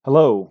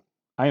Hello,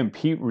 I am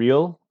Pete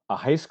Reel, a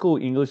high school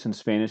English and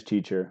Spanish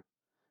teacher,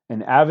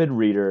 an avid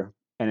reader,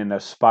 and an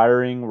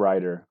aspiring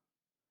writer.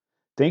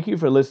 Thank you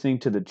for listening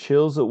to the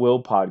Chills at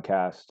Will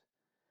podcast,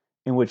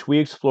 in which we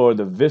explore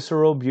the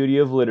visceral beauty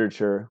of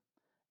literature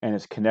and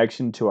its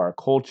connection to our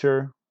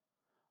culture,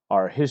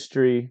 our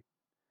history,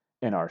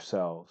 and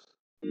ourselves.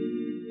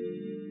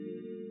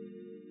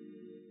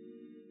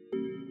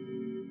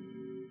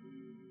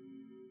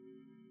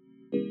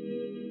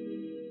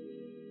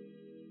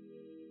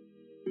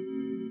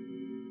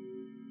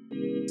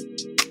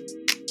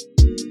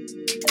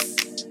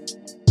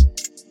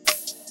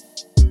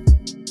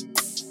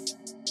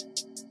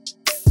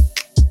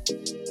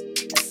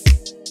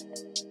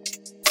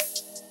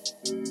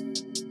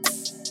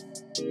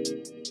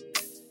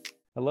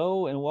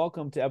 Hello and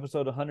welcome to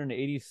episode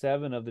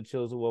 187 of the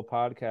Chills at Will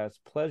podcast.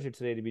 Pleasure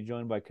today to be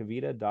joined by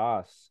Kavita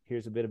Das.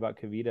 Here's a bit about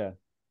Kavita.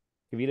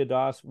 Kavita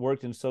Das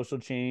worked in social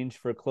change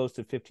for close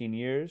to 15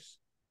 years,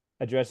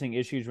 addressing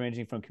issues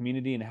ranging from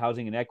community and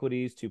housing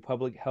inequities to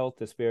public health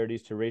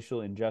disparities to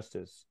racial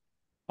injustice.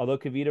 Although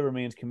Kavita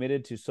remains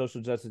committed to social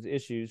justice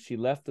issues, she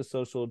left the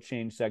social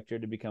change sector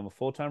to become a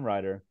full-time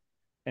writer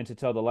and to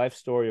tell the life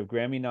story of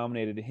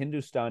Grammy-nominated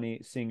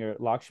Hindustani singer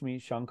Lakshmi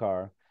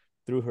Shankar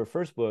through her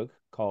first book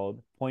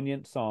called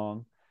Poignant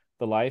Song,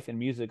 The Life and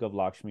Music of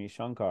Lakshmi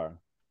Shankar.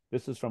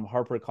 This is from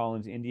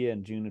HarperCollins, India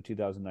in June of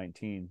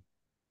 2019.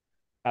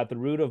 At the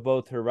root of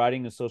both her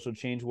writing and social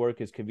change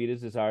work is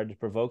Kavita's desire to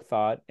provoke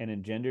thought and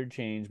engender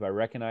change by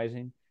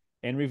recognizing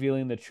and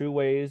revealing the true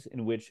ways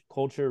in which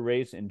culture,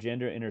 race, and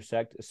gender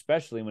intersect,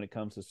 especially when it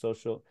comes to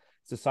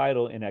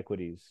societal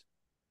inequities.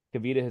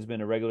 Kavita has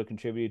been a regular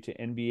contributor to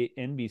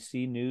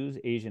NBC News,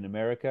 Asian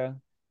America,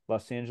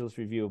 Los Angeles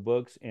Review of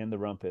Books, and The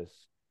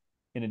Rumpus.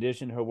 In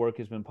addition, her work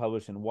has been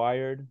published in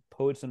Wired,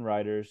 Poets and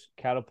Writers,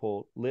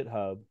 Catapult, Lit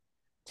Hub,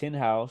 Tin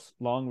House,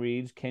 Long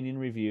Reads, Kenyon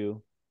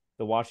Review,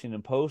 The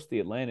Washington Post, The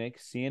Atlantic,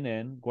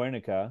 CNN,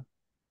 Guernica,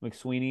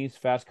 McSweeney's,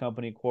 Fast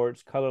Company,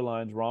 Quartz,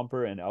 Colorlines,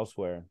 Romper, and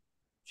elsewhere.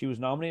 She was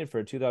nominated for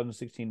a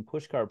 2016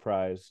 Pushcart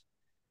Prize,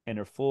 and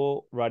her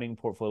full writing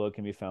portfolio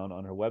can be found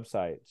on her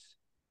websites.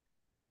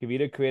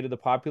 Kavita created the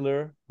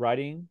popular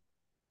writing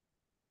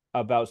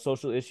about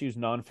social issues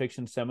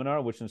nonfiction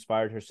seminar, which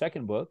inspired her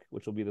second book,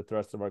 which will be the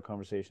thrust of our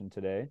conversation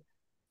today,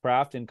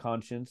 Craft and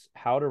Conscience,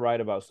 How to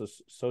Write About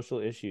Social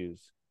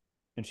Issues.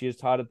 And she is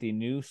taught at the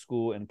New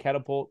School and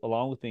Catapult,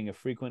 along with being a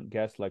frequent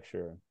guest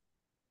lecturer.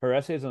 Her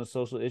essays on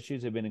social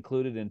issues have been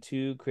included in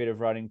 2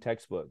 creative writing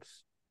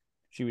textbooks.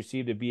 She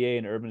received a BA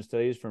in Urban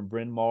Studies from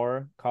Bryn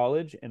Mawr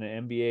College and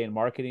an MBA in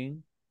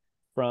Marketing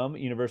from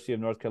University of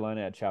North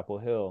Carolina at Chapel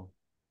Hill.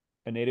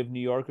 A native New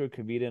Yorker,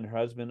 Kavita and her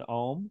husband,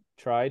 Om,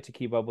 tried to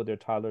keep up with their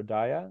toddler,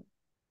 Daya,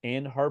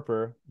 and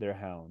Harper, their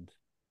hound.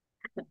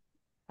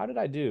 How did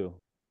I do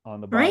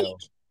on the bio?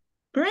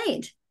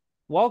 Great.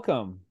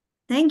 Welcome.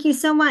 Thank you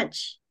so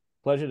much.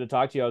 Pleasure to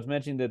talk to you. I was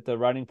mentioning that the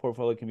writing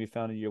portfolio can be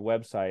found at your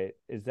website.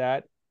 Is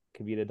that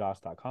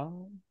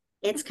kavitadas.com?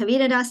 It's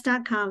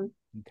kavitadas.com.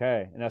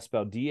 Okay, and that's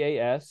spelled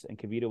D-A-S and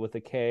Kavita with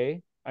a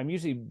K. I'm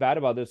usually bad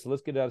about this, so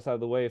let's get that out of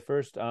the way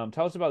first.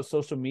 Tell us about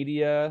social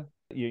media,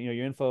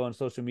 your info on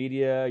social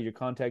media, your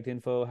contact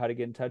info, how to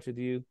get in touch with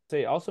you.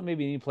 Say also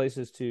maybe any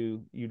places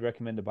you'd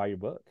recommend to buy your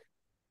book.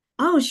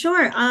 Oh,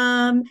 sure.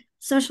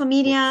 Social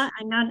media.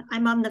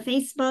 I'm on the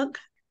Facebook,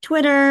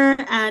 Twitter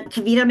at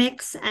Kavita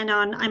Mix, and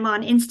I'm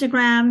on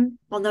Instagram.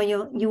 Although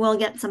you will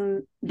get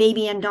some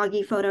baby and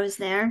doggy photos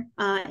there,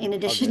 in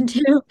addition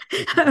to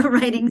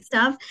writing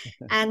stuff.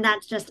 And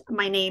that's just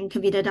my name,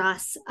 Kavita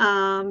Das.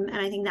 And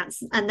I think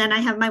and then I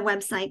have my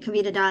website,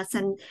 Kavita Das,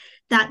 and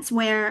that's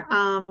where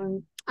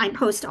I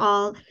post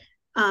all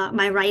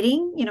my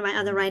writing, my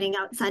other writing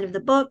outside of the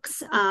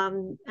books.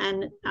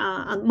 And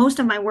most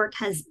of my work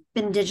has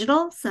been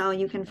digital, so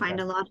you can find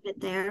a lot of it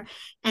there.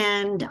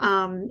 And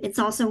it's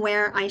also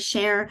where I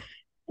share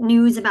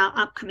news about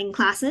upcoming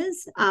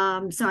classes.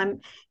 So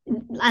I'm,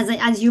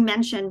 as you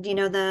mentioned,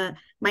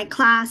 my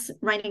class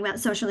writing about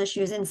social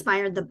issues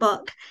inspired the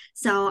book.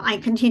 So I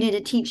continue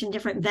to teach in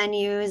different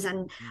venues,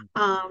 and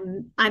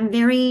I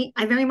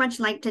very much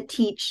like to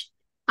teach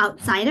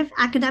outside of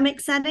academic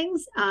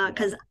settings,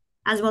 because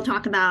as we'll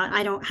talk about,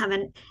 I don't have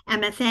an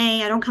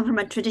MFA. I don't come from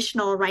a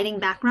traditional writing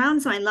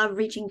background. So I love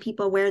reaching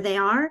people where they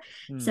are.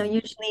 So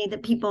usually the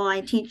people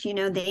I teach,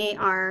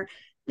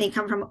 they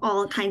come from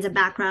all kinds of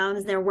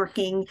backgrounds. They're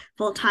working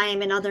full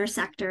time in other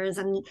sectors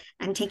and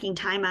taking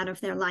time out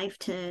of their life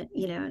to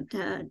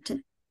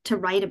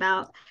write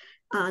about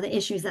the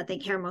issues that they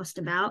care most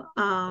about.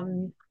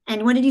 And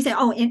what did you say?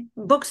 Oh, in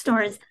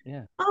bookstores.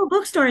 Yeah. Oh,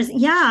 bookstores.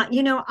 Yeah.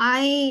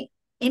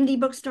 Indie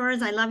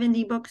bookstores. I love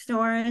indie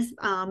bookstores,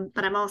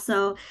 but I'm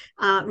also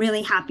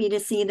really happy to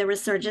see the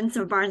resurgence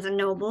of Barnes and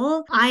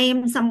Noble. I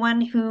am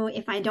someone who,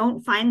 if I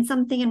don't find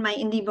something in my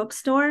indie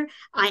bookstore,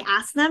 I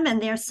ask them, and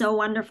they're so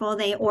wonderful.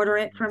 They order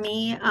it for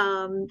me,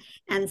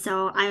 and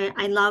so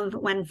I love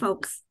when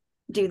folks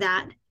do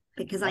that,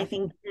 because I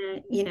think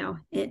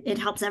it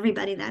helps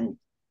everybody then.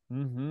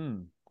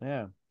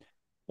 Yeah.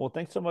 Well,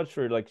 thanks so much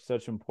for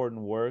such important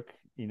work.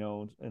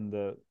 and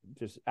the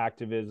just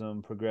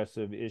activism,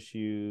 progressive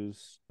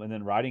issues, and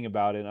then writing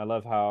about it. And I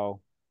love how,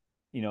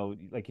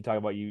 like you talk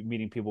about you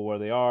meeting people where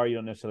they are. You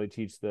don't necessarily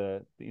teach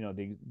the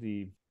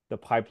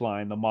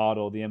pipeline, the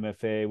model, the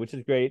MFA, which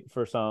is great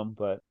for some,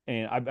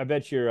 and I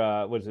bet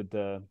your what is it,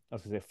 I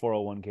was gonna say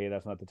 401k,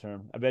 that's not the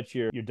term. I bet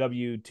your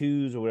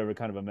W-2s or whatever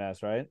kind of a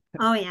mess, right?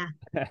 Oh yeah.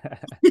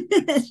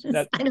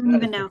 that, I don't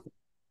even that know.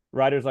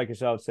 writers like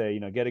yourself say,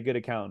 get a good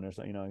accountant or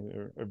something,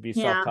 or be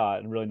Yeah.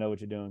 self-taught and really know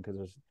what you're doing, because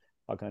there's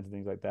all kinds of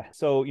things like that.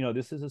 So,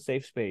 this is a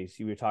safe space.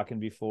 You were talking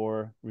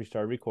before we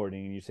started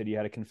recording, and you said you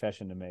had a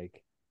confession to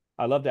make.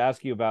 I'd love to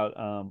ask you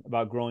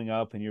about growing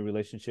up and your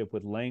relationship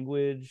with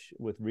language,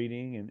 with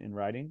reading and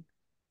writing,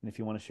 and if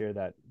you want to share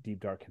that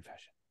deep, dark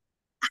confession.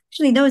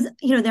 Actually, those,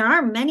 there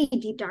are many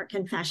deep, dark Oh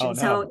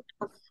confessions. no.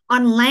 So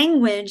on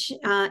language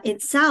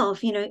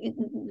itself,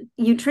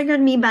 you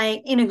triggered me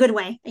in a good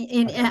way.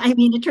 Okay. I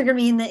mean, it triggered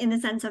me in the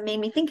sense of made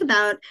me think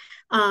about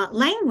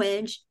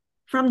language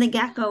from the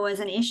get-go as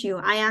an issue.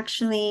 I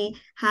actually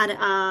had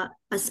a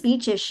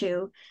speech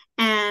issue,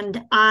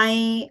 and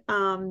I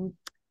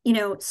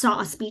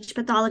saw a speech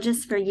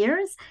pathologist for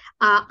years.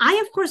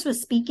 I, of course,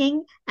 was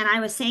speaking and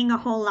I was saying a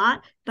whole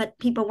lot, but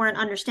people weren't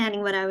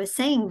understanding what I was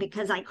saying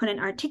because I couldn't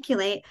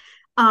articulate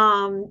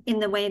in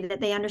the way that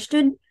they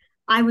understood.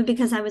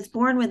 Because I was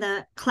born with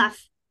a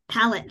cleft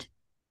palate.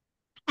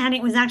 And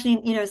it was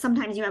actually,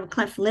 sometimes you have a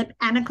cleft lip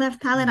and a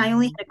cleft palate. I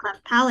only had a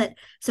cleft palate,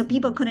 so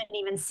people couldn't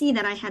even see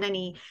that I had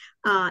any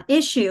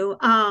issue.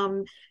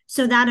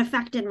 So that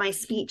affected my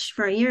speech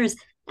for years.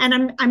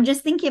 And I'm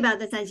just thinking about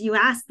this as you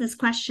asked this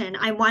question.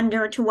 I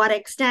wonder to what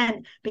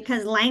extent,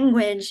 because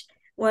language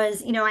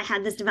was, I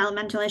had this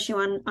developmental issue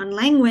on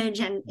language,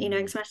 and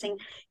expressing,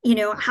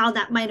 how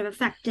that might have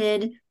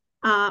affected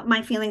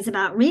my feelings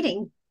about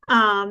reading.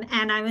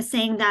 And I was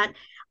saying that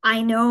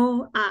I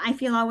know I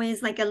feel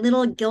always like a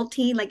little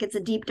guilty, like it's a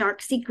deep,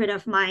 dark secret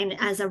of mine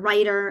as a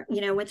writer,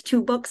 with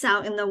 2 books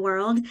out in the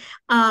world,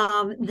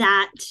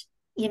 that,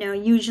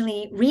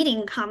 usually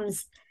reading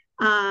comes,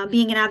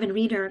 being an avid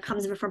reader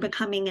comes before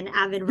becoming an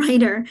avid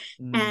writer.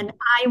 And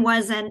I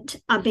wasn't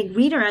a big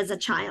reader as a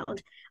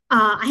child.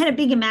 I had a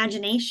big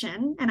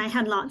imagination and I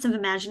had lots of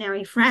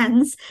imaginary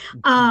friends,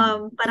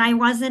 but I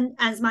wasn't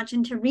as much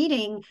into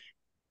reading.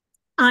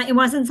 It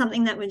wasn't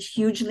something that was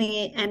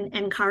hugely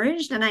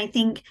encouraged. And I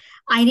think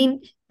I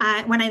didn't,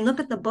 when I look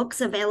at the books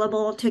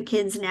available to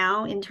kids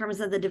now in terms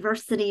of the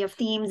diversity of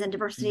themes and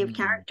diversity of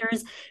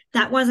characters,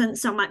 that wasn't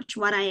so much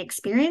what I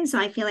experienced. So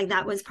I feel like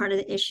that was part of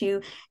the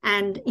issue.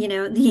 And,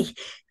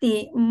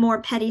 the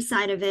more petty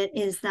side of it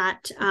is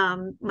that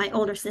my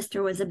older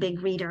sister was a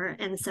big reader.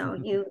 And so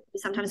you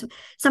sometimes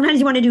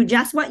you want to do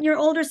just what your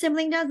older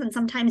sibling does, and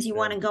sometimes you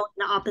want to go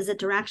in the opposite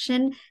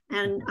direction.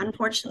 And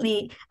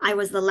unfortunately, I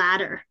was the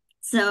latter.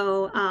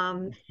 So,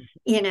 I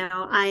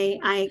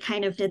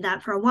kind of did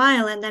that for a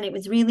while. And then it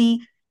was really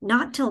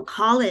not till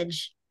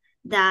college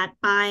that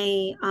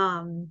I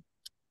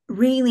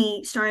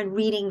really started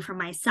reading for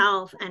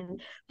myself.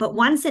 But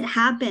once it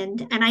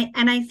happened,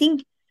 and I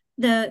think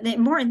the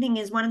important thing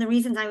is, one of the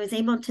reasons I was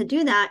able to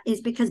do that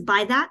is because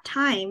by that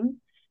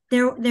time,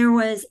 there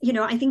was,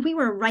 I think we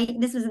were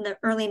this was in the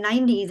early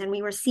 90s, and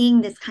we were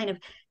seeing this kind of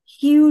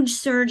huge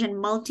surge in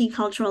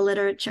multicultural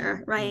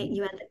literature, right?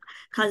 You had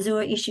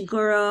Kazuo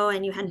Ishiguro,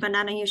 and you had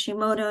Banana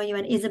Yoshimoto, you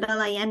had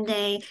Isabel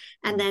Allende,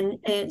 and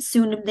then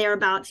soon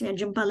thereabouts you had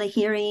Jhumpa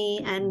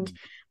Lahiri, and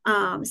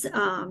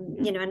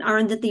and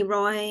Arundhati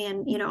Roy,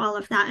 and all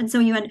of that. And so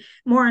you had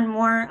more and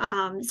more.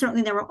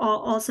 Certainly, there were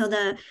also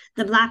the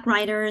Black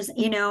writers,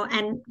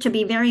 and to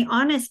be very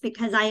honest,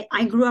 because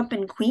I grew up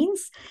in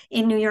Queens,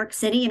 in New York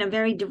City, in a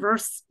very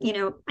diverse,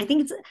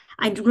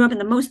 I grew up in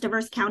the most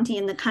diverse county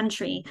in the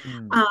country.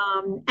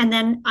 And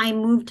then I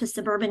moved to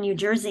suburban New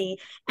Jersey,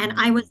 and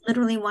I was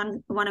literally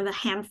one of a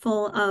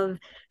handful of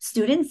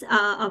students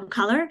of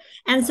color,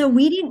 and so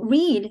we didn't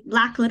read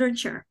Black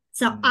literature.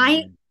 So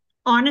I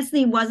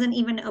honestly wasn't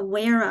even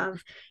aware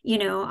of,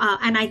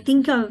 and I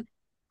think of,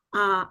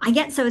 I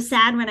get so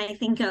sad when I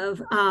think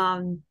of,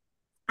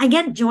 I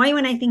get joy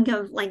when I think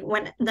of like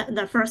when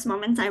the first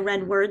moments I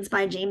read Words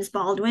by James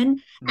Baldwin,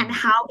 and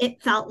how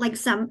it felt like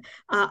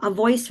a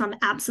voice from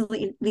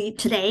absolutely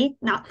today,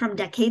 not from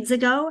decades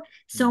ago.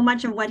 So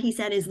much of what he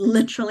said is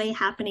literally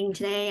happening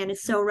today and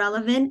is so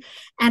relevant.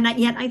 And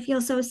yet I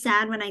feel so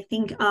sad when I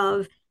think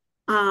of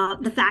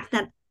the fact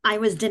that I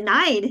was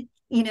denied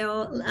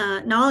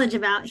knowledge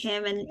about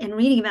him, and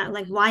reading about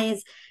like why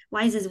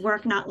is his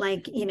work not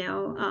like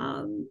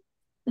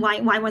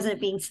why wasn't it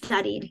being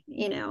studied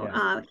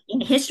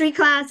in history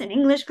class, in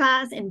English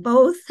class, in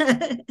both.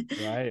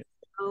 Right.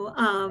 So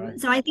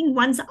I think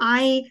once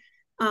I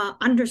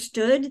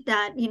understood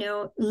that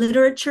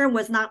literature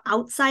was not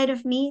outside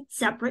of me,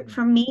 separate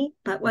from me,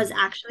 but was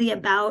actually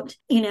about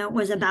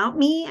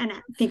me and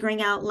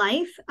figuring out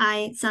life,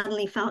 I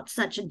suddenly felt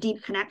such a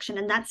deep connection,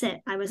 and that's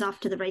it. I was off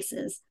to the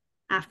races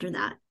after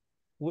that.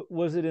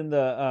 Was it in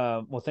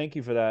the well, thank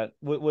you for that.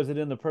 Was it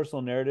in the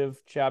personal narrative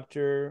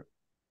chapter?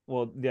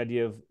 Well, the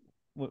idea of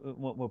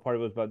what part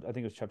of it was about, I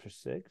think it was chapter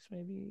 6,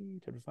 maybe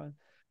chapter 5.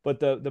 But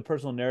the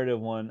personal narrative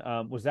one,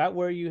 was that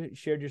where you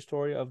shared your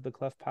story of the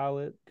cleft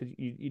palate? Because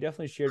you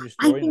definitely shared your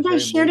I story and think it's I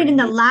very shared it in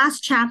moving. the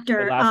last The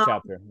chapter, last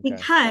chapter. Okay.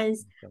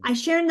 because I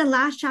shared in the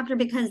last chapter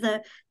because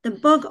the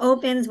book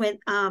opens with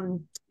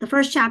the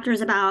first chapter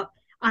is about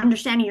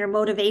understanding your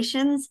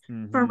motivations for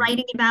Mm-hmm.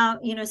 writing about,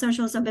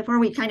 social. So before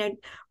we kind of,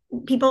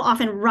 people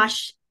often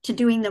rush to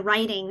doing the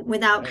writing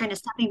without Right. kind of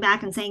stepping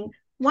back and saying,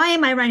 why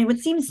am I writing? What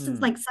seems Hmm.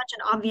 like such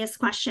an obvious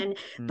question.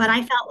 But Hmm.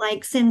 I felt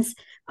like since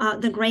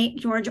the great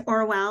George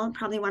Orwell,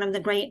 probably one of the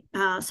great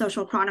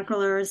social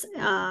chroniclers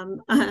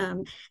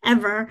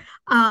ever,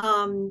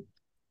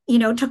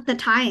 took the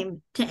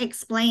time to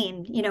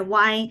explain,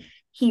 why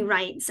he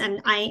writes.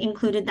 And I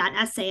included that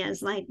essay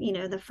as like,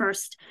 the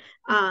first,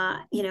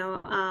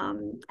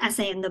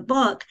 essay in the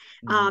book,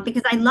 Hmm.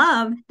 because I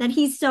love that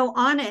he's so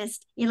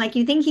honest. Like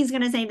you think he's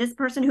going to say this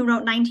person who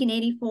wrote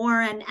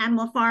 1984 and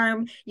Animal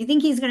Farm, you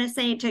think he's going to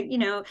say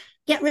to,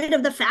 get rid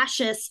of the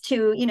fascists,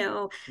 to,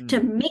 to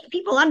Hmm. make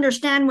people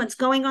understand what's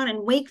going on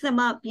and wake them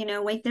up,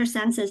 wake their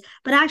senses.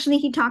 But actually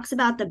he talks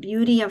about the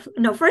beauty of,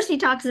 no, first he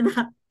talks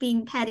about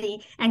being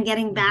petty and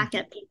getting back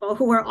at people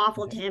who were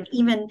awful to him,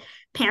 even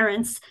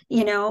parents,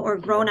 or Sure.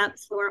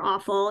 grown-ups who were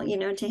awful,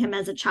 to him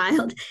as a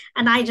child.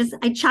 And I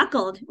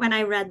chuckled when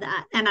I read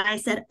that. And I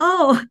said,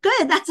 oh,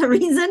 good, that's a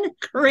reason.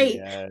 Great.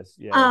 Yes.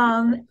 Yes.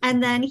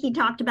 And then he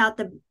talked about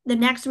the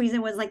next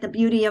reason was like the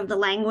beauty of the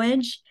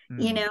language,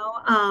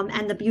 Hmm.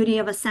 and the beauty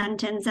of a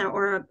sentence,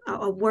 or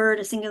a word,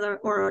 a singular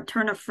or a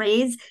turn of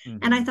phrase.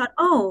 And I Hmm. thought,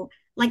 oh,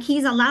 like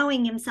he's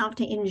allowing himself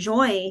to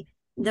enjoy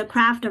the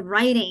craft of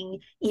writing,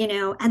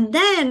 and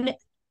then,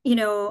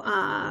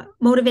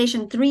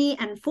 motivation 3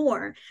 and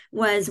 4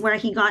 was where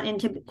he got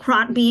into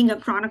being a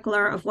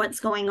chronicler of what's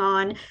going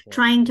on, Sure.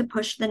 trying to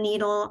push the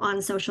needle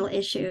on social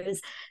issues.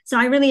 So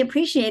I really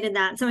appreciated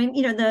that. So,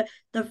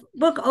 the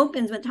book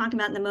opens with talking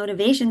about the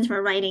motivations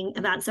for writing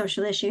about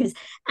social issues.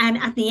 And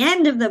at the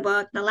end of the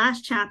book, the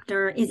last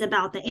chapter is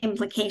about the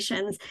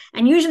implications.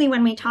 And usually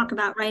when we talk Sure.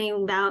 about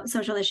writing about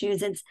social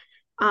issues, it's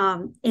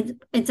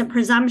a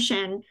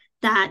presumption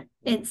that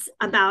it's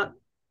about,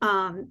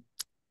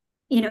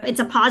 it's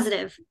a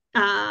positive,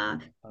 that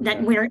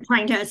Okay. we're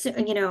trying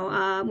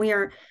to, we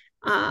are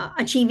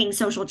achieving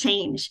social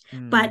change.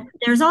 But Hmm.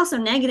 there's also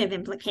negative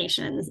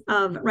implications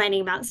of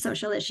writing about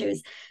social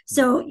issues. Hmm.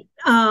 So,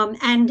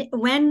 and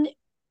when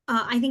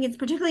I think it's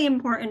particularly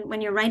important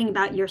when you're writing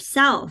about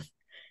yourself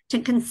to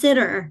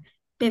consider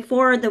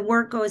before the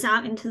work goes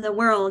out into the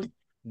world,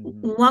 Hmm.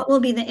 what will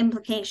be the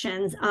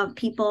implications of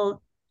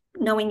people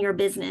knowing your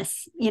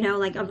business,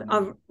 like Hmm.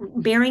 of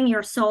bearing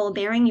your soul,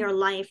 bearing your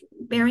life,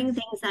 bearing Hmm.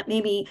 things that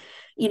maybe,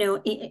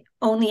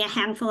 only a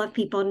handful of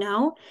people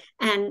know.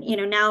 And,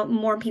 now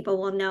more people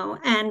will know.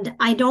 And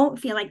I don't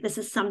feel like this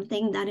is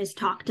something that is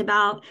talked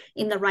about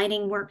in the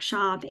writing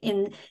workshop,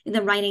 in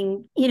the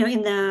writing, in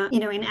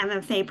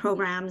MFA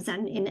programs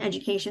and in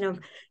education of,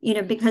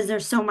 because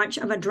there's so much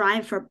of a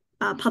drive for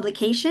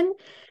publication.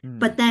 Hmm.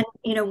 But then,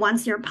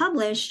 once you're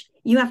published,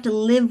 you have to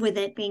live with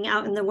it being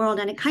out in the world,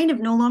 and it kind of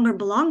no longer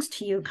belongs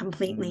to you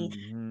completely.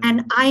 Hmm.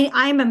 And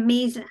I'm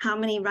amazed at how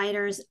many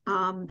writers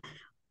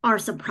are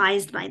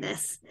surprised by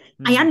this.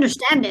 I Hmm.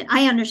 understand it.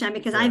 I understand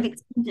because I've Sure.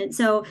 experienced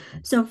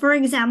it. So for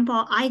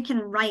example, I can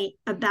write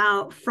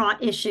about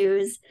fraught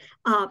issues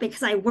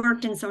because I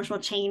worked in social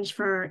change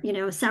for,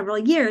 several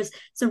years.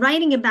 So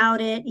writing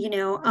about it,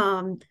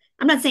 I'm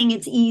not saying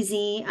it's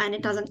easy and it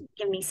Hmm. doesn't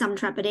give me some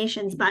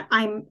trepidations, but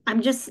I'm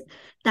just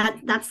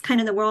that's kind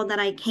of the world that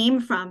I came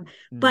from.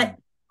 Hmm. But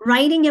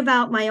writing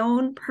about my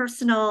own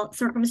personal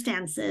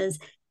circumstances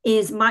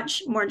is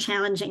much more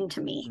challenging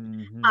to me.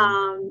 Hmm.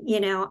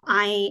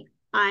 I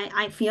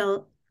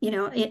feel,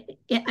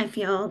 I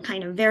feel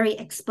kind of very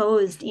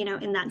exposed,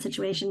 in that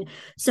situation.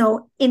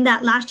 So in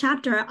that last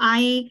chapter,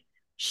 I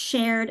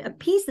shared a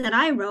piece that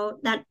I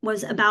wrote that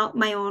was about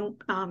my own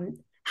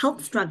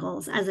health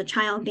struggles as a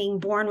child, being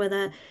born with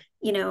a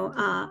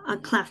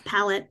cleft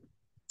palate.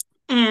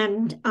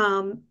 And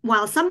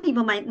while some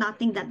people might not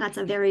think that that's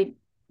a very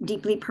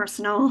deeply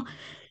personal,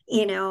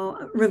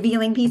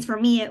 revealing piece, for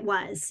me, it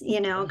was,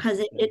 Sure. because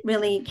Yeah. it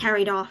really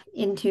carried off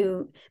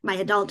into my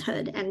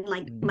adulthood and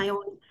like Hmm. my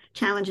own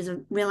challenges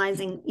of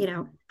realizing,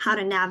 how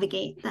to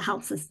navigate the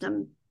health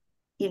system,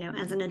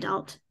 as an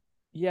adult.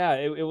 Yeah,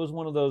 it was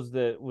one of those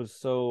that was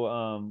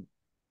so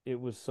it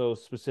was so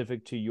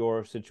specific to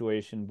your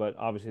situation, but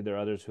obviously there are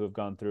others who have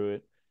gone through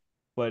it.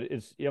 But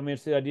I mean,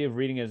 it's the idea of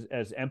reading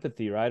as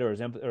empathy, right? Or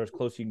as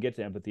close you can get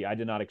to empathy. I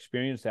did not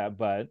experience that,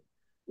 but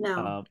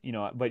No.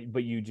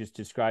 but you just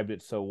described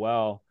it so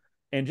well.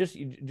 And just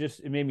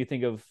it made me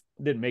think of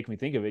didn't make me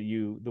think of it,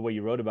 the way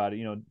you wrote about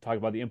it, talk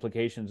about the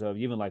implications of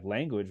even like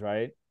language,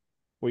 right?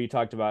 Where you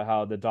talked about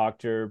how the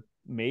doctor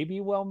may be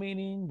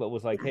well-meaning, but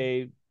was like, Yeah.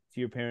 hey, to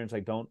your parents,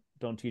 like don't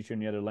teach her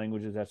any other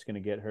languages. That's going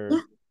to get Yeah. her Yeah.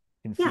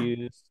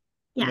 confused.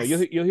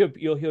 Yes.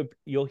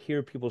 You'll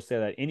hear people say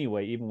that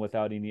anyway, even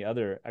without any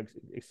other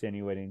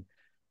extenuating,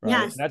 right?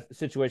 And Yes. that's the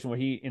situation where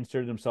he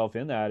inserted himself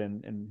in that,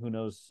 and who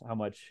knows how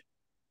much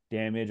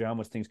damage or how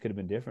much things could have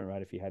been different,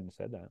 right, if he hadn't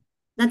said that.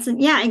 That's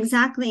yeah,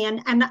 exactly.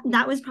 And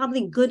that was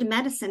probably good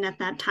medicine at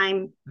that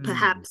time, Mm,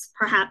 perhaps,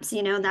 that's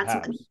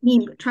what perhaps.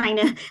 me trying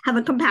to have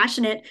a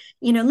compassionate,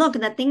 look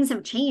that things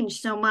have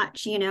changed so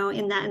much, in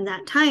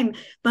that time.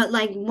 But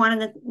like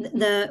one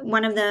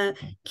of the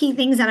key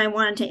things that I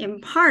wanted to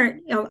impart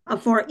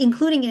for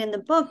including it in the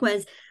book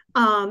was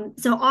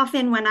so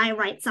often when I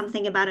write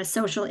something about a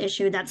social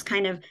issue that's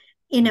kind of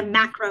in a Mm,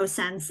 macro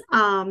sense,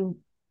 I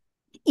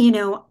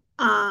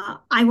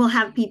will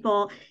have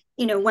people,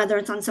 whether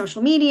it's on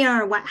social media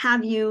or what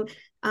have you,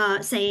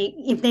 say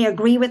if they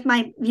agree with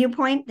my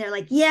viewpoint, they're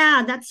like,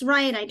 yeah, that's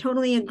right, I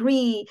totally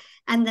agree.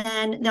 And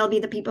then there'll be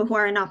the people who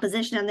are in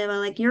opposition and they're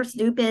like, you're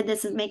stupid,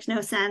 makes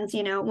no sense,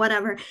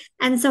 whatever.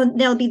 And so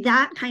there'll be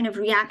that kind of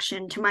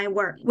reaction to my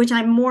work, which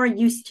I'm more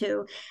used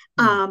to.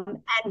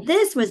 mm, And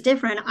this was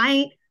different.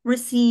 I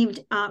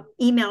received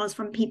emails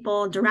from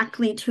people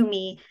directly to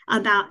me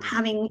about okay.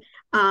 having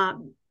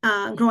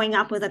uh, growing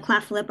up with a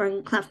cleft lip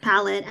or cleft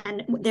palate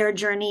and their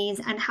journeys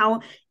and how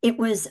it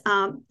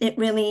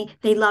really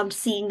they loved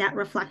seeing that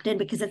reflected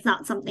because it's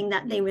not something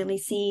that they really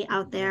see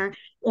out Yeah. there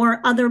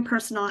or other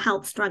personal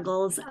health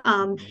struggles,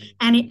 Mhm.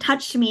 and it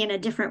touched me in a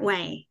different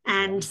way,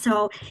 Yeah. and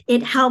so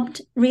it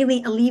helped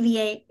really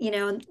alleviate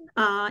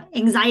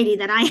anxiety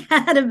that I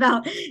had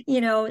about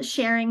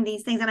sharing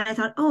these things. And I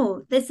thought,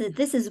 oh, this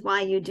is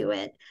why you do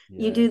it.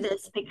 You do Yes.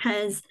 this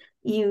because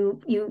you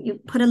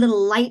put a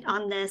little light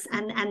on this,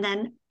 and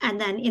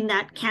then in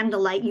that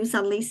candlelight you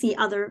suddenly see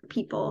other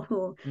people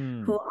who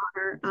Mm. who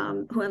are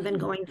who have been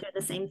going through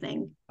the same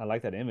thing. I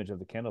like that image of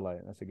the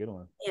candlelight. That's a good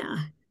one. Yeah.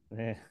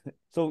 Yeah.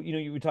 So,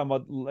 you were talking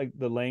about like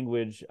the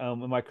language.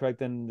 Am I correct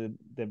then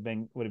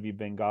that would it be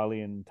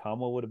Bengali and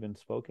Tamil would have been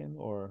spoken,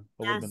 or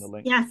what would have been the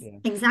Yes, language? yes,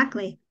 Yeah.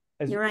 exactly.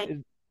 Is, You're right. is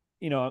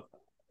you know,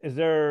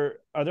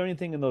 are there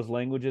anything in those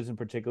languages in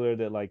particular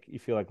that like you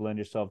feel like lend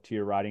yourself to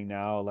your writing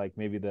now? Like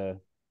maybe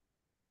the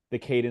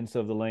cadence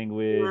of the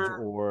language Yeah.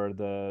 or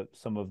the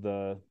some of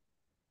the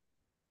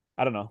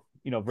I don't know,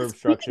 That's verb a really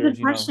structures,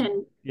 good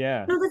question.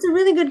 Yeah. No, that's a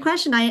really good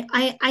question.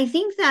 I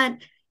think that,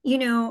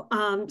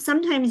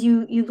 sometimes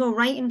you go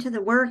right into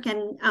the work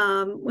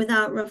and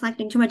without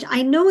reflecting too much.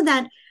 I know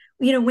that,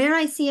 where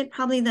I see it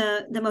probably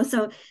the most.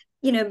 So,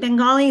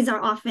 Bengalis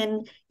are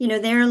often,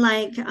 they're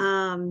like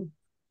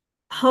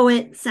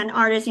poets and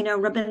artists,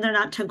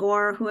 Rabindranath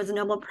Tagore, who was a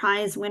Nobel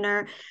Prize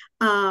winner,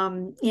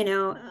 um, you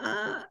know,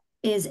 uh,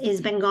 is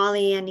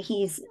Bengali, and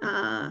he's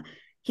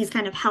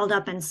kind of held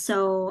up and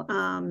so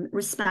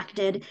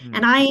respected.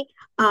 And Mm.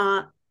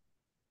 uh,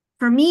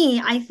 for me,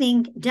 I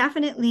think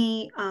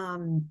definitely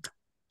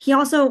he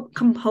also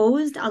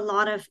composed a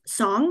lot of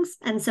songs,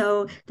 and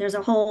so there's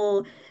a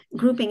whole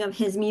grouping of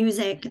his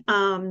music.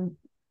 And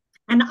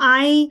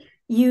I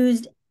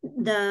used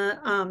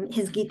the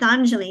his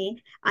Gitanjali.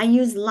 I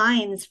used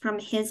lines from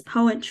his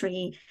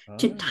poetry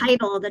to Oh.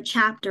 title the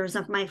chapters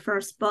of my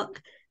first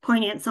book,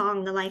 Poignant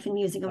Song: The Life and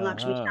Music of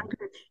Lakshmi Uh-huh.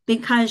 Shankar,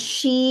 because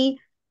she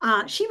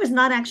was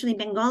not actually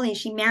Bengali.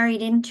 She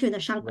married into the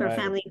Shankar Right.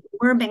 family who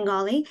were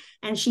Bengali,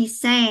 and she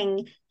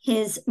sang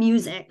his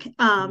music.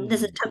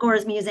 This is Mm.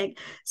 Tagore's music.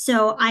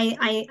 So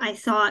I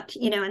thought,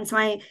 and so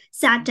I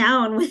sat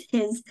down with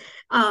his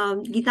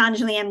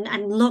Gitanjali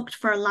and looked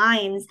for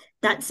lines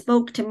that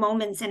spoke to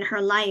moments in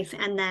her life,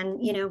 and then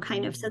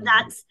kind of, so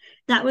Mm.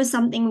 that was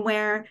something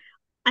where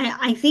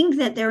I think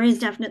that there is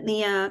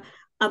definitely a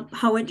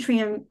poetry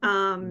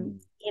Mm.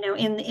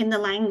 in the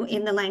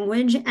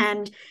language,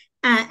 and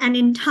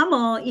in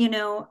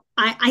Tamil,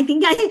 I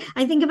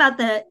think about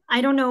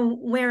I don't know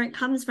where it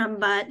comes from,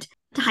 but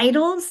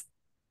titles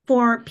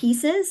for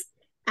pieces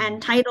and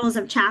Mm. titles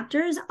of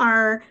chapters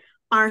are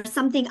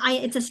something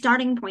it's a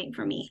starting point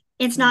for me.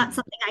 It's not Mm.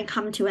 something I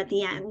come to at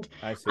the end.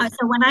 I see.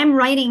 So when I'm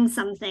writing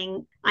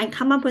something, I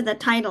come up with a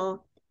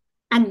title,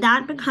 and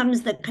that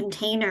becomes the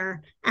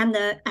container and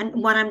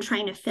what I'm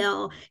trying to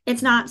fill.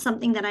 It's Mm. not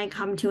something that I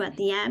come to at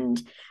the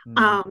end,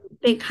 Mm.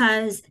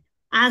 because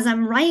as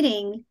I'm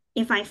writing,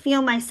 if I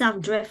feel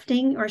myself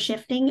drifting or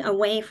shifting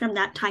away from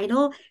that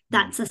title, Mm.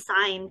 that's a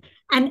sign.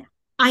 And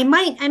I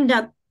might end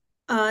up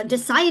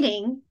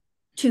deciding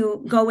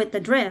to go with the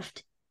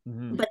drift,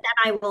 Mm-hmm. but then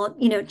I will,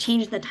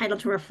 change the title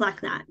to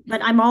reflect that.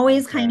 But I'm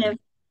always kind Okay. of,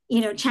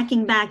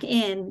 checking back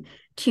in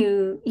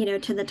to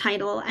the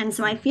title. And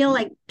so I Mm. feel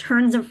like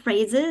turns of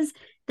phrases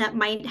that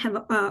might have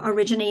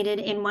originated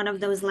in one of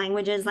those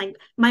languages. Like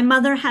my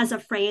mother has a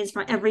phrase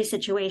for every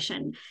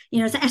situation. So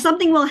Mm-hmm.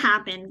 something will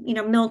happen,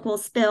 milk will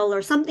spill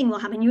or something will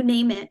happen, you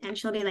name it. And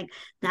she'll be like,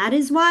 that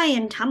is why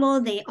in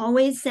Tamil they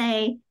always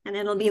say, and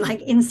it'll be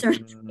like insert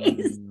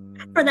phrase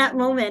for that Mm.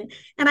 moment.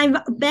 And I've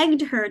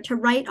begged her to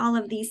write all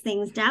of these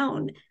things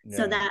down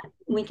so Yeah. that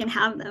we can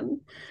have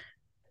them.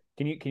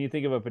 Can you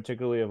think of a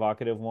particularly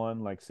evocative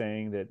one, like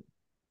saying that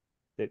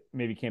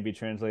maybe can't be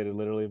translated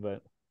literally,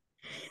 but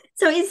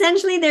So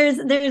essentially,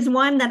 there's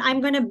one that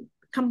I'm going to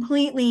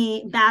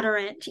completely batter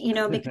it,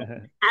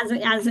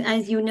 because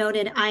as you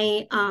noted,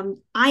 I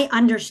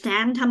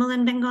understand Tamil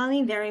and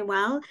Bengali very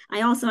well.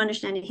 I also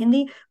understand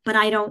Hindi, but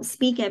I don't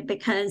speak it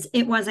because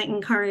it wasn't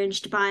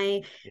encouraged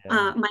by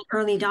Yeah. my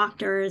early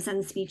doctors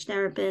and speech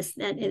therapists.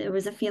 That it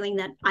was a feeling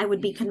that I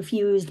would be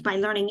confused by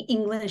learning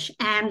English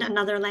and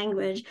another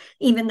language,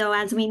 even though,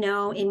 as we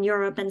know, in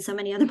Europe and so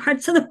many other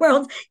parts of the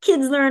world,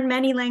 kids learn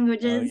many Oh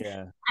languages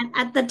yeah.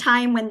 at the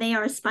time when they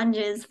are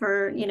sponges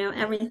for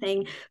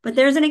everything. But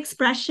there's an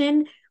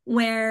expression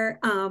where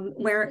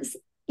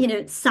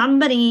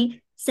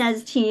somebody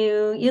says to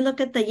you, you look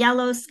at the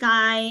yellow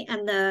sky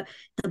and the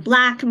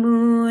black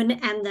moon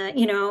and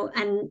the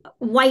and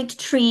white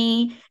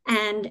tree,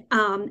 and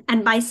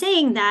by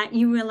saying that,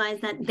 you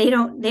realize that they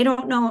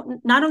don't know.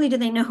 Not only do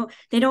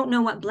they don't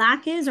know what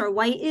black is or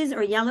white is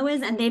or yellow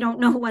is, and they don't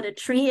know what a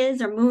tree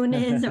is or moon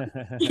is or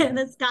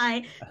the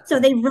sky. So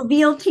they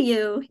reveal to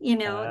you,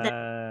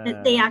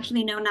 that they Ah.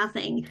 actually know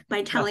nothing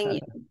by telling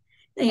you,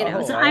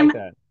 Oh, so I I'm like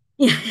that.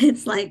 yeah,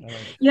 it's like I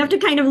like you have to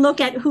kind of look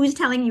at who's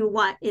telling you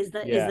what is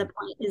Yeah. the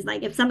point. Is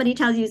like if somebody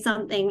tells you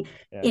something,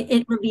 Yeah.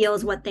 it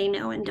reveals what they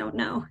know and don't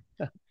know.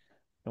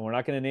 And we're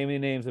not going to name any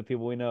names of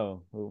people we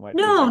know who No, might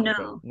think that.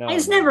 no, No,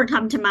 it's no, never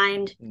come to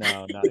mind.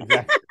 no, not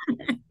exactly.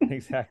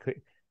 Exactly.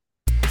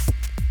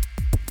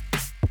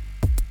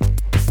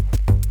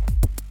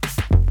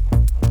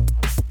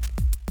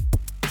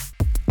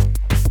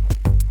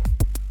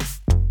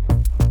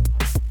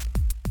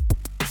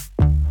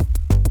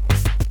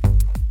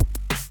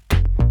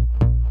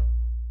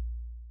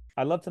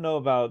 I'd love to know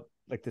about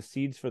like the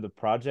seeds for the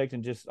project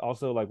and just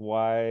also like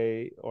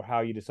why or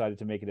how you decided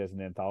to make it as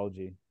an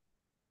anthology.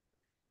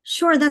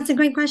 Sure, that's a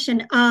great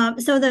question.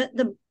 So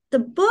the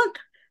book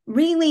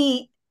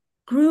really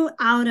grew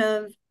out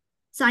of.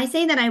 So I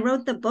say that I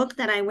wrote the book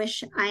that I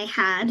wish I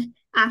had Mm.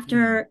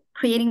 after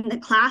creating the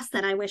class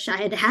that I wish I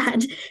had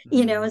had.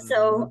 Mhm.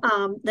 So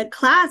the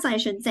class, I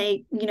should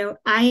say,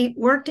 I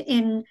worked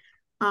in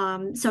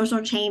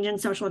social change and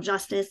social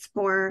justice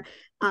for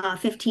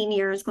 15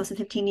 years, close to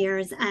 15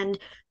 years, and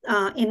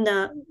in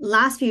the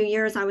last few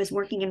years, I was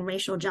working in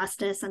racial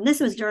justice, and this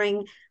was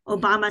during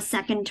Obama's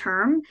second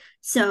term.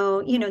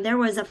 So, there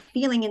was a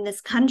feeling in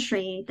this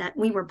country that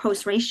we were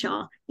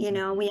post-racial. We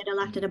had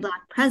elected a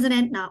Black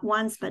president, not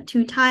once, but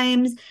two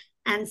times.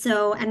 And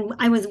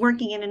I was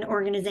working in an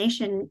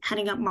organization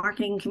heading up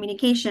marketing and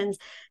communications,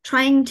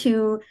 trying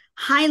to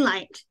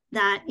highlight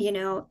that,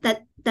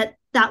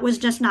 that was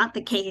just not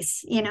the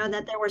case,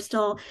 that there were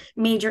still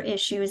major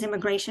issues,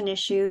 immigration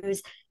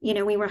issues.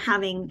 We were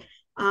having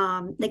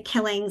the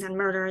killings and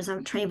murders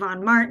of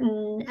Trayvon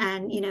Martin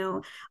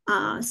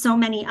and so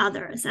many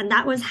others, and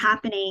that was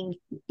happening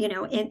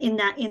in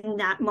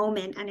that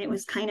moment, and it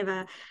was kind of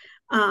a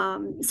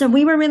so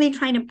we were really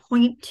trying to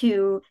point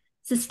to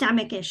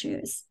systemic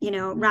issues,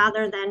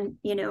 rather than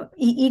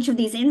each of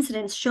these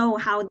incidents show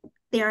how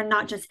they are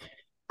not just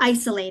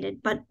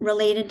isolated but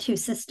related to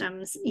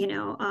systems,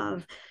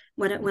 of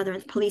whether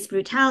it's police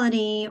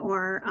brutality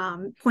or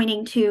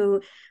pointing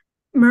to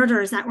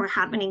murders that were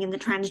happening in the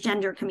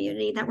transgender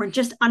community that were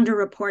just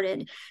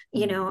underreported,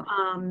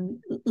 Mm.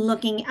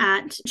 looking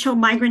at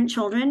migrant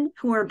children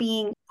who are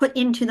being put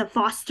into the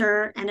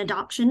foster and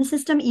adoption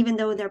system, even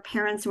though their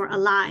parents were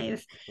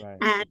alive Right.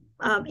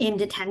 and in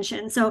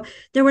detention. So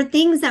there were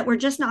things that were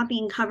just not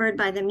being covered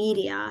by the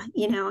media,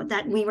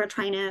 that we were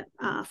trying to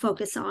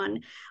focus on.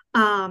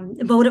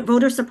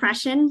 Voter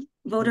suppression,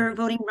 Mm.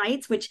 voting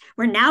rights, which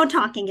we're now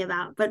talking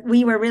about, but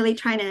we were really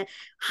trying to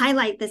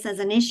highlight this as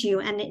an issue,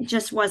 and it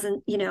just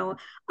wasn't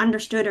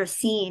understood or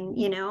seen,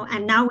 and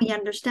Mm. now we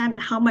understand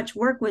how much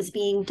work was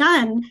being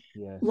done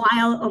Yes.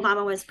 while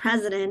Obama was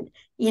president,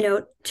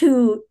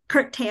 to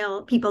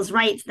curtail people's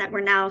rights that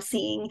we're now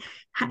seeing,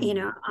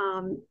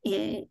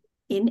 Mm.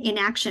 in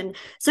action.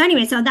 So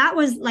anyway, so that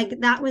was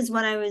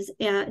what I was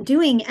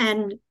doing,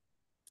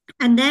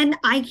 and then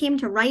I came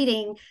to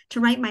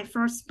write my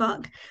first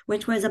book,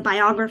 which was a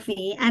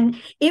biography. And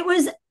it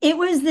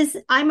was this,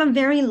 I'm a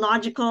very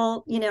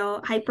logical,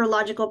 hyper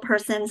logical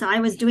person. So I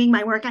was doing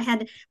my work. I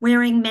had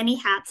wearing many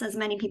hats, as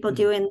many people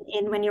do Mm.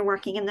 in when you're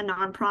working in the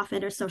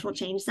nonprofit or social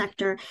change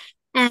sector.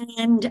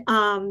 And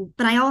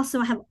but I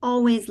also have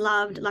always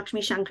loved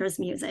Lakshmi Shankar's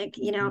music,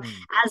 Mm.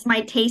 as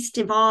my taste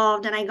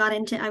evolved and I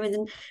was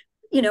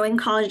in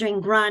college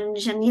doing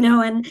grunge, and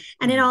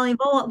it Mm.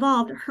 all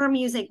evolved. Her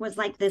music was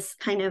like this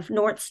kind of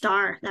North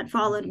Star that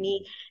followed Mm.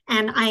 me.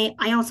 And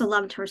I also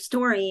loved her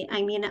story.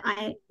 I mean,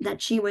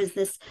 that she was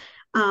this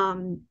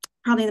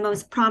probably the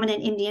most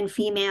prominent Indian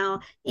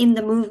female in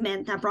the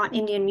movement that brought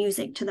Indian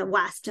music to the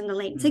West in the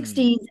late Mm.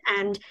 60s.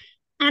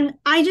 And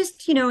I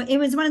just, it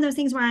was one of those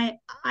things where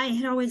I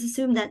had always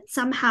assumed that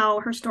somehow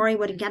her story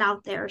would get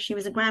out there. She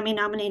was a Grammy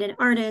nominated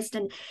artist,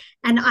 and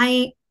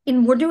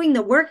we're doing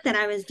the work that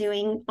I was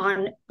doing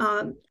on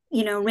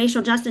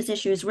racial justice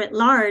issues writ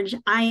large.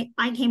 I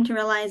came to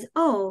realize,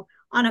 oh,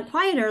 on a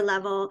quieter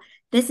level,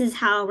 this is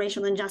how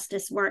racial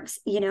injustice works,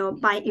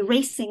 by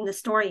erasing the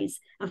stories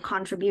of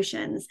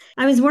contributions.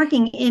 I was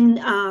working in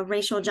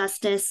racial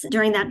justice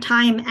during that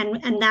time,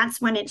 and that's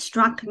when it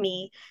struck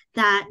me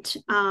that,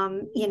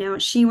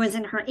 she was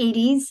in her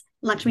 80s,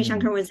 Lakshmi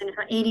Shankar was in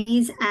her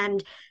 80s,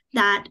 and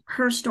that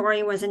her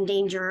story was in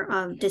danger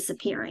of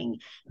disappearing,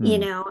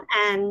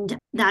 and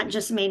that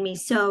just made me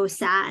so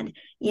sad,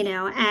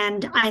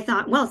 and I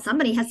thought, well,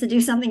 somebody has to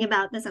do something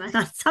about this. And I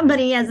thought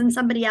somebody as in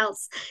somebody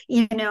else,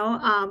 I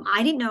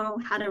didn't know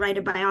how to write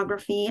a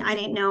biography. I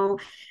didn't know,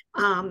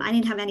 I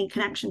didn't have any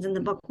connections in the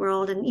book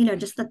world. And,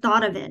 just the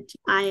thought of it,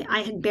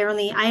 I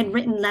had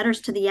written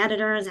letters to the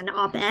editors and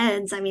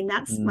op-eds. I mean,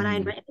 that's what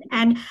I'd written.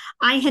 And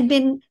I had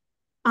been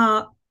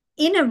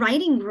in a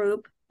writing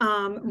group,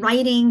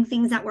 writing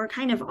things that were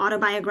kind of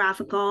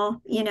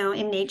autobiographical,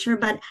 in nature,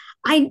 but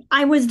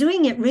I was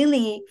doing it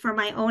really for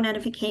my own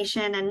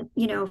edification and,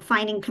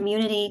 finding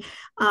community,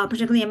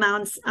 particularly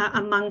amongst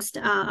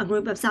a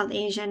group of South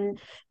Asian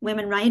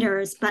women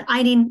writers, but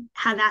I didn't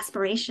have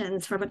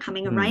aspirations for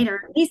becoming a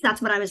writer. At least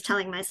that's what I was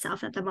telling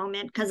myself at the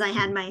moment, because I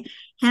had my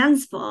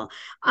hands full.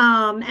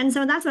 And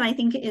so that's what I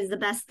think is the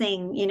best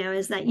thing,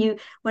 is that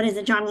what is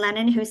it, John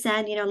Lennon, who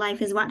said,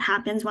 life is what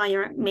happens while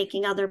you're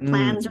making other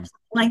plans, or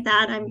something like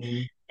that.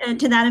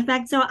 To that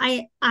effect. So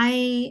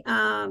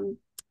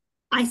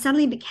I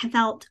suddenly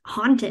felt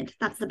haunted.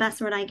 That's the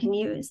best word I can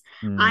use.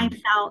 I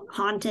felt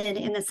haunted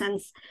in the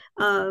sense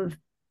of,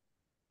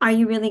 are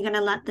you really going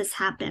to let this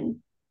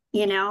happen?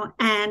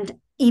 And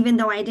even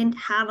though I didn't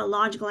have a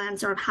logical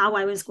answer of how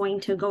I was going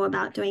to go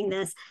about doing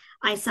this,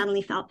 I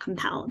suddenly felt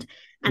compelled.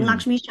 And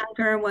Lakshmi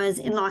Shankar was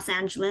in Los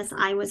Angeles.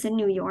 I was in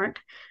New York.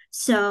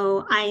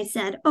 So I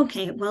said,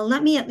 okay, well,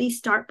 let me at least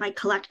start by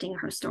collecting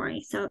her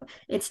story. So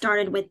it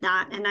started with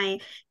that. And I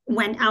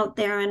went out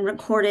there and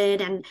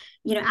recorded and,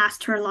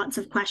 asked her lots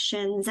of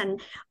questions.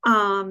 And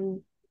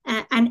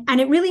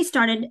it really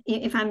started,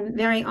 if I'm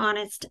very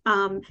honest,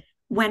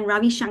 when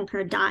Ravi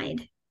Shankar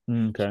died.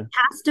 Okay. He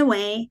passed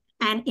away,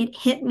 and it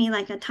hit me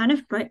like a ton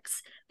of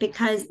bricks,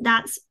 because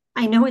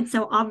I know it's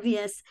so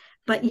obvious,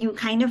 but you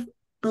kind of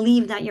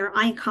believe that your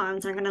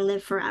icons are going to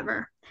live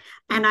forever.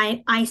 And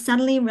I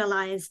suddenly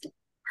realized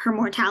her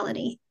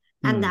mortality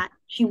and that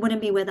she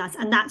wouldn't be with us.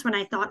 And that's when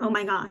I thought, oh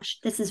my gosh,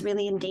 this is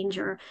really in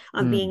danger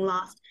of being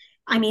lost.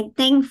 I mean,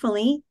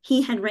 thankfully,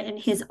 he had written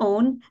his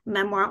own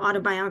memoir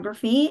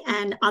autobiography,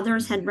 and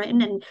others had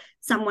written, and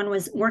someone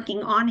was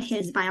working on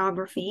his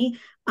biography,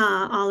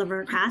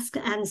 Oliver Crask.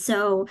 And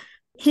so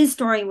his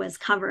story was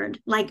covered.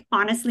 Like,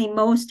 honestly,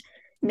 most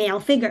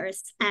male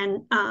figures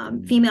and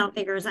female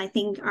figures, I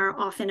think, are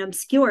often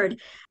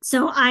obscured.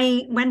 So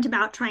I went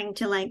about trying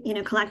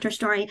to collect her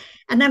story.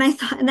 And then I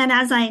thought,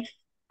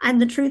 and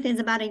the truth is,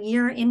 about a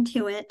year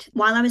into it,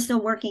 while I was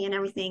still working and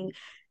everything,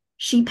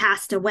 she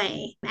passed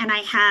away. And I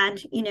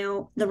had,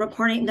 the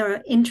recorded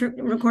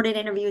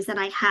interviews that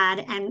I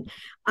had, and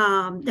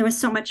there was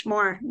so much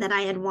more that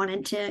I had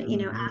wanted to,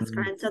 ask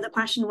her. And so the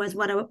question was,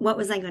 what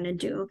was I going to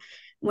do?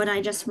 Would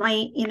I just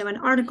write, an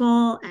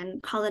article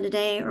and call it a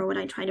day, or would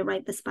I try to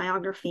write this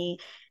biography?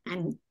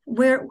 And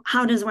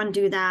how does one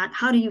do that?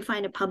 How do you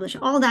find a publisher?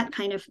 All that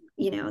kind of,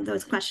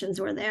 those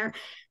questions were there.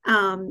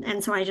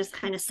 And so I just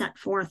kind of set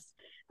forth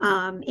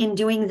in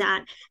doing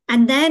that.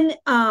 And then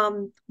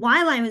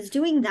while I was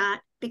doing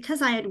that,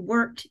 because I had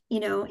worked,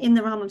 in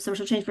the realm of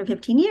social change for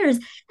 15 years,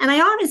 and I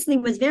honestly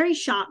was very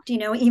shocked,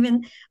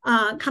 even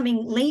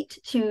coming late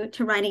to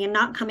writing and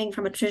not coming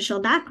from a traditional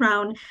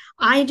background,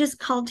 I just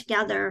called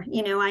together,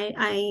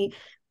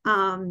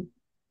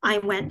 I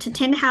went to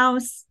Tin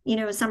House,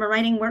 summer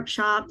writing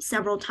workshop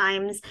several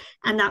times,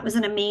 and that was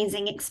an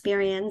amazing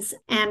experience.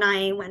 And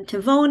I went to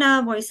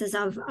VONA, Voices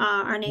of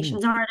Our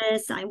Nation's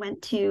Artists. I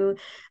went to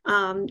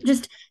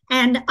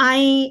and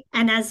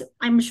as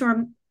I'm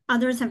sure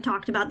others have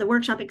talked about, the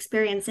workshop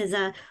experience is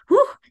it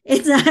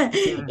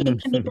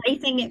can be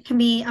bracing, it can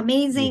be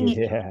amazing,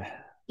 it can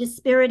be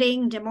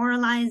dispiriting,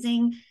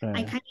 demoralizing.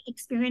 I kind of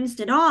experienced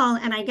it all,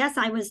 and I guess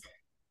I was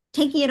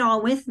taking it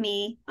all with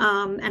me.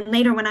 And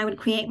later, when I would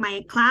create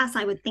my class,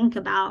 I would think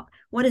about,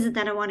 what is it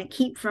that I want to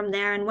keep from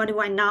there, and what do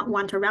I not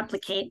want to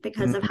replicate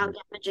because of how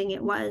damaging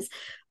it was.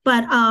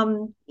 But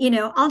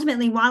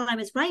ultimately, while I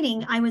was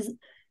writing, I was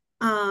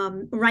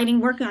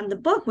working on the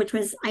book, which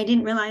I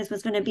didn't realize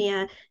was going to be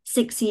a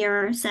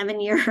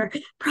 7-year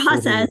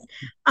process.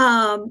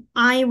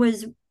 I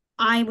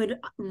would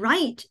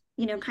write,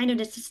 kind of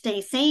just to stay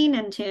sane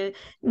and to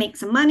make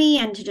some money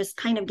and to just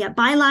kind of get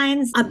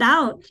bylines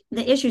about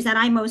the issues that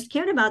I most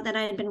cared about, that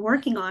I had been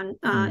working on,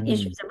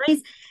 issues of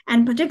race,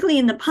 and particularly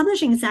in the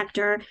publishing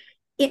sector.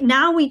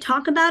 Now we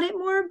talk about it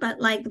more,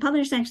 but like the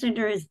publishing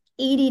sector is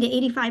 80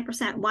 to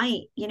 85%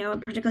 white,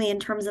 particularly in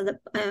terms of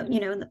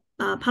the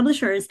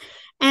publishers.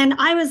 And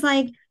I was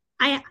like,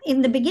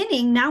 in the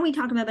beginning, now we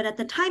talk about it, but at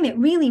the time it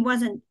really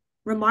wasn't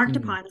remarked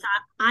upon. So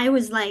I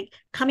was like,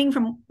 coming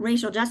from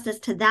racial justice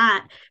to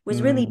that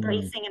was really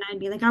bracing. And I'd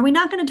be like, are we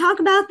not going to talk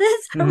about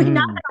this? Are we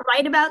not going to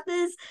write about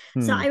this?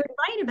 So I would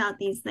write about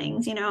these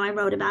things. I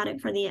wrote about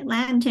it for The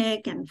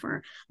Atlantic and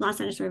for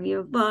Los Angeles Review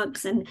of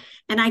Books. And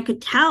I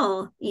could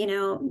tell,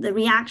 the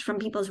reaction from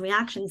people's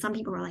reactions. Some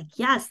people were like,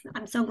 yes,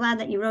 I'm so glad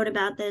that you wrote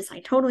about this.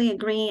 I totally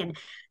agree. And,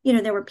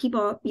 there were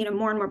people,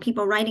 more and more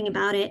people writing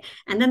about it.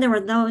 And then there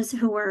were those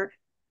who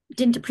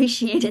didn't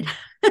appreciate it.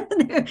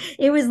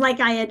 It was like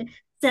I had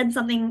said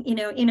something,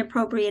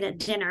 inappropriate at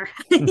dinner.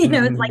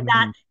 It's like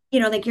that,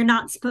 like you're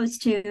not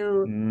supposed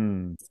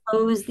to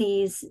expose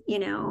these,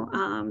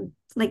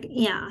 like,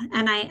 yeah.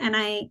 And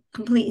I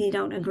completely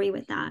don't agree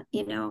with that,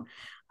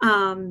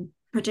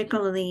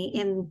 particularly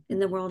in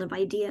the world of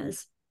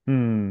ideas.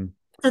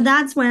 So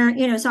that's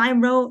where, so I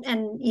wrote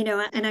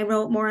and I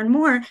wrote more and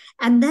more.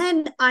 And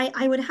then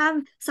I would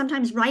have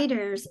sometimes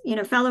writers,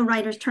 fellow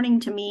writers turning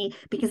to me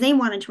because they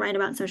wanted to write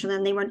about social,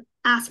 and they would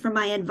ask for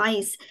my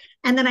advice.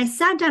 And then I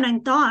sat down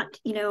and thought,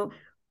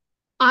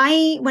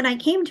 when I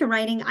came to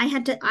writing, I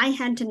had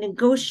to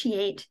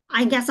negotiate.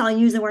 I guess I'll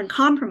use the word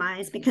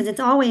compromise, because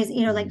it's always,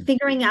 like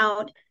figuring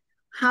out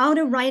how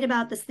to write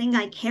about this thing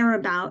I care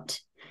about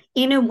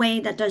in a way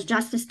that does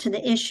justice to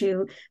the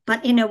issue,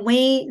 but in a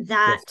way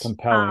that's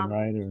compelling,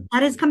 right?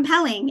 That is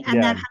compelling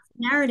and that has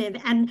narrative.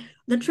 And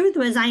the truth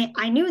was,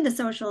 I knew the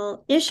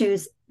social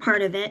issues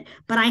part of it,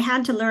 but I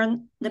had to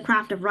learn the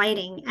craft of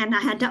writing, and I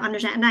had to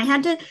understand, and I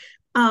had to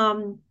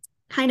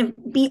kind of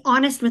be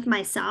honest with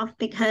myself,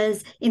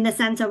 because in the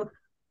sense of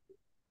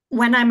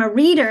when I'm a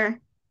reader,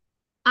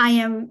 I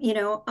am,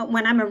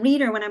 when I'm a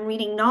reader, when I'm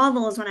reading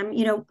novels, when I'm,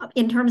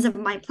 in terms of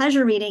my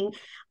pleasure reading,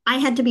 I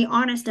had to be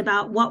honest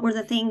about what were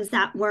the things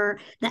that were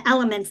the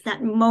elements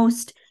that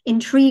most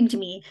intrigued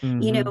me,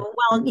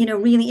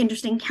 really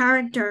interesting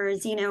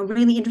characters,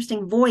 really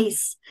interesting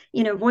voice,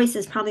 voice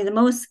is probably the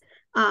most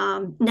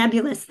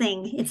nebulous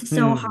thing. It's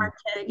so hard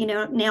to,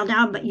 nail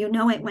down, but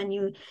it when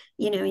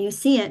you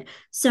see it.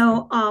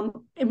 So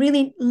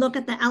really look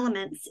at the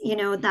elements,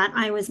 that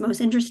I was most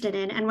interested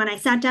in. And when I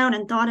sat down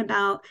and thought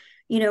about,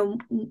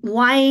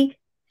 why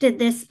did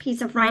this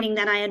piece of writing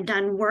that I had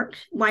done work?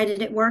 Why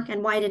did it work?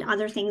 And why did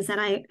other things that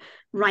I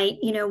write,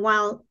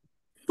 while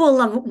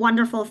full of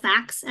wonderful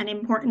facts and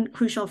important,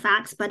 crucial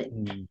facts, but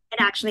it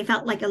actually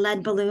felt like a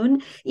lead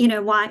balloon,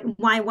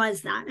 why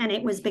was that? And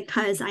it was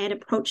because I had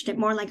approached it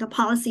more like a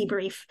policy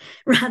brief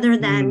rather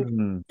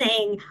than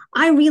saying,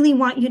 I really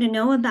want you to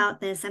know about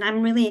this. And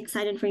I'm really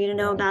excited for you to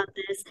know about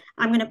this.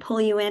 I'm going to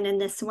pull you in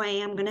this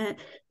way. I'm going to,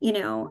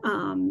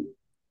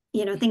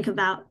 think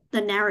about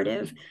the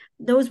narrative.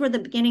 Those were the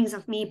beginnings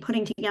of me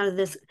putting together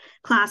this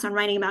class on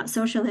writing about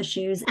social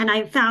issues. And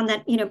I found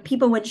that,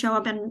 people would show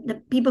up, and the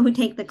people who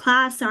take the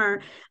class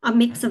are a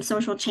mix of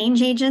social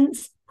change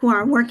agents who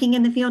are working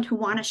in the field, who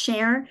want to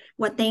share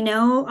what they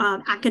know,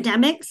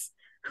 academics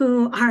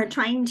who are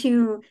trying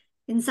to,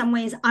 in some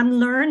ways,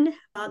 unlearn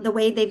the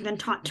way they've been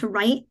taught to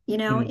write,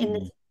 in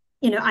this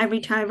ivory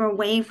tower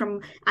away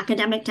from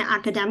academic to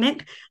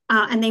academic,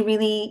 and they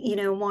really,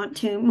 want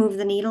to move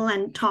the needle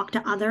and talk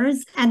to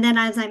others. And then,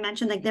 as I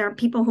mentioned, like there are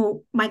people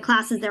who, my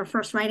class is their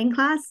first writing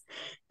class,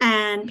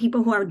 and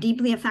people who are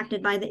deeply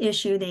affected by the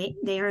issue.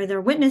 They are either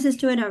witnesses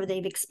to it or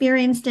they've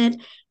experienced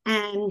it,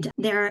 and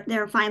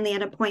they're finally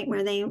at a point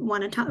where they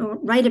want to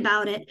write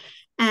about it.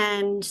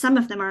 And some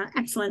of them are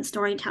excellent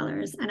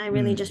storytellers, and I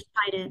really just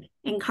try to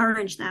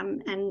encourage them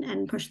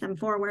and push them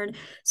forward.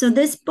 So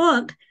this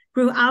book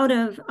grew out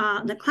of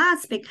the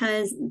class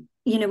because,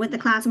 with the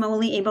class, I'm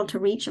only able to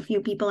reach a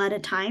few people at a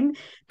time,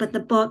 but the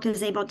book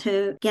is able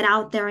to get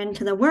out there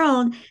into the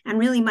world. And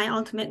really my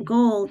ultimate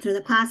goal through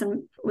the class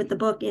and with the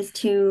book is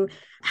to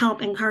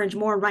help encourage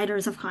more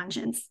writers of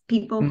conscience,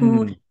 people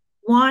who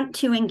want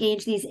to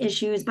engage these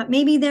issues, but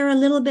maybe they're a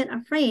little bit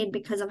afraid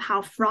because of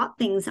how fraught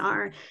things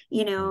are,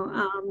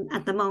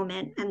 at the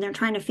moment, and they're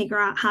trying to figure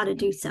out how to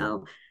do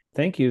so.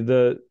 Thank you.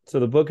 So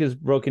the book is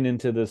broken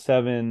into the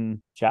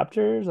 7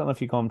 chapters. I don't know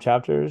if you call them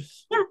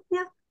chapters.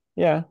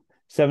 Yeah.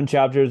 7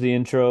 chapters, the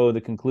intro,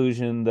 the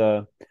conclusion.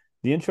 The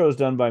intro is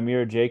done by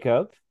Mira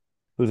Jacob,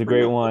 who's a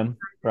great one,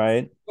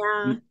 right?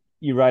 Yeah.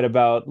 You write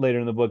about later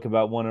in the book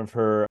about one of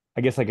her,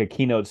 I guess, like a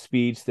keynote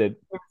speech that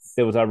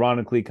was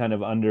ironically kind of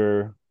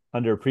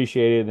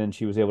underappreciated, and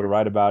she was able to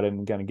write about it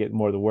and kind of get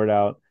more of the word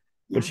out.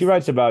 But she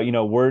writes about,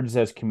 words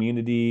as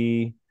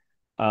community.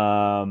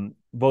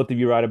 Both of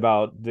you write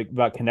about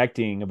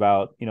connecting,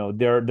 about,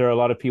 there are a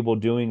lot of people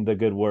doing the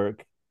good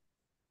work,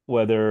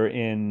 whether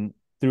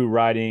through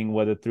writing,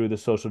 whether through the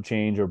social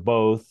change, or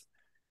both.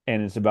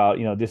 And it's about,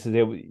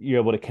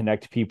 you're able to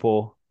connect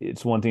people.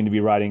 It's one thing to be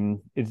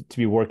writing, it's to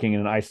be working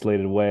in an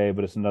isolated way,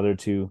 but it's another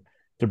to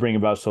bring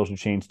about social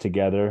change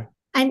together.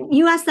 And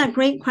you asked that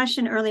great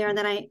question earlier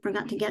that I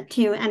forgot to get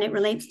to, and it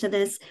relates to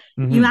this.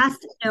 You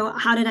asked,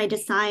 how did I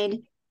decide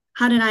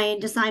on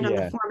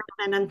the format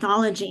of an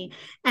anthology?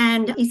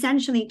 And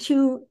essentially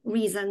 2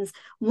 reasons.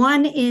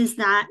 One is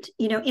that,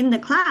 in the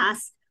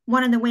class,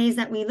 one of the ways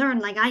that we learn.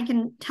 Like I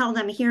can tell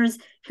them, here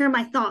are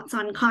my thoughts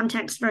on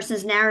context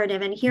versus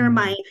narrative, and here are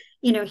my,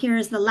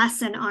 here's the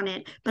lesson on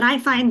it. But I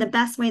find the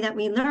best way that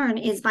we learn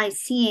is by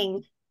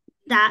seeing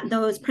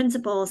those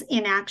principles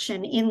in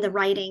action in the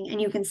writing,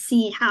 and you can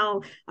see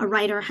how a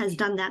writer has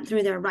done that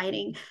through their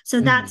writing.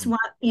 So that's what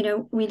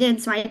we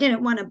did. So I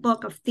didn't want a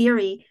book of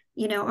theory,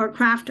 or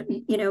craft,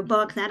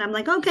 book that I'm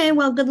like, okay,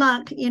 well, good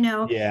luck,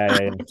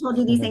 I told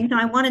you these things. So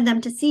I wanted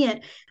them to see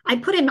it. I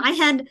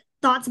had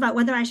thoughts about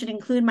whether I should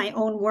include my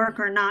own work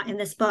or not in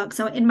this book.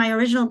 So in my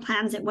original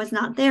plans, it was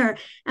not there.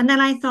 And then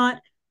I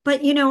thought,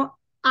 but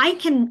I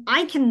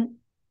can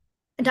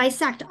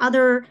dissect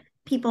other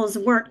people's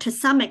work to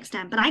some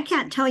extent, but I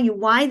can't tell you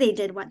why they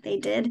did what they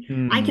did.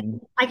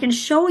 I can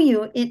show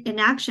you it in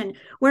action.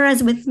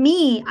 Whereas with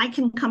me, I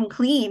can come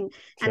clean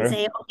and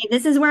say, okay,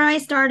 this is where I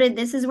started.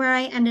 This is where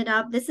I ended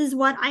up. This is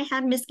what I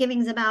had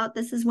misgivings about.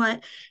 This is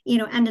what,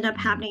 ended up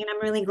happening. And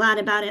I'm really glad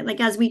about it. Like,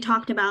 as we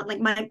talked about, like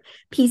my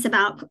piece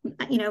about,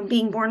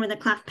 being born with a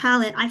cleft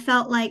palate, I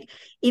felt like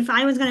if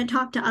I was going to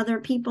talk to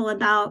other people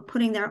about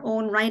putting their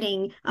own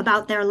writing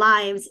about their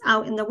lives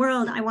out in the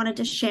world, I wanted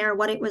to share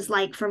what it was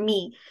like for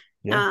me.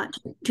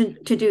 To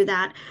do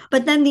that.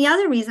 But then the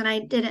other reason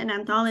I did an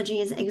anthology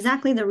is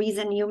exactly the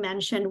reason you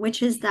mentioned,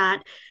 which is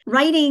that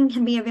writing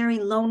can be a very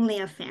lonely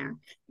affair.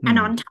 And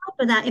on top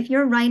of that, if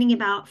you're writing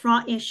about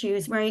fraught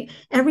issues where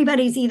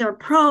everybody's either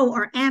pro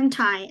or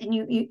anti, and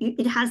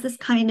it has this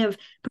kind of,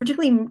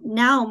 particularly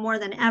now more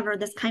than ever,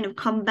 this kind of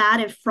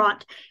combative,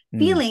 fraught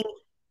feeling,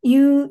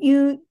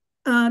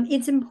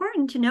 it's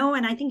important to know,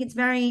 and I think it's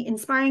very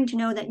inspiring to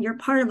know that you're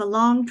part of a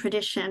long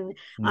tradition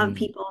of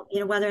people,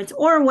 whether it's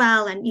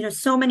Orwell and,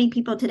 so many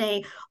people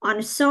today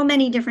on so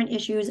many different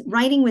issues,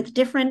 writing with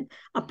different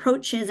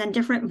approaches and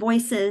different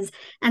voices.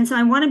 And so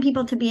I wanted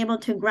people to be able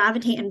to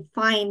gravitate and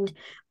find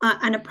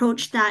an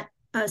approach that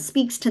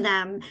speaks to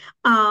them,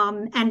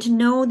 and to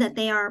know that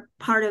they are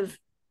part of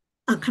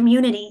a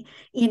community,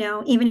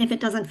 even if it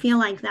doesn't feel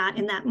like that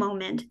in that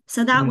moment.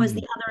 So that was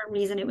the other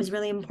reason it was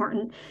really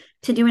important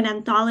to do an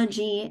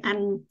anthology.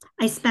 And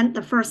I spent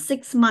the first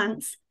 6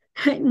 months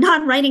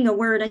not writing a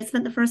word. I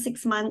spent the first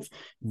 6 months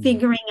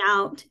figuring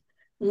out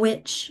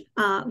which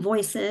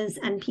voices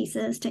and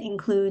pieces to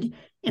include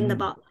in the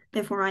book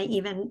before I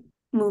even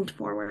moved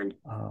forward.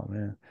 Oh,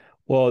 man.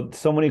 Well,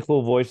 so many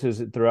cool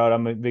voices throughout.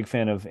 I'm a big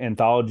fan of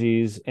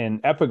anthologies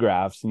and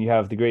epigraphs. And you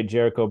have the great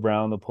Jericho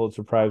Brown, the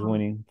Pulitzer Prize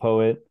winning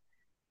poet.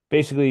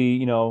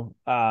 Basically,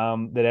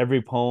 that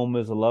every poem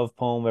is a love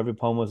poem, every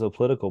poem is a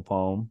political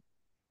poem,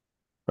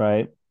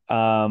 right?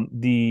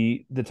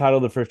 The title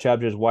of the first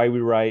chapter is Why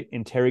We Write,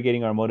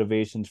 Interrogating Our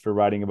Motivations for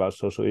Writing About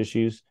Social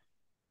Issues.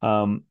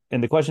 And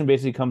the question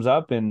basically comes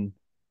up, and,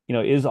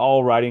 is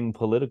all writing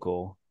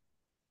political?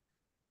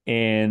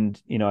 And,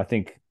 I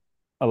think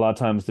a lot of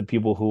times the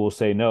people who will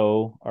say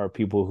no are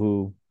people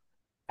who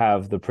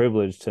have the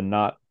privilege to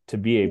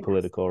be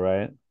apolitical,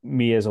 right?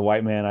 Me as a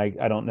white man,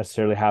 I don't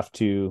necessarily have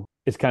to.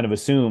 It's kind of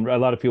assumed. A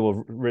lot of people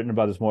have written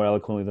about this more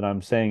eloquently than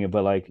I'm saying it,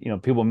 but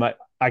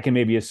I can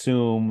maybe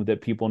assume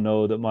that people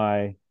know that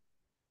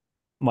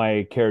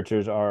my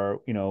characters are,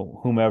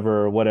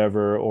 whomever or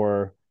whatever,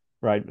 or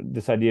right.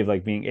 This idea of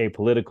like being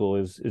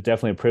apolitical is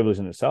definitely a privilege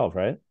in itself,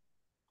 right?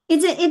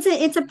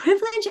 It's a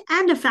privilege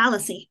and a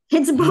fallacy.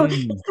 It's both.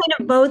 It's kind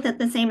of both at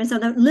the same. And so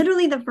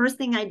literally the first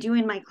thing I do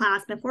in my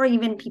class before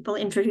even people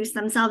introduce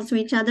themselves to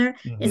each other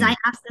is I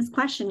ask this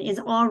question: is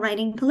all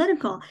writing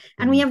political?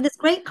 And we have this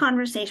great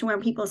conversation where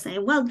people say,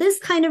 well, this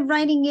kind of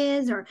writing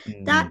is, or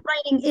that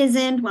writing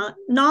isn't. Well,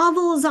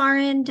 novels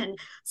aren't, and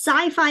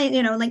sci-fi,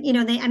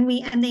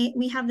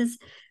 we have this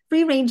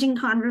free-ranging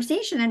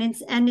conversation,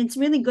 and it's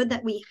really good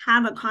that we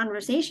have a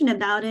conversation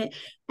about it.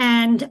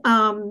 And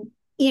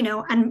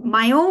and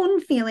my own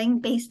feeling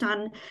based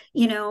on,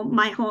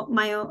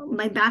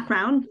 my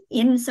background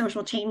in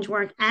social change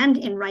work and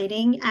in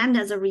writing and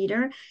as a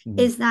reader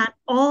is that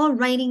all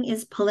writing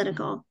is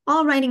political.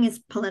 All writing is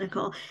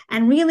political.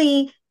 And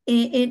really,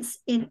 it's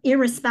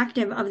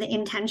irrespective of the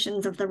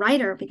intentions of the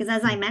writer, because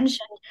as I mentioned,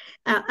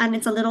 and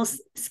it's a little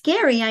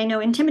scary, I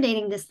know,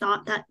 intimidating, this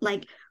thought that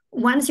like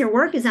once your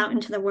work is out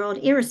into the world,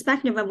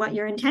 irrespective of what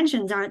your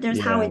intentions are, there's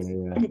how it's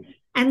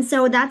and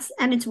so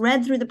it's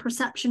read through the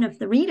perception of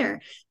the reader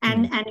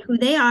and who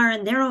they are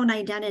and their own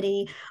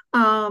identity.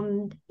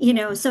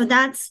 So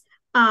that's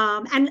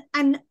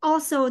and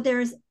also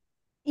there's,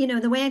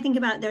 the way I think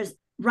about it, there's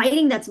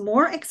writing that's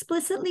more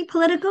explicitly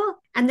political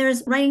and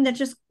there's writing that's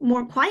just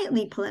more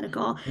quietly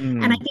political.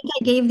 And I think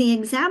I gave the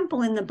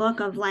example in the book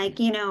of like,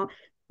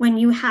 when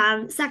you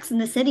have Sex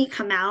and the City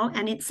come out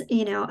and it's,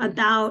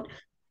 about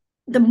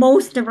the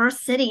most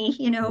diverse city,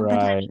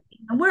 potentially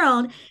in the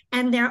world,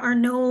 and there are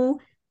no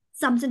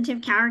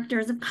substantive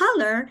characters of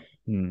color,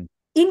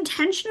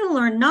 intentional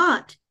or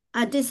not,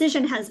 a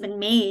decision has been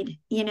made,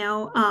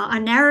 a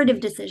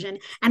narrative decision.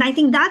 And I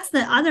think that's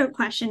the other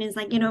question is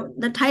like,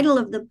 the title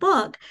of the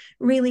book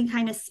really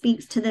kind of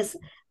speaks to this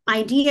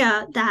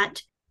idea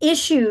that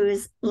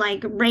issues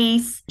like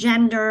race,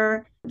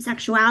 gender,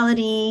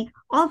 sexuality,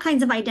 all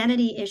kinds of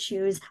identity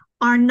issues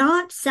are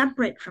not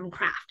separate from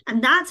craft.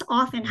 And that's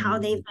often how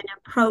they've been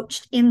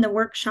approached in the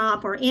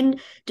workshop or in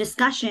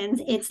discussions.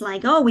 It's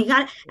like, oh, we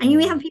got, and you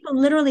have people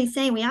literally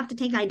say we have to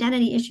take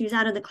identity issues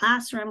out of the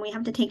classroom. We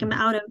have to take them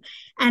out of,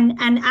 and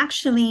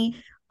actually,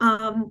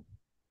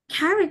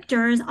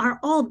 characters are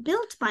all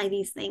built by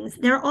these things.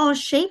 They're all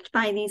shaped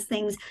by these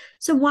things.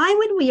 So why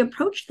would we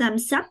approach them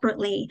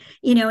separately?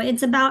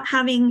 It's about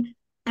having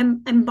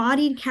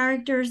embodied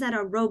characters that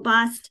are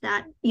robust,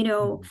 that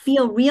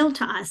feel real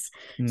to us.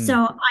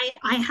 So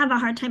I have a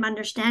hard time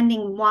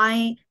understanding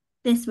why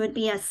this would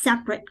be a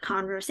separate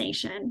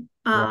conversation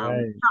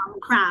Right. from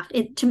craft.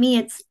 To me,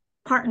 it's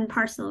part and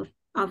parcel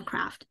of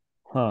craft.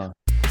 Huh.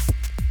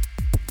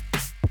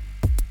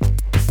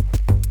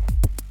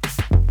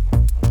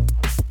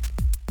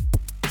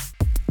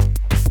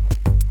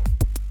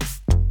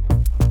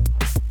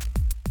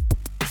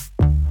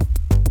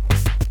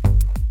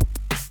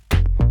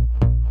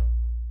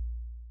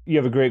 You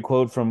have a great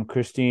quote from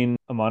Christine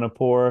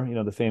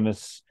Amanpour, the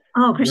famous,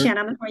 Oh, Christiane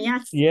Amanpour,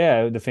 yes.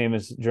 yeah, the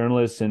famous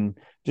journalist, and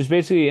just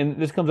basically,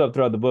 and this comes up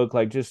throughout the book,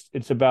 like just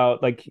it's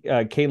about like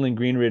Caitlin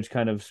Greenridge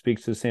kind of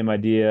speaks to the same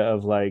idea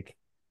of like,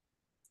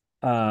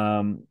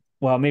 well,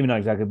 maybe not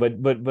exactly,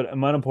 but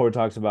Amanpour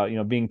talks about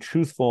being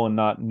truthful and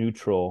not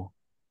neutral.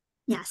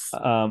 Yes.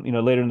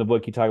 Later in the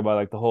book, you talk about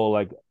like the whole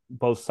like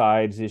both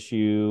sides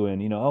issue,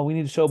 and oh, we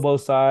need to show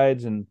both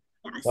sides, and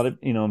Yes. a lot of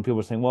and people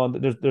are saying, well,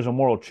 there's a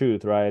moral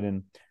truth, right?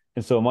 And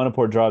so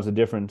Monopore draws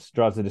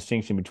the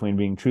distinction between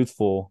being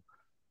truthful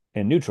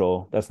and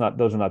neutral. Those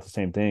are not the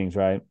same things,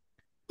 right?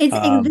 This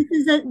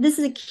is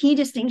a key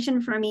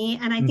distinction for me,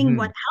 and I think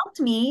what helped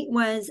me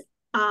was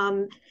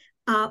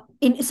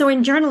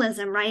in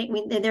journalism, right?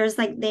 There's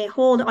like they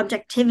hold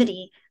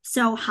objectivity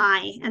so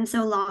high and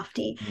so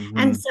lofty,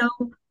 and so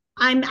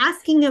I'm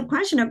asking a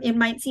question of it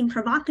might seem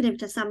provocative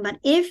to some, but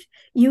if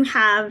you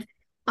have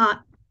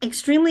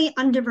extremely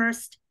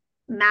undiverse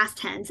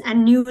mastheads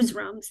and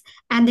newsrooms,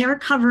 and they're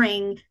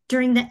covering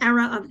during the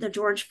era of the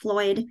George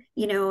Floyd,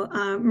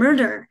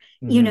 murder.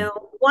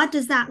 What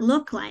does that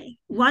look like?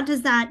 What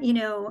does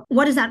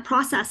that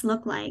process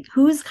look like?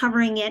 Who's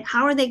covering it?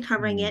 How are they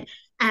covering it?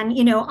 And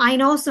I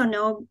also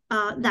know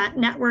that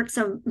networks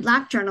of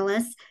Black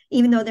journalists,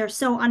 even though they're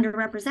so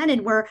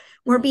underrepresented,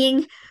 were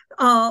being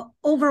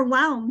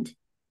overwhelmed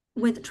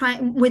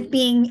with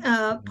being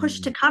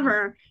pushed to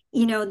cover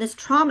this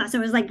trauma. So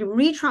it was like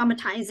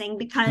re-traumatizing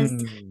because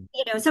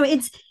so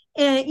it's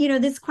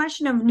this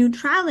question of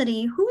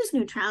neutrality. Whose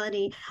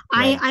neutrality?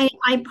 Right.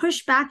 I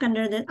push back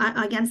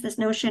against this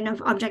notion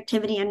of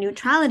objectivity and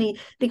neutrality,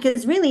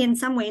 because really in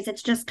some ways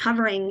it's just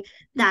covering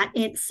that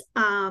it's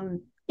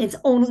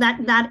only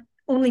that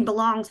only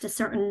belongs to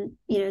certain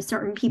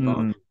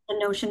people. The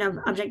notion of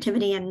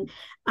objectivity and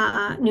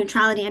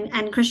neutrality,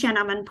 and Christiane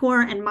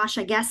Amanpour and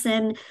Masha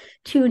Gessen,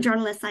 two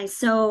journalists I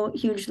so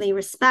hugely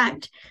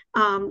respect,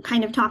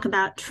 kind of talk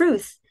about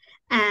truth,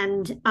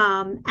 and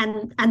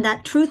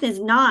that truth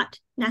is not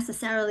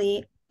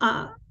necessarily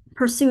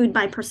pursued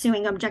by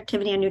pursuing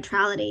objectivity and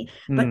neutrality,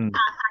 but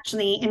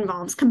actually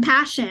involves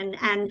compassion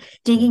and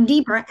digging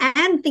deeper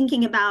and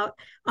thinking about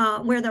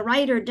where the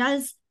writer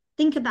does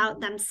think about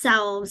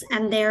themselves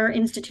and their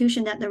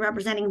institution that they're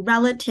representing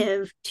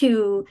relative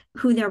to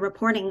who they're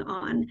reporting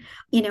on.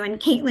 And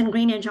Caitlin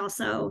Greenidge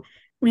also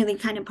really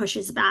kind of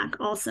pushes back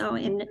also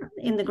in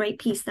the great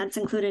piece that's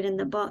included in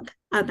the book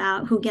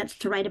about who gets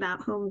to write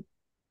about whom.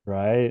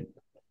 Right.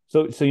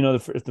 So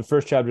the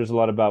first chapter is a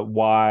lot about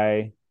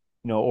why,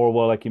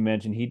 Orwell, like you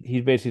mentioned,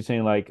 he's basically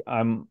saying like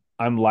I'm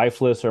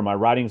lifeless, or my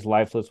writing's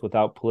lifeless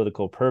without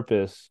political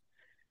purpose.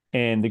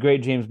 And the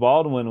great James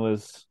Baldwin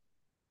was,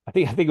 I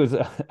think it was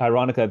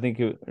ironically,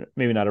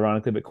 maybe not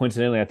ironically, but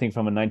coincidentally, I think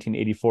from a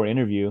 1984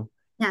 interview.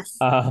 Yes.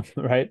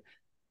 Right.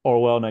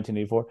 Orwell,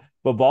 1984.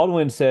 But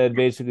Baldwin said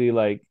basically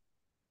like,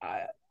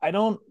 I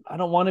don't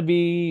want to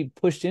be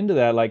pushed into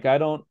that. Like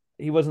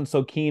he wasn't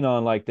so keen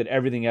on like that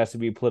everything has to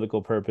be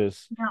political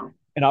purpose. No.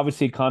 And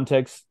obviously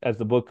context, as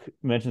the book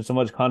mentioned so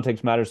much,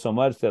 context matters so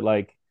much that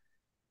like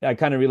I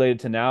kind of relate it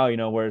to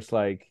now, where it's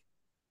like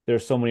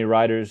there's so many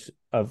writers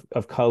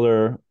of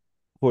color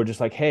who are just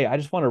like, hey, I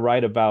just want to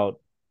write about.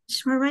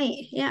 Sure, right.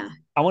 Yeah.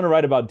 I want to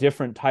write about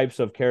different types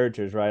of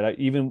characters, right? I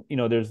even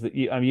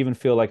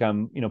feel like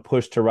I'm,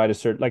 pushed to write a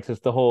certain, like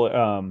it's the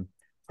whole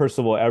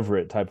Percival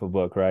Everett type of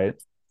book, right?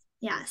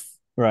 Yes.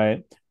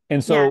 Right.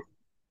 And so,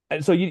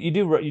 you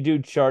do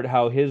chart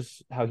how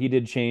he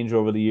did change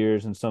over the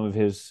years and some of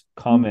his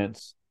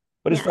comments,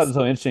 but it's so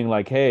interesting.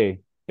 Like, hey,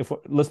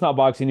 let's not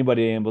box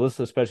anybody in, but let's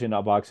especially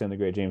not box in the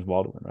great James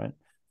Baldwin, right?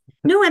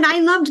 No, and I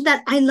loved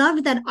that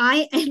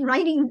in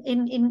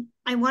writing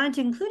I wanted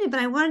to include it, but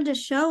I wanted to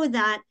show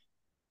that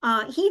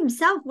he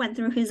himself went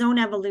through his own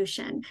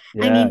evolution.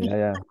 Yeah, I mean, he's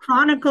a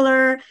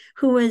chronicler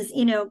who was,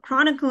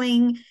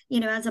 chronicling,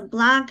 as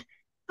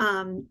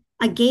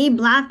a gay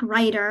Black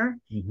writer,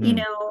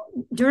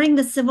 during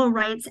the civil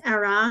rights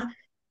era,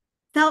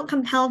 felt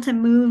compelled to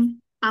move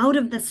out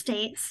of the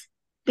States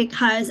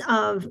because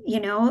of,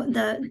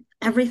 the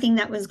everything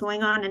that was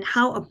going on and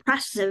how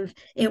oppressive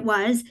it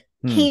was,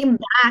 Hmm. came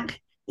back,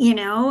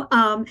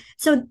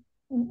 so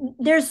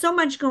there's so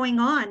much going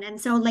on. And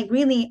so like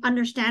really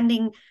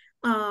understanding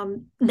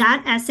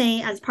that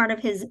essay as part of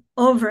his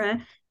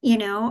oeuvre,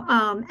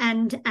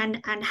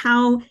 and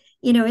how,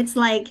 it's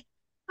like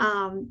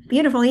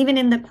beautiful. Even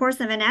in the course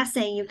of an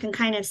essay, you can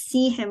kind of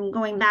see him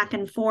going back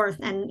and forth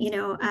and,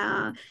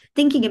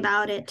 thinking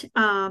about it,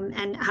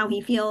 and how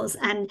he feels.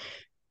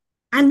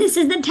 And this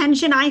is the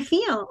tension I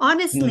feel, Hmm.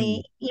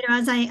 honestly,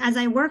 as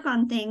I work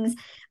on things.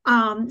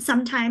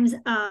 Sometimes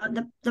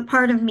the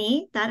part of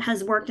me that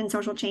has worked in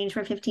social change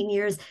for 15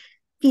 years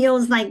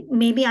feels like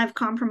maybe I've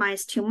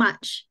compromised too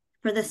much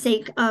for the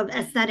sake of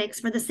aesthetics,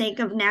 for the sake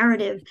of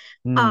narrative.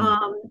 Hmm.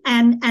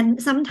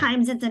 And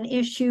sometimes it's an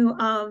issue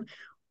of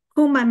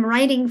whom I'm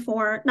writing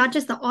for, not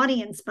just the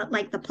audience, but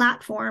like the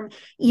platform,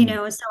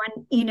 Hmm. So,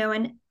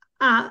 and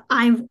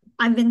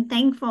I've been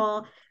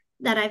thankful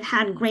that I've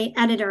had great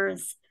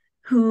editors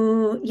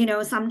who,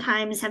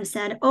 sometimes have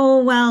said,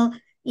 oh, well,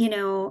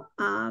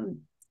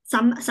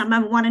 some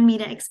have wanted me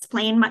to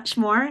explain much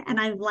more. And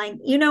I'm like,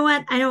 you know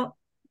what? I don't,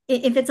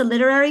 if it's a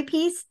literary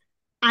piece,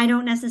 I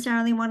don't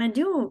necessarily want to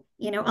do,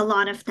 a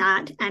lot of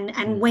that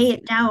and weigh Hmm.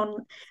 it down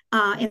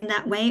in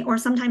that way. Or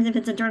sometimes if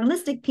it's a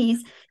journalistic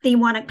piece, they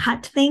want to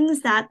cut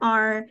things that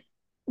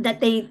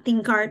they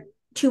think are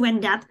too in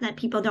depth that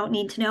people don't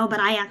need to know,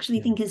 but I actually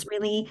Yeah. think is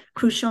really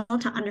crucial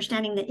to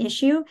understanding the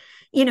issue.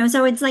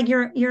 So it's like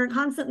you're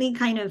constantly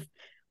kind of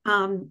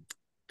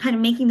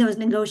making those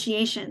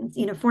negotiations,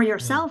 for Hmm.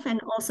 yourself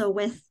and also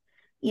with,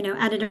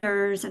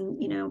 editors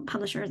and,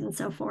 publishers and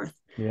so forth.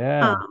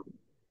 Yeah. Um,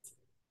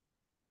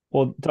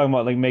 Well, talking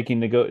about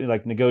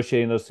like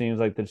negotiating those things,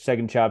 like the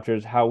second chapter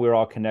is how we're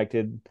all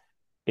connected.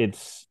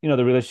 It's,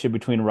 the relationship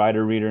between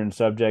writer, reader, and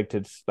subject.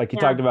 It's like you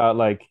yeah, talked about,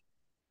 like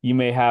you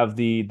may have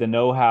the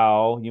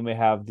know-how, you may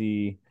have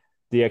the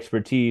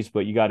expertise,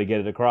 but you got to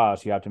get it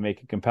across. You have to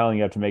make it compelling,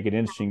 you have to make it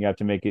interesting, you have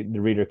to make it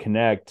the reader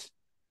connect.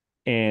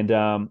 And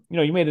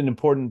you made an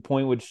important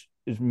point, which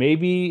is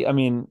maybe, I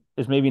mean,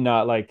 is maybe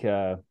not like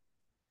a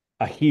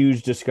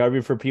huge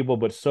discovery for people,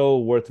 but so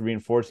worth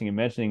reinforcing and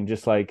mentioning.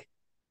 Just like,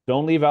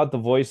 don't leave out the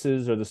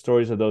voices or the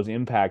stories of those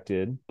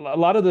impacted. A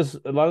lot of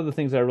the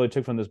things that I really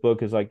took from this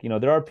book is like,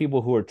 there are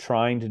people who are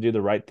trying to do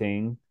the right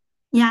thing,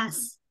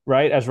 yes,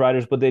 right, as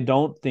writers, but they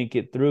don't think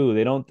it through.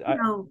 They don't.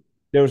 no,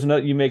 There was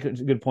another. You make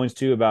good points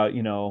too about,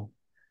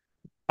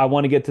 I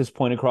want to get this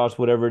point across,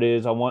 whatever it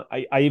is.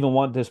 I even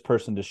want this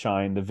person to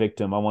shine, the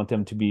victim. I want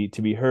them to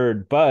be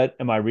heard. But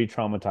am I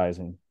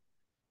re-traumatizing?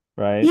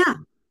 Right? yeah,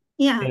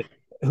 yeah.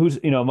 Who's,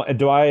 am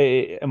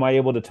I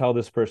able to tell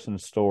this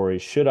person's story?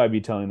 Should I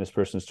be telling this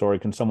person's story?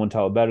 Can someone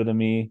tell it better than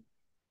me?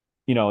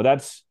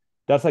 That's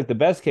like the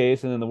best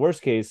case, and then the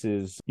worst case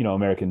is,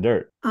 American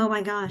Dirt. Oh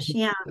my gosh,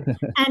 yeah.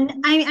 And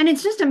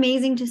it's just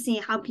amazing to see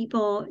how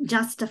people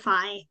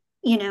justify,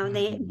 Mhm.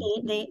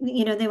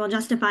 they will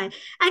justify.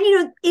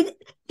 And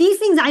these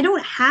things I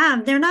don't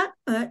have, they're not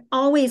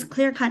always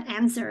clear-cut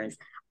answers.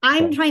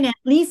 I'm Okay. trying to at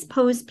least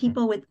pose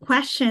people with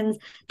questions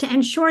to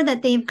ensure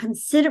that they've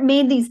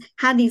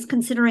had these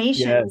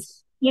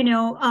considerations,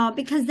 Yes.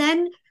 because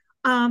then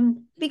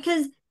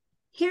because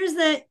here's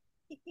the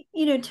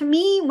to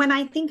me, when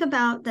I think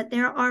about that,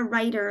 there are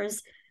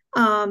writers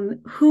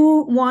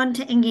who want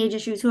to engage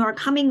issues, who are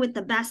coming with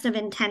the best of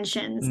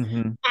intentions,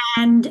 Hmm.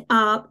 and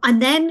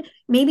then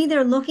maybe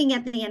they're looking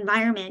at the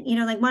environment.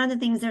 Like one of the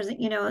things, there's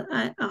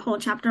a whole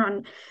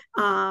chapter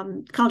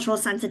on cultural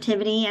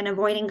sensitivity and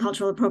avoiding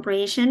cultural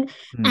appropriation,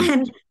 Hmm.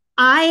 and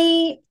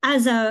I,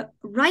 as a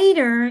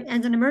writer,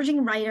 as an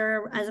emerging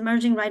writer, as an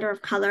emerging writer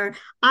of color,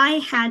 I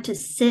had to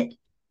sit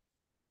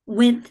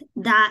with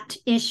that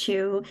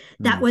issue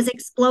that Hmm. was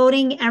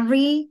exploding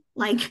every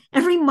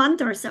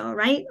month or so,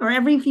 right? Or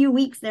every few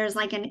weeks there's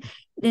like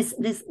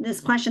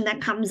this question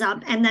that comes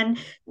up, and then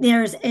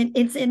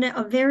it's in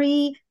a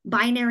very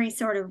binary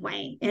sort of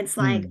way. It's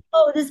like, Hmm.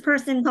 oh, this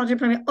person culture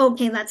program,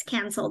 okay, let's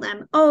cancel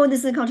them. Oh, this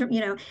is a culture, and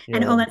oh,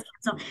 Yeah. let's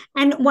cancel.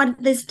 And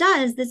what this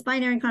does, this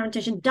binary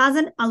competition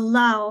doesn't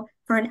allow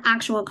for an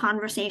actual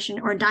conversation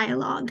or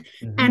dialogue.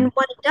 Hmm. And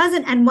what it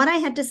doesn't, and what I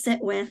had to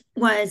sit with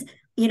was,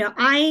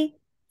 I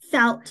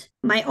felt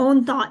my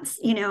own thoughts,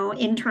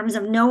 in terms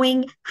of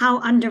knowing how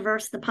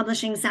undiverse the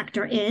publishing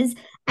sector is.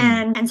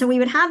 Hmm. And so we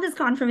would have this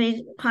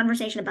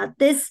conversation about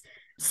this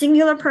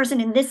singular person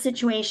in this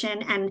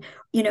situation and,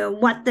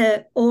 what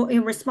the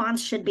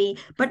response should be,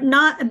 but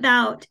not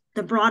about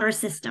the broader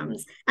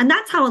systems. And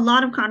that's how a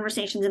lot of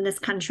conversations in this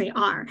country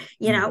are.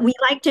 Hmm. We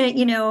like to,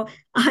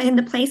 in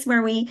the place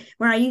where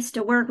I used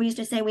to work, we used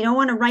to say, we don't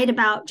want to write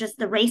about just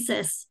the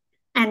racists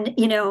and,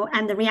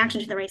 and the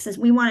reaction to the racists.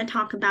 We want to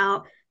talk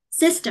about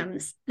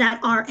systems that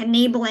are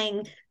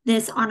enabling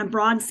this on a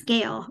broad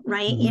scale,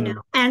 right? Mm-hmm.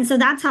 And so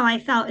that's how I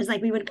felt, is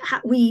like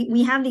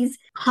we have these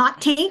hot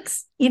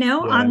takes, Yeah.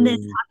 on this,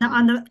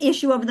 on the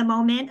issue of the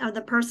moment of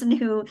the person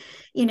who,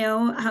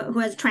 who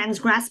has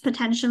transgressed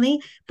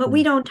potentially, but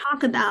we Mm. don't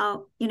talk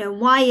about,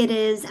 why it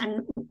is.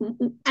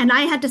 And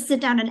I had to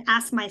sit down and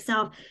ask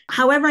myself,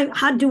 however,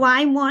 how do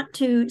I want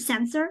to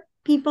censor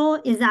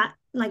people? Is that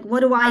like,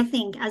 what do I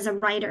think as a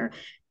writer?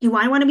 Do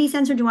I want to be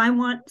censored? Do I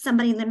want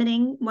somebody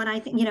limiting what I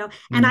think,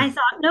 And I Mm.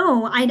 thought,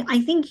 no,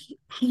 I think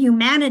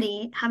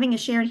humanity, having a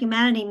shared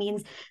humanity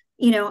means,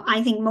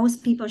 I think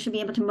most people should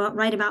be able to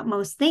write about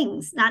most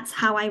things. That's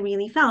how I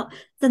really felt.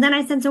 So then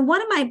I said, so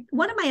what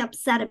am I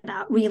upset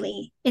about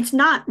really? It's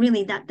not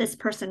really that this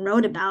person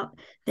wrote about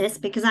this,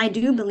 because I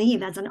do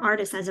believe as an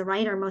artist, as a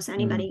writer, most Mm.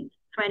 anybody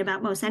write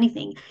about most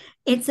anything.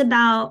 It's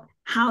about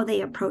how they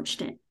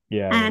approached it,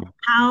 Yeah. Yeah. and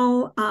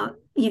how,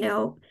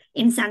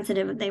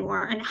 insensitive they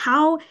were, and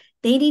how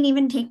they didn't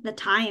even take the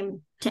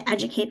time to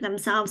educate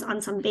themselves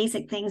on some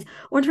basic things,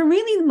 or to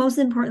really, most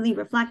importantly,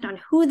 reflect on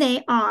who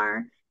they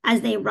are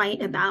as they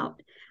write about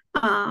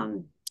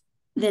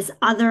this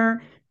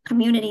other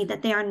community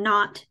that they are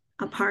not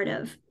a part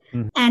of.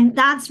 Mm. And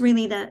that's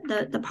really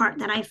the part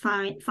that I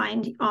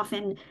find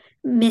often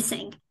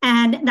missing.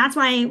 And that's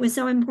why it was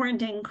so important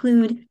to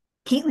include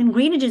Caitlin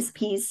Greenidge's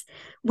piece,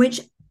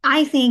 which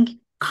I think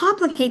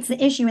complicates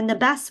the issue in the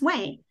best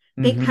way,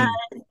 because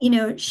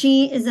Mm-hmm.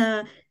 she is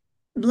a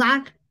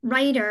Black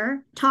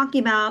writer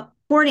talking about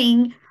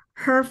supporting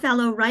her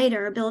fellow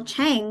writer, Bill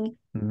Chang,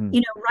 Mm-hmm.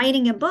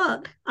 writing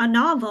a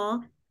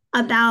novel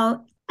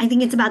about, I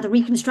think it's about the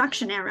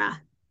Reconstruction era,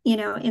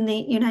 in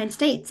the United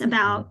States, Mm-hmm.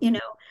 about,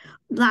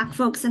 Black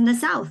folks in the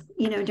South,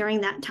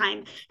 during that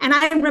time. And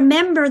I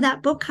remember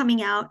that book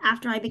coming out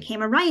after I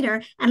became a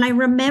writer. And I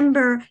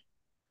remember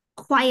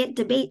quiet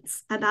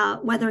debates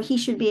about whether he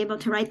should be able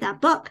to write that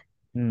book.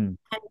 Mm.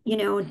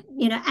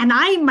 And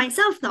I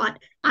myself thought,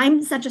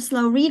 I'm such a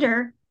slow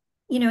reader.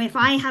 If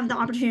I have the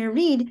opportunity to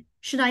read,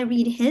 should I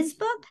read his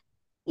book,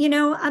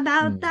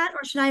 about Mm. that,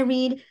 or should I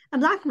read a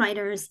Black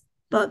writer's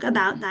book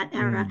about that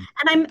era?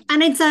 Mm.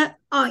 And it's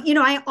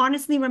I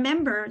honestly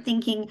remember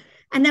thinking,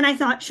 and then I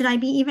thought, should I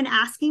be even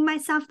asking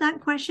myself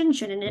that question?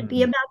 Shouldn't it be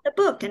Mm. about the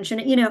book? And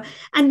shouldn't,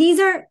 and these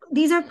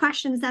are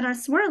questions that are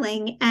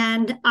swirling.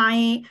 And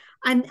I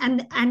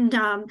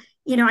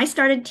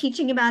started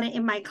teaching about it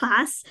in my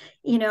class,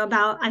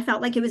 I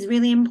felt like it was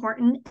really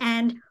important.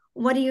 And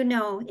what do you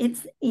know?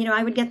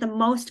 I would get the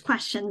most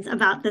questions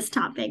about this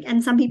topic.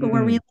 And some people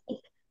were Mm.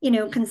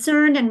 really,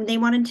 concerned, and they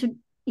wanted to,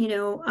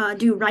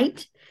 do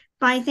right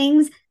by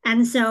things.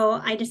 And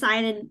so I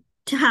decided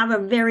to have a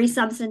very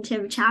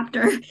substantive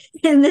chapter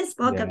in this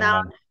book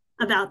Yeah.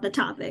 about the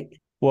topic.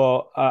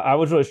 Well, I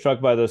was really struck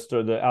by this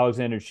story, the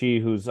Alexander Chee,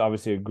 who's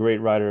obviously a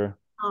great writer.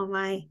 Oh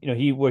my.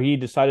 He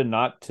decided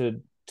not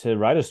to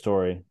write a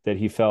story that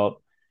he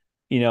felt,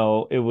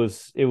 it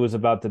was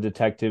about the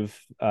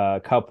detective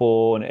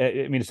couple, and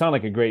I mean, it sounded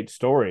like a great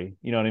story.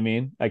 You know what I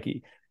mean? Like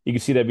you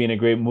could see that being a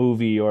great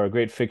movie or a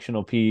great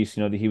fictional piece.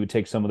 That he would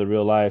take some of the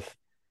real life,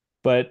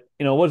 but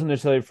it wasn't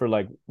necessarily for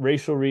like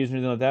racial reasons or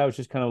anything like that. It was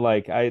just kind of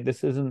like,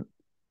 this isn't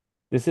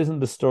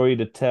the story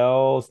to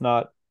tell.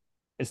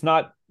 It's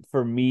not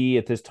for me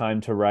at this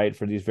time to write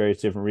for these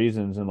various different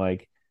reasons. And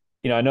like,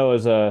 I know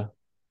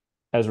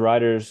as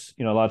writers,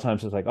 a lot of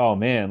times it's like, oh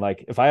man,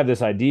 like if I have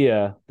this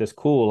idea that's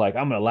cool, like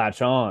I'm gonna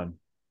latch on.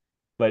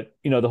 But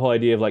the whole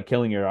idea of like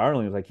killing your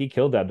darling is like he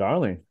killed that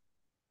darling.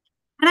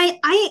 And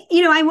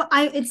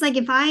it's like,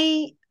 if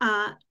I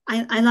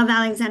love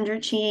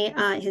Alexander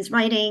Chi, his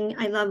writing.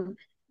 I love,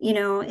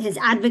 his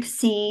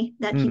advocacy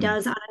that he Mm.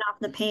 does on and off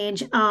the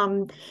page.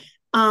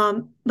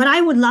 But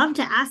I would love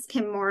to ask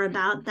him more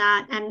about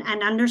that,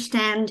 and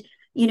understand,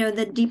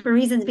 the deeper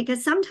reasons,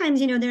 because sometimes,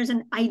 there's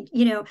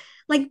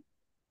like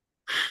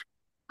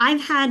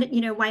I've had,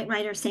 white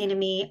writers say to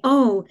me,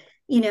 oh,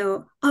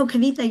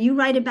 Kavita, you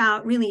write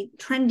about really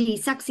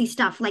trendy, sexy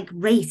stuff like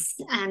race,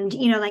 and,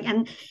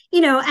 and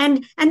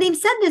they've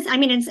said this. I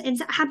mean,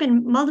 it's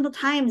happened multiple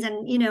times.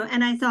 And,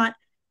 and I thought,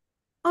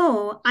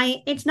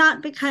 it's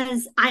not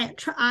because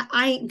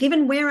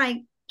given where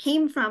I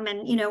came from,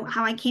 and,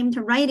 how I came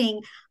to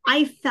writing,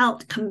 I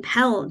felt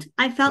compelled.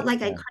 I felt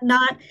like I Yeah. could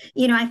not,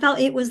 I felt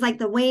it was like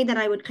the way that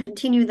I would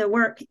continue the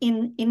work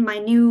in my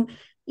new,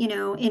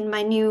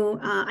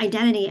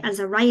 identity as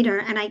a writer.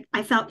 And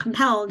I felt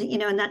compelled,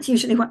 and that's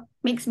usually what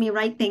makes me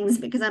write things,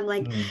 because I'm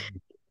like, Mm.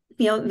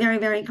 feel very,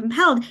 very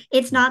compelled.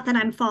 It's not that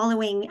I'm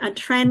following a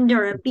trend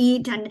or a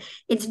beat, and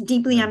it's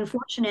deeply Yeah.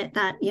 unfortunate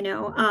that,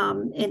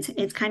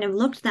 it's kind of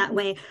looked that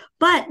way.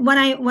 But what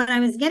I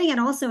was getting at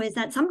also is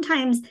that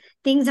sometimes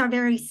things are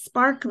very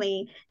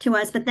sparkly to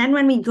us, but then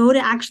when we go to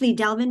actually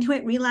delve into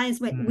it, realize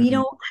we Mm.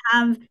 don't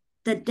have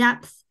the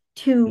depth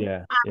to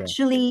Yeah. Yeah.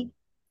 actually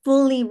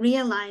fully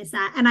realize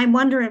that. And I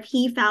wonder if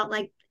he felt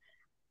like,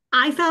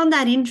 I found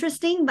that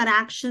interesting, but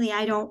actually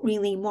I don't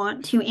really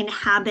want to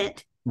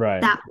inhabit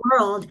Right. that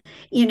world,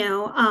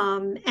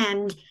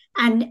 and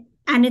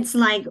it's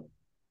like,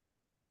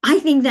 I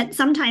think that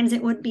sometimes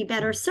it would be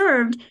better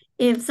served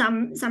if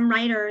some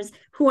writers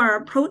who are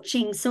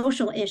approaching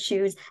social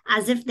issues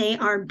as if they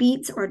are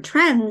beats or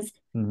trends,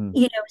 Hmm.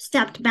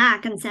 stepped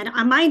back and said,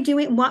 am I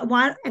doing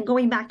what, and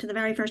going back to the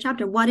very first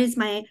chapter, what is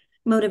my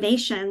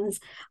motivations?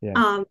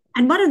 Yeah.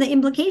 And what are the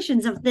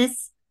implications of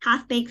this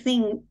half-baked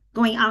thing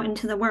going out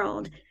into the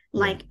world, Yeah.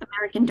 like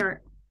American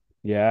Dirt?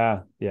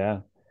 Yeah. Yeah.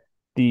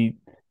 The,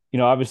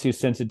 obviously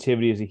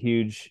sensitivity is a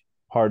huge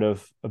part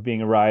of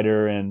being a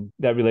writer, and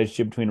that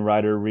relationship between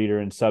writer, reader,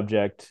 and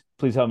subject.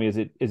 Please help me. Is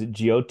it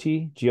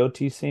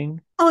Jyoti Singh?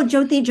 Oh,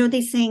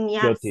 Jyoti Singh,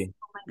 yes. Jyoti,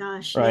 Oh my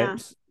gosh, right? yeah.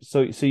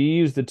 So you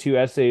used the two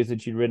essays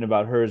that you'd written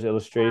about her as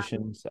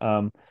illustrations.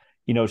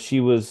 She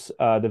was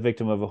the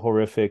victim of a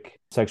horrific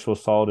sexual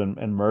assault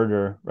and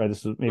murder, right?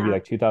 This was maybe Yeah,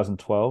 like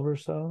 2012 or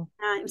so.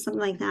 yeah, it was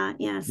something like that.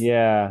 Yes.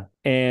 Yeah.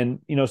 And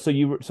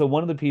so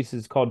one of the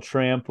pieces is called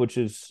Tramp, which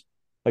is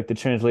like the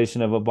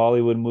translation of a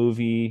Bollywood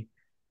movie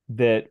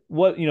that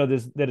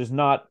is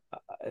not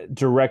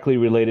directly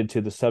related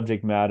to the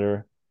subject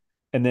matter.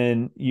 And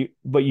then you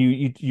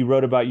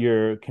wrote about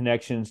your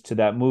connections to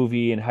that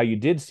movie and how you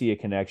did see a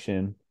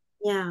connection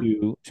Yeah,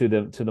 to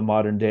the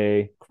modern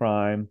day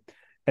crime.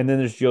 And then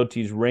there's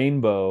Jyoti's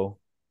Rainbow,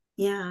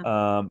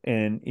 yeah.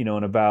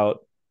 and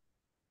about,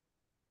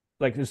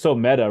 like, it's so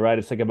meta, right?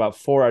 It's like about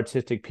four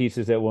artistic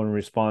pieces that were in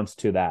response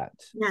to that.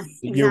 Yes,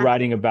 You're exactly.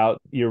 writing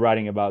about you're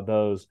writing about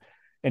those,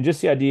 and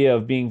just the idea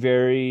of being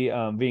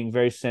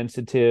very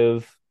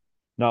sensitive,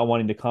 not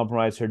wanting to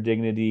compromise her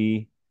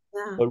dignity,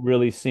 Yeah, but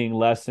really seeing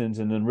lessons,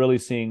 and then really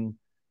seeing,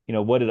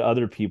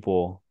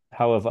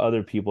 how have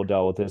other people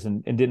dealt with this,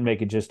 and didn't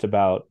make it just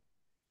about,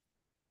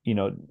 you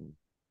know,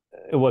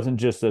 it wasn't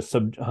just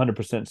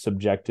 100%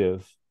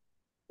 subjective.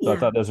 So I yeah.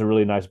 thought that was a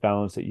really nice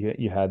balance that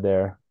you had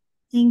there.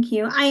 Thank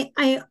you.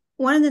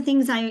 One of the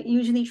things I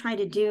usually try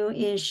to do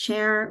is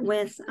share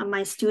with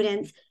my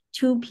students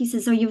two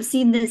pieces. So you've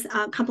seen this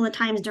a couple of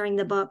times during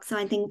the book. So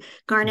I think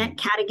Garnett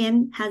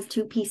Cadigan has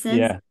two pieces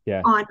Yeah,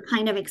 yeah. on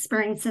kind of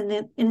experiencing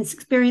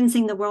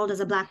the world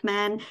as a Black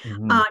man.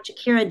 Hmm.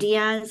 Shakira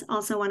Diaz,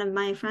 also one of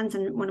my friends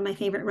and one of my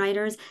favorite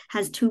writers,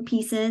 has two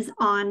pieces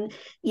on,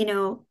 you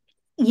know,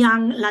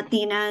 young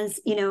Latinas,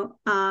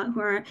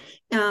 who are,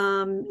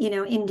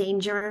 in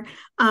danger.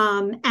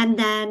 And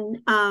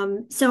then,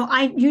 so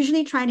I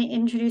usually try to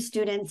introduce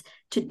students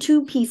to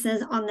two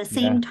pieces on the Yeah.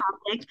 same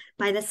topic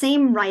by the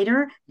same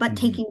writer, but Hmm.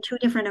 taking two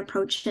different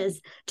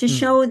approaches to Mm.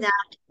 show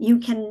that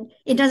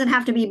it doesn't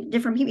have to be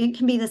different people. It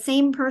can be the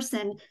same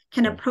person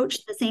can Yeah.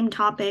 approach the same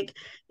topic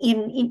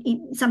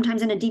in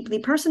sometimes in a deeply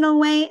personal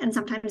way and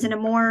sometimes in a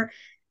more,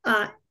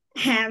 uh,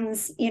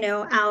 hands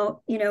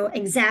out,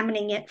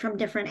 examining it from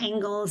different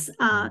angles,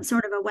 Mhm.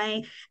 sort of a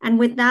way. And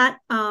with that,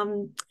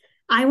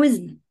 I was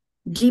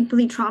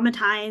deeply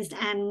traumatized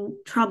and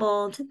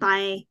troubled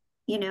by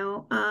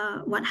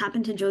what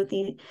happened to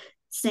Jyoti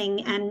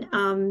Singh,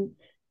 and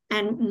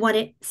what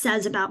it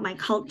says about my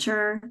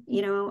culture,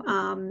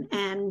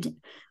 and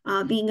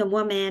being a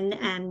woman,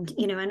 and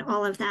and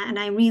all of that. And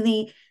I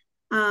really,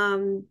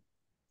 um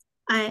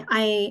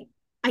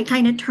I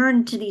kind of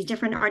turned to these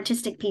different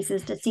artistic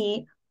pieces to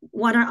see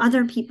what are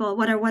other people,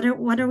 what are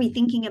we Mhm.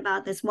 thinking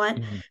about this,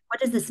 Mhm. what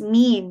does this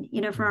mean,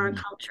 for our Mhm.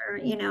 culture,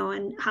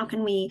 and how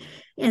can we,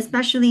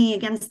 especially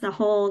against the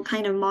whole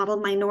kind of model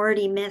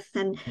minority myth,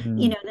 and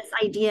Mhm. this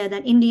idea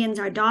that Indians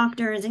are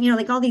doctors, and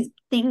like all these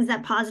things,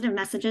 that positive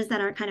messages that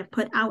are kind of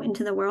put out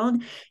into the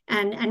world.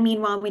 And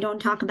meanwhile, we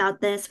don't talk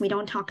about this, we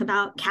don't talk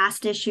about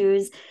caste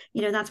issues.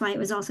 That's why it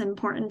was also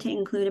important to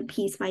include a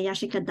piece by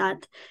Yashika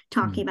Dutt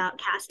talking Mhm. about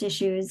caste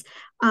issues.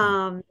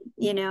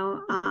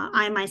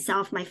 I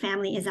myself, my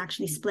family is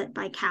actually split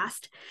by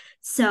caste.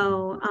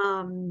 So,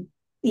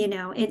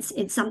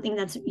 it's something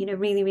that's,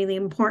 really, really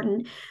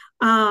important.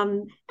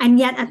 And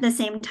yet at the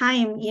same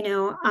time,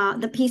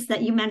 the piece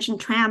that you mentioned,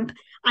 Tramp,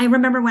 I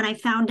remember when I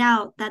found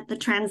out that the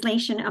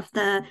translation of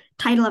the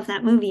title of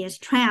that movie is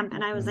Tramp,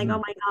 and I was like, oh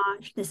Mhm. my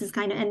gosh, this is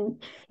kind of,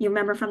 and you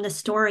remember from the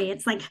story,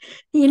 it's like,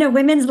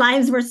 women's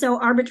lives were so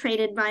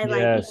arbitrated by, like,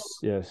 Yes,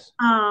 yes.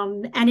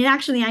 and it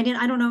actually, I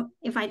don't know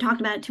if I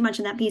talked about it too much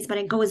in that piece, but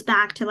it goes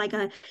back to like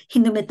a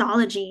Hindu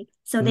mythology.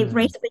 So they've Mm.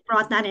 basically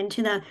brought that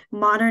into the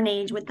modern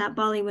age with that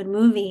Bollywood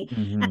movie.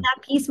 And Mhm.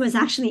 that piece was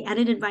actually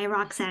edited by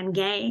Roxane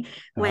Gay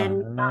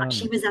when Ah.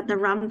 she was at the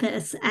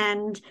Rumpus.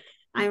 And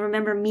I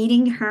remember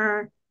meeting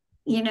her,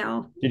 you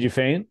know, Did you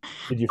faint?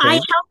 Did you I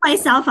faint? held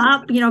myself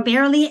up,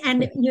 barely.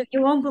 And you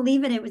won't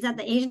believe it. It was at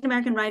the Asian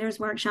American Writers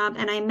Workshop.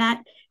 And I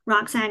met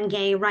Roxane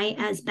Gay right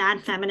as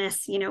Bad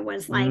Feminists,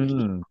 was like,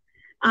 Mm.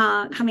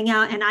 coming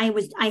out, and I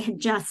had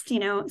just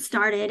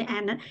started,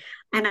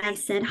 and I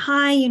said,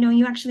 hi,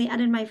 you actually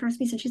edited my first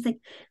piece. And she's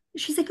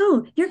like,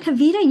 oh, you're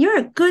Kavita, you're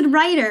a good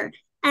writer.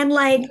 And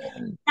like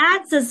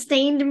that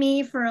sustained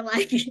me for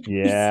like so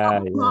Yeah, yeah,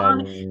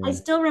 long. yeah, I yeah.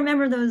 still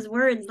remember those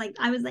words. Like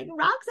I was like,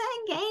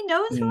 Roxane Gay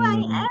knows who I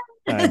Mm.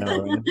 I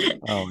know, am. right?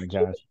 Oh my She's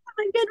gosh.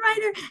 a good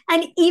writer.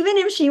 And even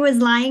if she was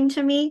lying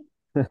to me,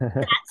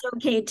 that's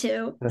okay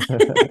too.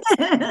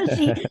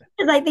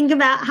 Because I think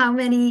about how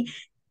many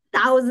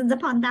thousands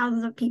upon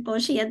thousands of people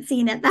she had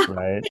seen at that.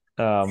 Right.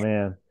 Oh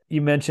man.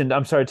 you mentioned,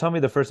 I'm sorry, tell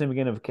me the first name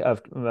again of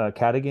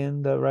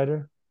Cadigan, the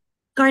writer.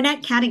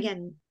 Garnett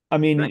Cadigan. Right. I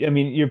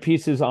mean, your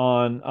pieces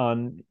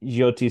on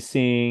Jyoti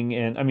Singh,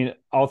 and I mean,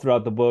 all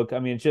throughout the book. I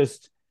mean, it's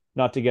just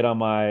not to get on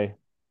my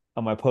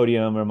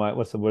podium or my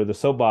what's the word, the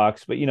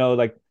soapbox, but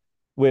like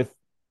with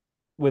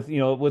with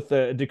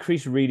the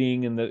decreased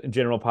reading and the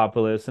general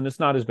populace, and it's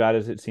not as bad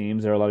as it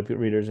seems. There are a lot of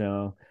readers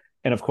now,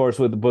 and of course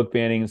with the book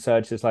banning and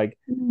such, it's like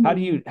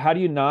Mm. how do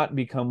you not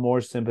become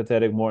more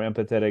sympathetic, more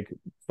empathetic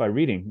by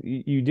reading?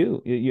 You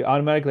do. You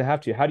automatically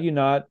have to. How do you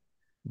not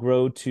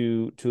grow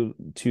to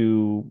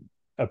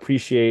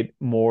appreciate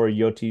more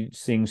Yoti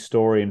Singh's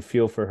story and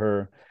feel for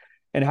her?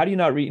 And how do you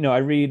not read? I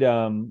read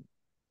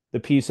the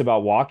piece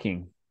about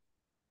walking,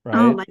 Oh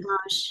right? my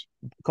gosh.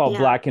 Called Yeah.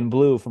 Black and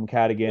Blue from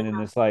Cadigan, and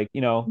Yeah. it's like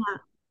Yeah.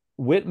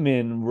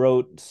 Whitman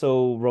wrote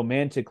so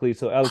romantically,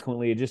 so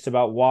eloquently, just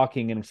about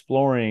walking and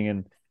exploring.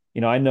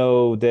 And I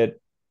know that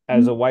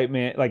as a Mm. white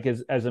man, like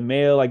as a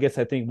male, I guess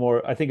I think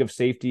of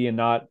safety and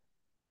not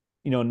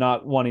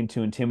not wanting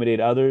to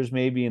intimidate others,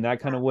 maybe in that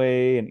kind of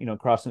way, and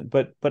crossing.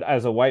 But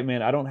as a white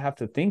man, I don't have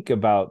to think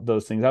about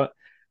those things.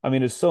 I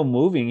mean, it's so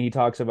moving. He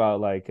talks about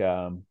like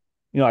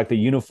like the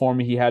uniform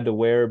he had to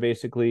wear,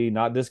 basically,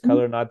 not this Mm.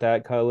 color, not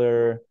that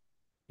color.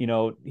 He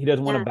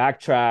doesn't want to Yeah.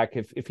 backtrack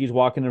if he's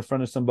walking in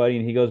front of somebody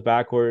and he goes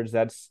backwards.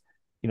 That's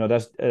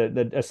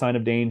a sign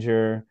of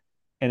danger.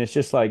 And it's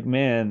just like,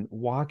 man,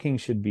 walking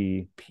should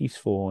be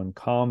peaceful and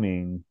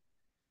calming.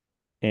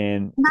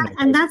 And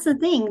And that's the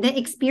thing. The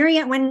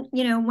experience when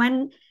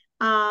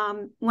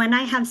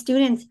I have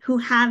students who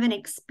have an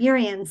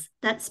experience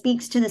that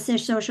speaks to the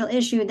social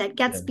issue that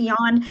gets yeah.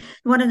 beyond,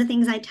 one of the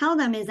things I tell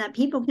them is that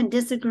people can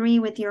disagree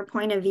with your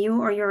point of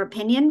view or your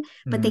opinion,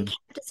 but they Mhm.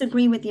 can't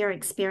disagree with your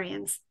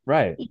experience.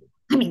 Right.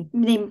 I mean,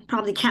 they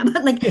probably can,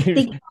 but like they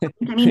can't.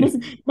 I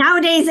mean,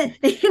 nowadays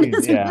they can disagree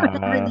with Yeah,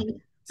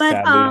 everything.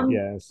 But sadly,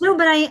 yes. no,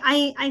 but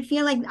I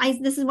feel like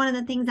this is one of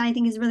the things that I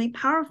think is really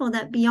powerful,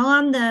 that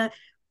beyond the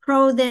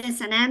pro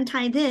this and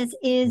anti this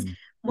is Mm.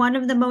 one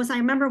of the most, I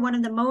remember one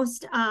of the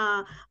most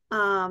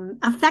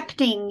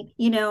affecting,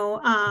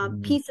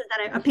 Mhm. pieces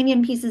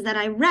opinion pieces that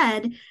I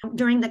read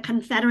during the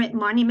Confederate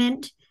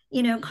monument,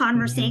 Mhm.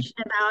 conversation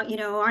about,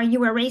 are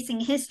you erasing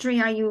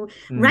history? Are you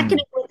Mm.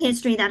 reckoning with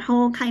history? That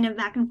whole kind of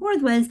back and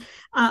forth was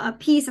a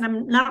piece, and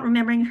I'm not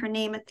remembering her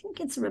name. I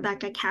think it's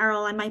Rebecca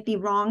Carroll. I might be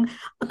wrong,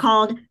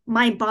 called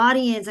 "My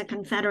Body is a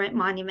Confederate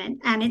Monument,"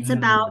 and it's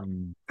about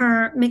Mm.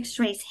 her mixed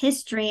race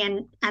history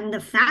and the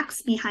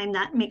facts behind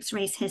that mixed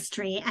race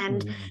history,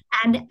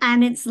 Mhm.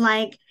 and it's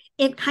like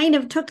it kind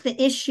of took the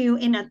issue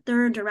in a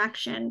third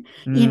direction.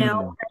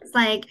 Mm. It's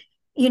like,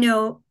 you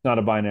know Not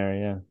a binary,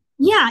 yeah.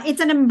 yeah,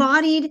 it's an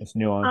embodied It's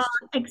nuanced.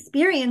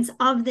 experience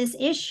of this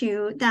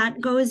issue that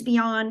goes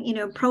beyond,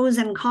 pros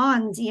and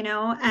cons,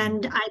 Mm.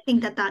 and I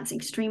think that that's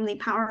extremely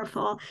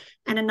powerful,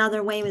 and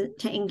another way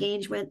to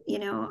engage with,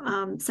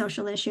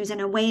 social issues in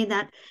a way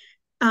that,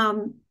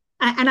 um,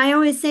 and I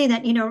always say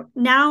that,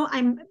 now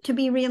to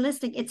be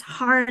realistic, it's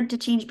hard to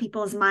change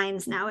people's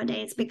minds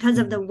nowadays because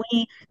of the Mm.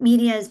 way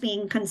media is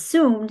being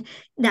consumed,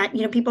 that,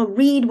 people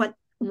read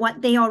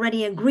what they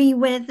already agree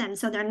with. And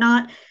so they're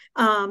not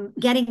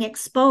getting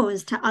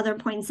exposed to other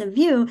points of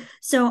view.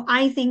 So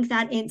I think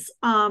that it's,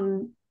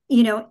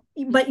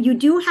 but you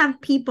do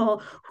have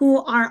people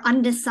who are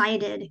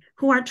undecided,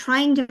 who are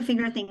trying to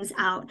figure things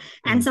out.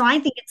 And Mm. so I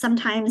think it's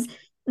sometimes,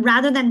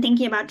 rather than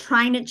thinking about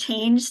trying to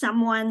change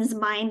someone's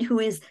mind who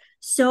is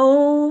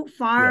so Yeah.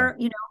 far,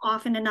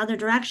 off in another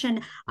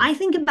direction, I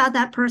think about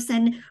that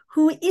person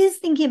who is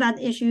thinking about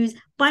the issues,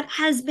 but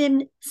has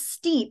been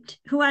steeped,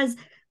 whose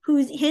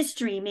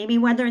history, maybe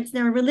whether it's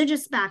their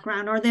religious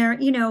background or their,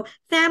 Mm.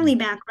 family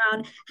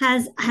background,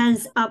 has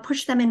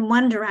pushed them in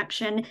one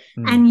direction,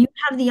 Mm. and you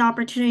have the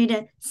opportunity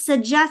to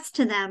suggest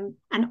to them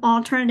an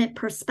alternate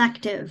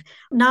perspective,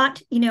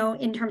 not,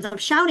 in terms of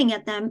shouting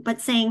at them, but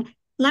saying,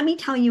 let me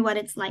tell you what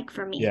it's like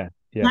for me. Yeah.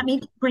 Yeah. Let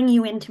me bring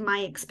you into my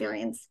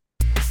experience.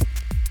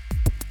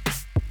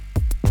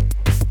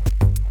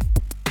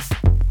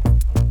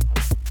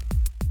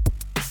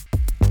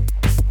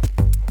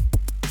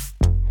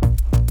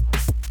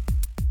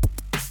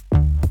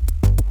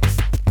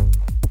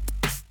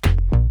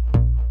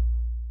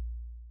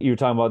 You were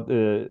talking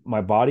about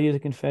my body is a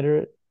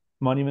Confederate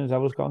monument. Is that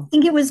what it's I called?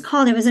 think it was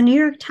a New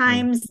York Yeah.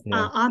 Times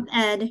Yeah.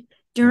 op-ed Yeah.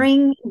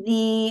 during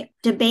the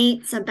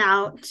debates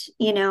about,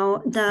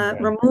 the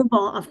Okay.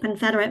 removal of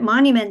Confederate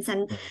monuments,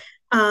 Yeah.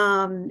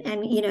 and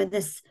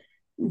this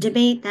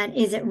debate, that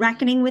is it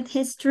reckoning with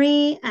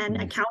history and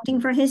Mm. accounting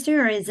for history,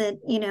 or is it,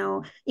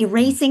 Mm.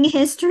 erasing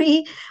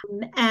history?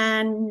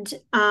 And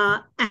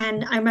I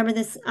remember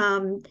this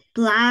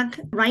black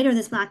writer,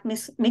 this black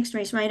mixed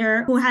race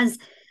writer who has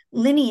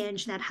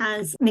lineage that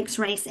has mixed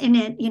race in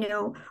it,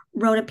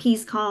 wrote a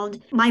piece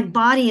called "My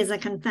Body is a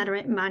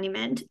Confederate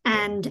Monument,"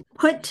 Yeah. and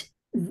put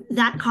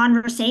that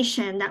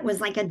conversation that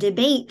was like a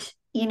debate,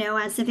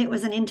 as if it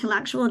was an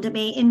intellectual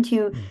debate,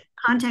 into Mm.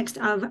 context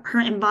of her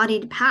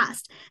embodied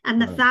past,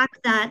 and the Got it. fact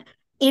that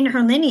in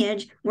her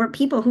lineage were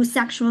people who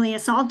sexually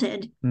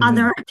assaulted Hmm.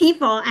 other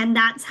people, and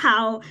that's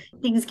how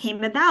things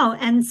came about.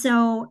 And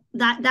so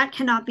that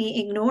cannot be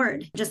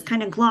ignored, just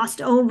kind of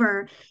glossed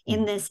over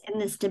in this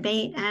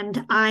debate.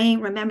 And I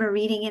remember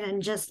reading it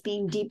and just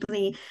being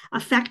deeply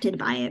affected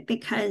by it,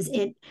 because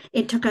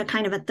it took a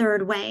kind of a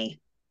third way.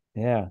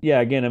 Yeah. Yeah.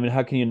 Again, I mean,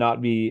 how can you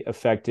not be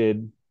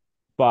affected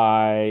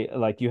by,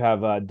 like, you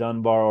have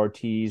Dunbar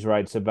Ortiz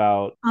writes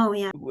about Oh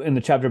yeah. in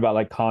the chapter about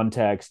like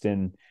context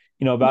and,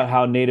 Yeah. about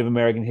how Native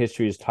American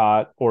history is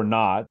taught or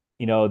not.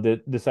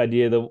 This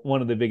idea, the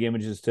one of the big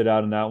images that stood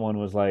out in that one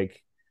was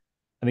like,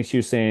 I think she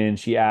was saying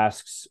she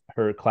asks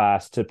her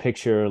class to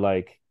picture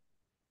like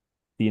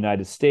the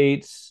United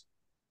States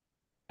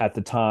at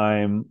the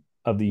time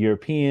of the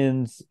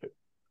Europeans.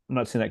 I'm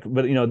not saying that,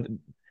 but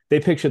they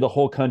picture the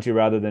whole country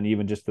rather than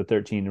even just the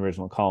 13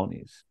 original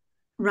colonies,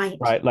 Right.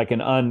 right? Like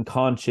an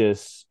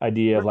unconscious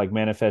idea of Right. like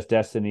manifest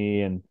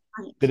destiny, and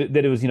Right.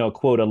 that it was,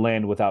 quote, a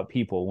land without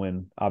people,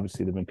 when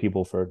obviously there've been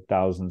people for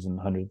thousands and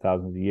hundreds of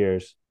thousands of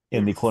years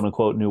in the quote Yes.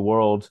 unquote new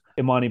world.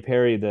 Imani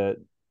Perry, the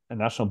a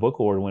National Book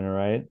Award winner,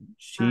 right?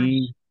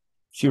 She Gosh.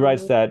 she So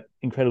writes moving. that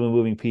incredibly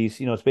moving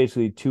piece. It's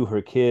basically to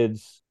her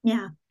kids.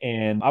 Yeah.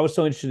 And I was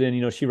so interested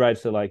in, she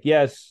writes that like,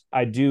 yes,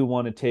 I do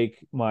want to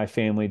take my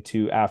family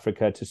to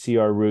Africa to see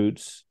our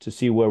roots, to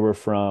see where we're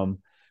from.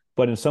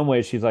 But in some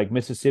ways, she's like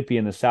Mississippi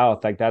in the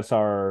South, like that's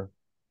our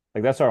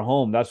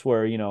home. That's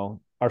where,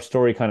 our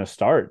story kind of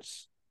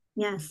starts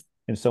Yes.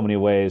 in so many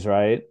ways,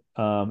 right?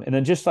 And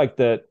then just like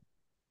that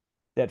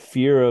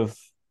fear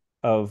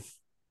of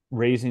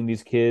raising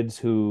these kids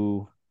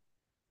who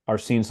are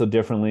seen so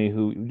differently,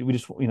 who we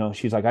just,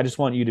 she's like, I just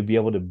want you to be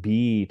able to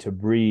be, to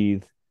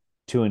breathe,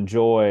 to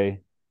enjoy,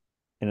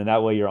 and in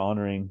that way you're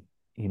honoring,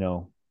 you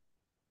know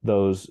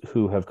those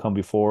who have come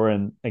before.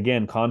 And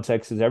again,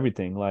 context is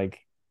everything. Like,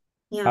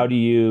 Yeah. how do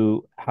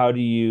you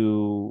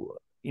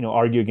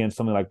argue against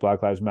something like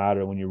Black Lives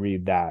Matter when you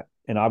read that?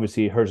 And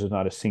obviously hers is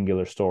not a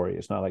singular story.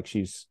 It's not like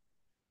she's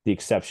the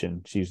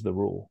exception, she's the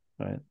rule,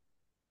 right?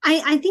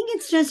 I think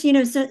it's just,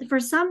 so for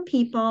some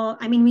people,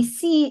 I mean, we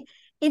see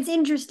it's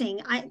interesting.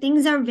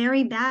 Things are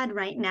very bad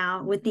right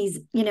now with these,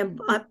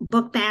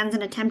 book bans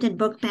and attempted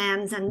book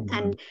bans, Mm-hmm.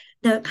 and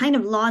the kind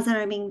of laws that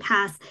are being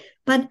passed.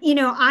 But,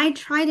 I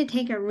try to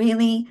take a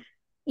really,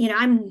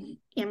 I mean,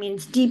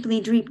 it's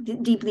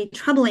deeply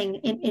troubling.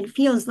 It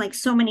feels like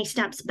so many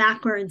steps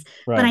backwards,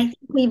 but I Right. think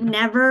we've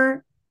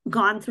never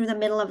gone through the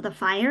middle of the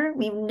fire.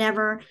 We've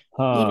never,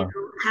 you know,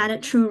 Huh. had a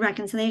true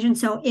reconciliation.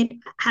 So it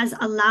has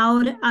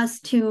allowed us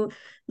to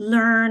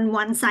learn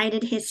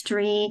one-sided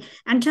history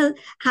and to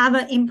have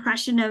an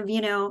impression of,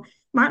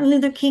 Martin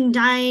Luther King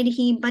died,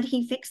 but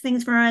he fixed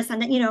things for us,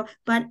 and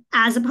but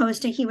as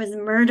opposed to he was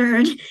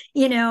murdered,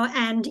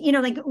 and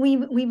like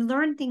we've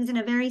learned things in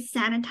a very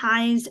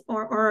sanitized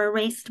or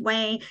erased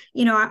way.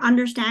 Our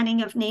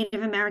understanding of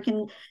Native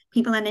American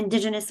people and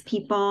indigenous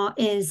people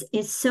is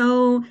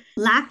so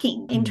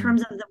lacking in Mm.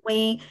 terms of the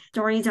way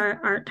stories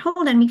are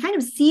told, and we kind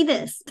of see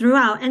this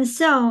throughout. And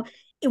so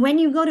when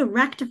you go to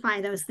rectify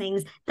those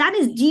things, that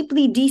is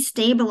deeply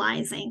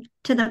destabilizing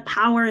to the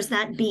powers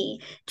that be,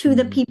 to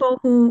the Mm. people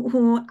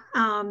who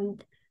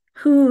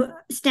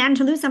stand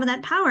to lose some of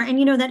that power. And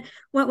that,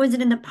 what was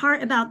it in the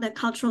part about the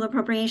cultural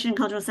appropriation,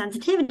 cultural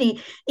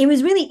sensitivity? It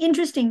was really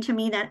interesting to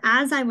me that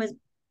as I was,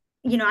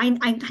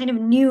 I kind of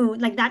knew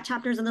like that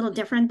chapter is a little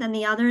different than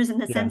the others, in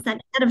the Yeah. sense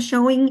that instead of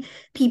showing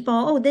people,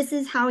 oh, this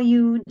is how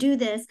you do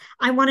this,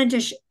 I wanted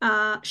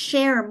to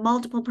share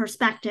multiple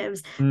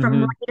perspectives from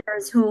Mm-hmm.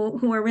 writers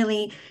who are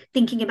really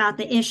thinking about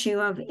the issue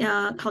of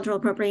cultural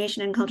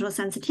appropriation and cultural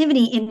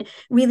sensitivity in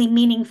really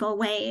meaningful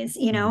ways.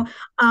 Mm.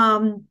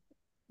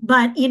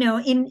 But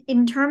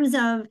in terms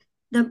of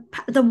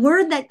the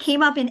word that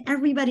came up in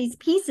everybody's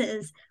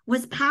pieces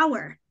was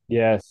power,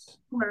 Yes.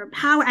 or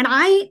power. And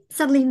I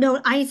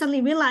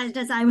suddenly realized,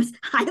 as I was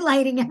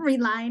highlighting every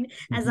line,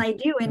 as I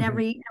do in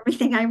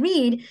everything I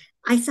read,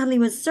 I suddenly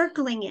was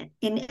circling it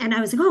and I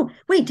was like, oh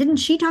wait, didn't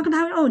she talk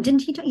about it? Oh,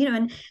 didn't he talk,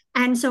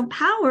 and so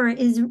power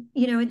is,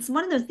 it's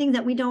one of those things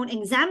that we don't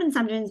examine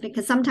sometimes,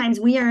 because sometimes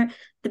we are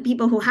the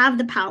people who have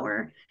the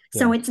power. Yeah.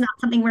 So it's not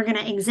something we're going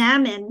to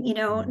examine,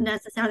 Mm.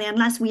 necessarily,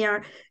 unless we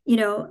are,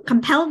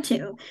 compelled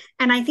to.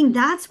 And I think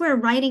that's where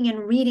writing and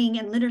reading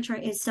and literature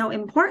is so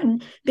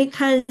important,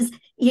 because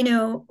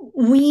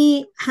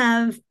we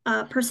have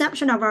a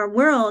perception of our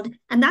world,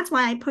 and that's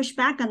why I push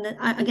back on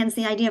against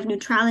the idea of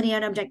neutrality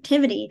and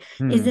objectivity.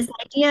 Is Mm. this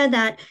idea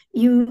that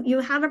you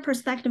have a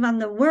perspective on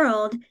the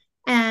world?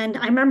 And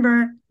I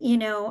remember,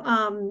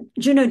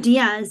 Junot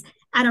Diaz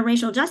at a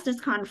racial justice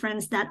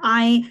conference that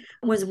I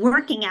was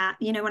working at,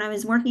 when I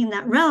was working in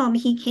that realm,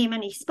 he came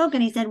and he spoke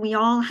and he said, we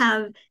all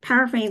have,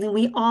 paraphrasing,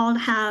 we all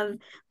have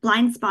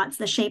blind spots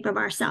the shape of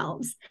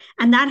ourselves.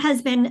 And that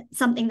has been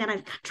something that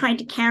I've tried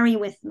to carry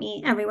with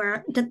me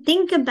everywhere, to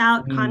think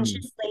about Mm.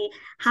 consciously,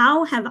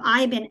 how have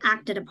I been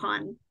acted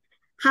upon?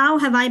 How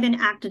have I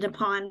been acted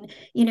upon,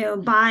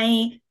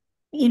 by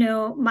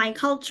my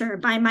culture,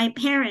 by my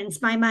parents,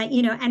 by my,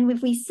 and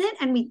if we sit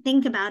and we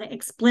think about it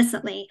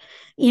explicitly,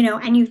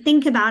 and you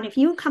think about if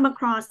you come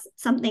across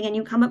something and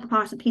you come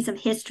across a piece of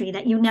history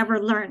that you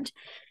never learned,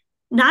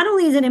 not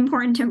only is it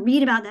important to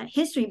read about that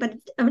history, but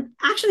it's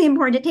actually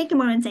important to take a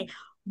moment and say,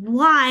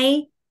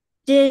 why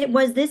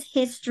was this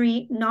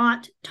history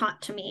not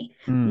taught to me?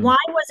 Why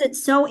was it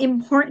so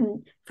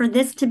important for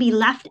this to be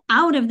left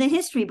out of the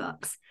history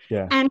books?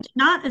 Yeah. And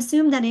not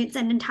assume that it's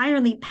an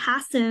entirely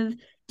passive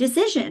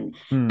decision.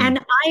 And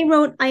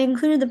I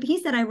included the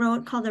piece that I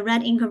wrote called The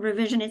Red Ink of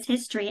Revisionist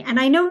History. And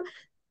I know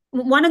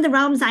one of the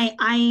realms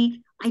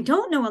I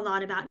don't know a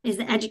lot about is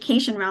the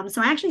education realm.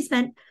 So I actually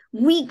spent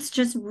weeks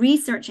just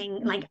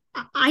researching. Like,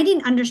 I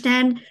didn't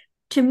understand,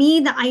 to me,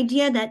 the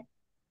idea that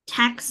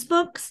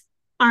textbooks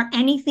are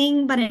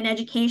anything but an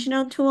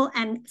educational tool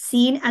and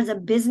seen as a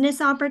business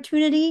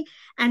opportunity.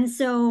 And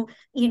so,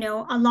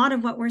 a lot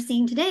of what we're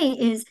seeing today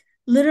is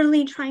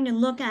literally trying to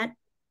look at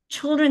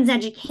children's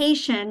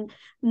education,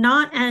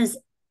 not as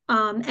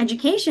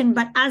education,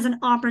 but as an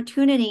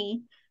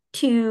opportunity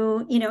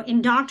to,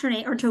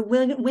 indoctrinate or to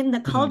win the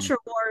culture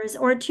wars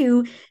or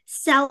to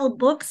sell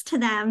books to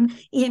them.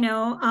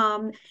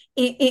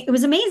 It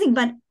was amazing.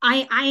 But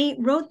I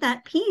wrote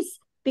that piece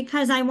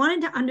because I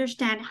wanted to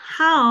understand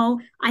how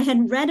I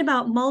had read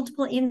about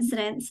multiple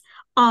incidents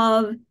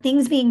of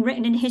things being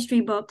written in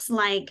history books,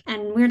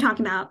 and we were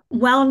talking about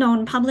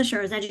well-known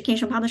publishers,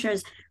 educational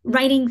publishers,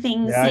 writing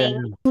things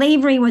saying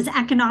slavery was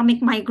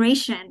economic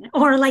migration,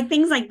 or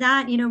things like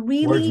that,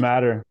 really. Words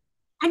matter.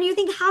 And you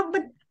think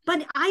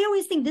but I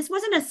always think this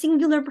wasn't a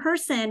singular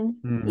person,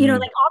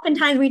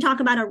 oftentimes we talk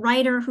about a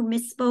writer who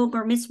misspoke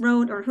or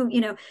miswrote or who,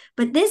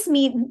 but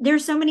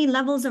there's so many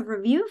levels of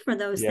review for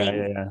those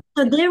things.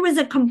 So there was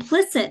a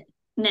complicitness,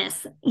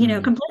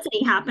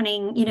 complicity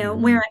happening,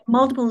 where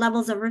multiple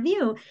levels of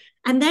review.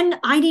 And then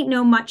I didn't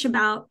know much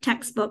about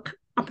textbook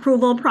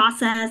approval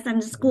process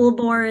and school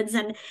boards,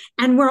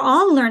 and we're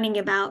all learning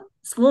about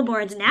school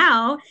boards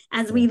now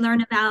as we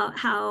learn about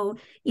how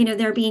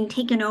they're being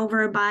taken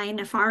over by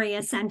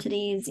nefarious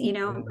entities,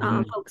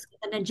 folks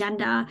with an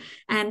agenda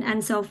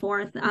and so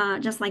forth,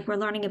 just like we're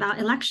learning about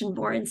election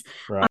boards.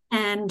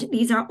 And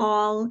these are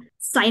all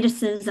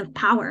cituses of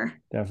power.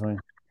 Definitely.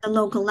 The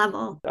local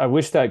level. I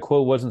wish that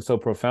quote wasn't so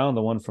profound,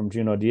 the one from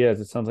Junot Diaz.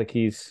 It sounds like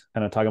he's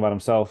kind of talking about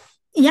himself.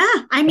 Yeah,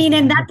 I mean,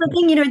 and that's the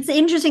thing, it's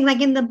interesting,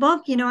 like in the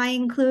book, I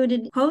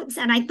included quotes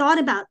and I thought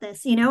about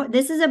this,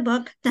 this is a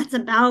book that's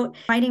about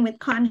writing with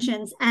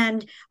conscience.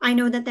 And I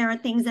know that there are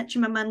things that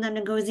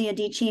Chimamanda Ngozi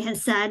Adichie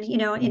has said,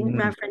 in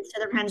reference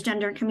to the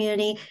transgender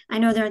community. I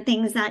know there are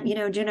things that,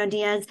 Junot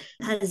Diaz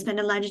has been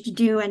alleged to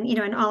do and,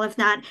 and all of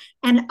that.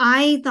 And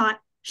I thought,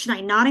 should I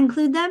not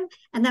include them?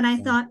 And then I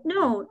thought,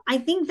 no, I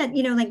think that,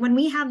 when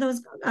we have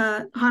those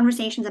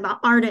conversations about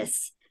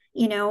artists,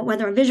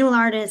 whether a visual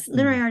artist,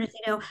 literary artist,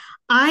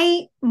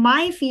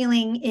 my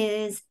feeling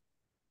is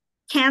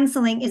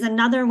canceling is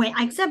another way,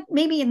 except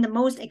maybe in the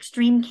most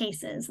extreme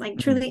cases,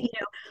 truly,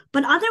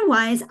 but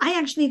otherwise, I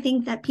actually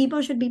think that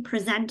people should be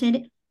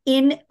presented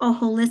in a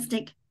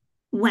holistic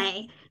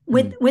way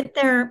with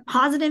their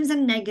positives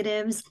and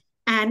negatives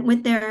and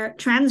with their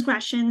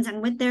transgressions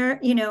and with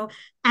their,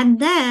 and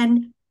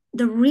then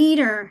the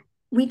reader,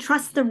 we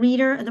trust the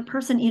reader, the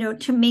person,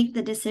 to make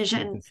the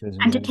decision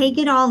and to take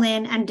it all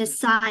in and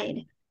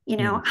decide,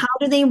 how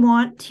do they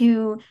want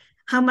to,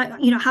 how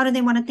do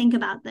they want to think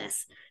about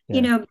this?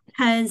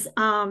 Because,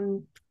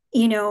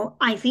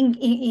 I think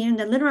in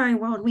the literary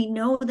world, we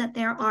know that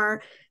there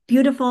are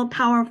beautiful,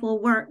 powerful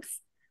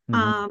works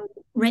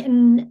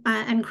written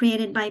and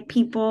created by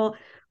people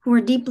who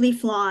are deeply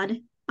flawed,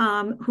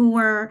 who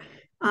were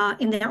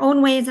in their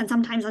own ways and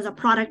sometimes as a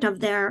product of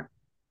their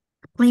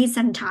place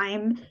and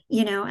time,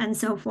 and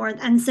so forth.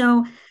 And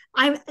so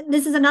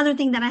this is another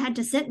thing that I had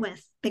to sit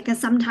with, because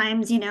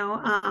sometimes,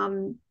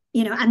 and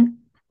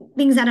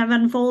things that have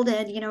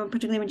unfolded,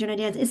 particularly with Junot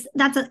Diaz,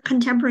 that's a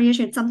contemporary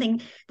issue. It's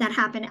something that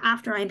happened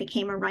after I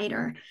became a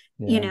writer,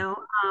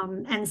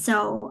 and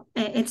so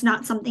it's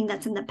not something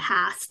that's in the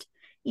past,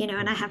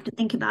 and I have to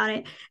think about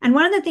it. And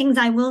one of the things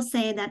I will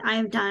say that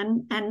I've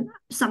done, and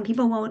some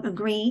people won't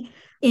agree,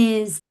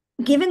 is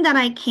given that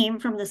I came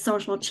from the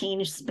social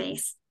change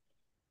space,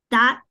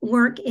 that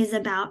work is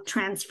about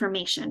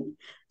transformation.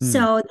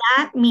 So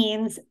that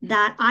means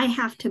that I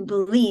have to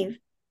believe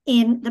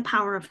in the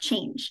power of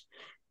change,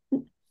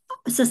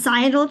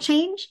 societal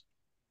change,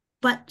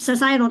 but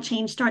societal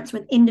change starts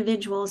with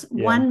individuals,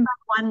 one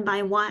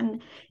by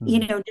one,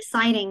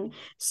 deciding.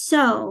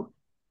 So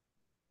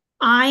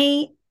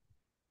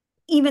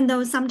even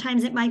though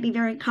sometimes it might be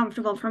very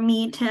comfortable for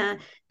me to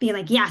be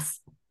like, yes,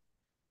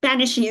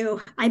 banish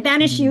you. I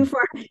banish you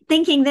for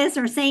thinking this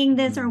or saying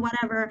this or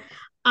whatever.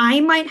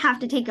 I might have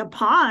to take a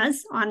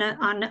pause on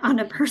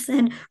a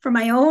person for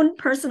my own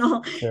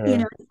personal,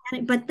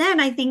 but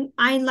then I think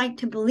I like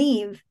to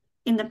believe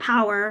in the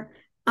power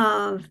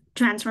of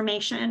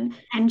transformation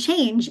and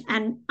change.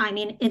 And I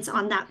mean, it's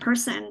on that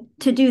person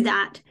to do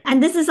that.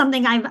 And this is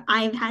something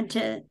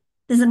this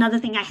is another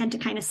thing I had to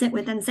kind of sit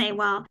with and say,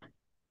 well,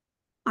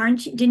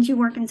 didn't you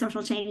work in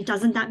social change?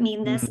 Doesn't that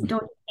mean this? Mm,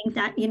 Don't you think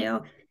that,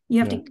 you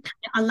have to yeah.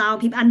 kind of allow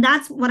people, and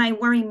that's what I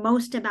worry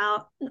most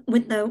about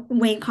with the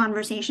way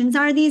conversations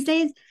are these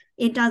days.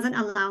 It doesn't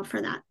allow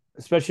for that.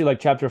 Especially like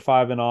chapter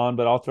 5 and on,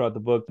 but all throughout the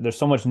book, there's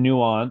so much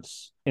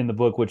nuance in the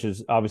book, which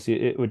is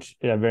obviously which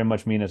I very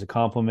much mean as a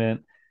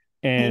compliment.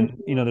 Thank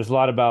And you. there's a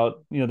lot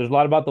about there's a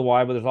lot about the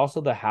why, but there's also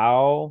the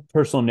how.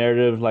 Personal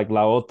narratives like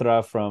La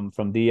Otra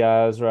from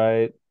Diaz,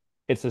 right?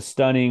 It's a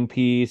stunning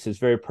piece. It's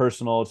very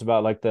personal. It's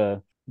about like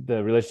the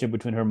relationship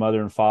between her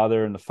mother and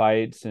father and the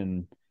fights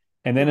and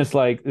then Yeah. it's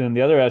like then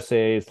the other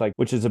essay is like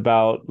which is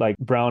about like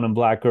brown and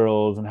black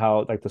girls and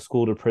how like the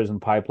school to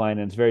prison pipeline,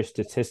 and it's very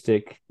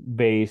statistic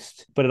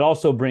based, but it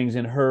also brings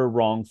in her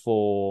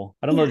wrongful.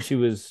 I don't know that Yes. she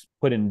was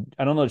put in.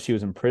 I don't know that she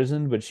was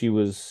imprisoned, but she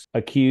was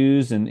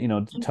accused and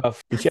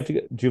tough. Did she Yes. have to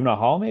go juvenile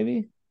hall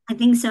maybe? I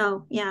think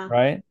so. Yeah.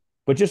 Right.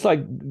 But just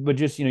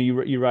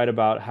you write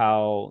about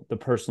how the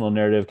personal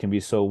narrative can be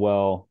so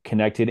well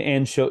connected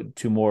and show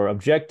to more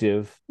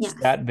objective Yes.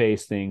 stat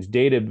based things,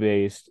 data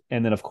based,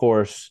 and then of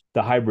course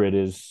the hybrid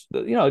is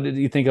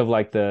you think of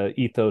like the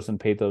ethos and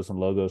pathos and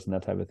logos and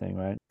that type of thing,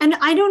 right? And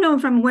I don't know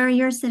from where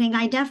you're sitting,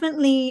 I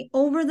definitely,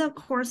 over the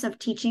course of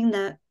teaching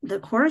the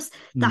course,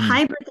 the Mm-hmm.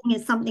 hybrid thing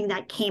is something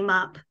that came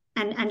up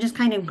and just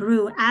kind of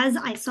grew as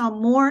I saw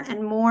more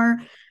and more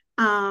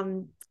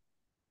um,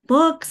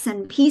 books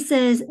and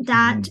pieces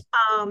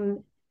Mm-hmm.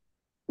 um,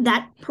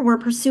 that were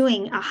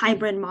pursuing a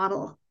hybrid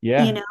model,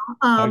 Yeah, I'd agree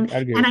and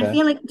with I that.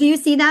 feel like, do you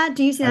see that?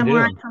 Do you see I that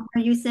more do. from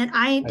where you sit?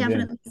 I I do.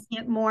 definitely see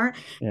it more.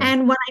 Yeah.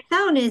 And what I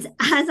found is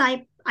as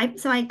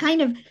so I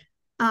kind of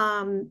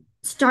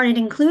started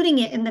including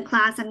it in the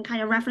class and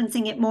kind of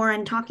referencing it more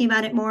and talking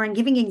about it more and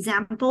giving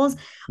examples.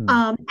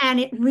 Mm. And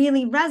it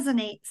really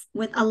resonates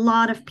with a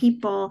lot of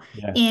people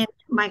Yeah. in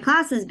my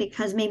classes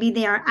because maybe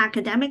they are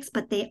academics,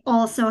 but they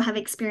also have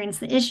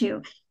experienced the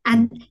issue.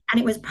 Mm. And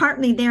it was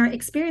partly their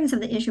experience of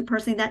the issue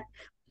personally that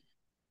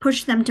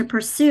pushed them to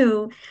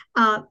pursue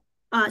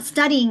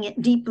studying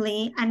it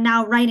deeply and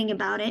now writing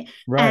about it.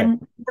 Right.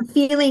 And the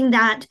feeling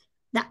that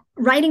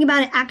writing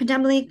about it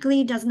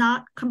academically does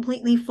not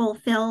completely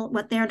fulfill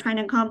what they're trying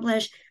to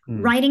accomplish.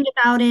 Mm. Writing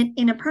about it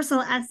in a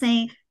personal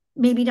essay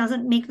maybe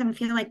doesn't make them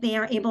feel like they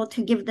are able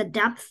to give the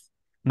depth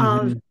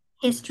of Mm-hmm.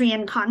 history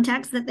and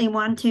context that they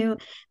want to.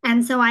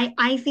 And so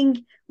I think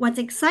what's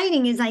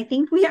exciting is I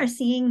think we are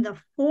seeing the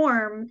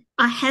form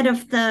ahead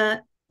of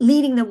the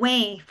leading the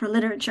way for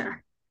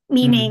literature,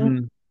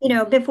 meaning,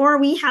 Mm-hmm. before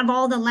we have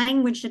all the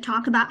language to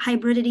talk about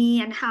hybridity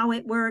and how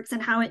it works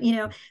and how it,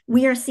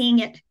 we are seeing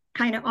it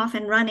kind of off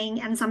and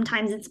running. And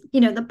sometimes it's,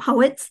 the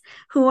poets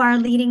who are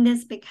leading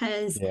this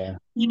because, Yeah.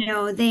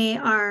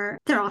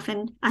 they're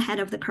often ahead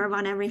of the curve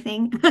on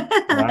everything.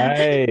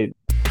 Right.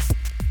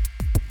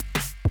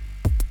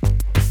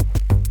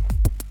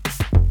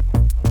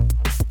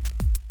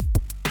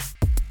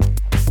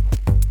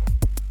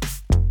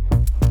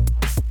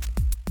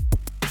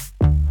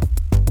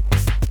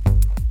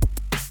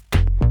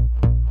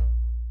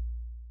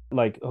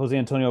 Like Jose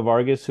Antonio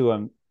Vargas, who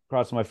I'm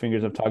crossing my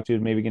fingers I've talked to,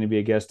 is maybe going to be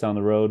a guest down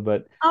the road.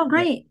 But Oh,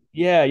 great.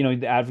 yeah,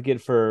 the advocate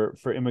for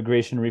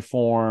immigration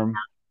reform.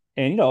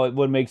 And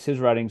what makes his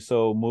writing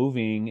so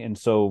moving and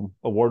so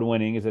award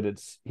winning is that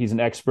he's an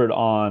expert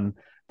on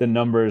the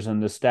numbers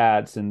and the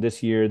stats and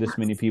this year this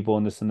many Yes. people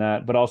and this and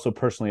that, but also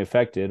personally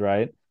affected,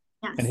 right?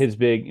 And Yes. his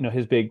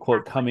big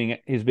quote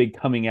Exactly.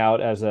 coming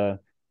out as an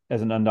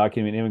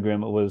undocumented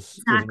immigrant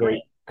was very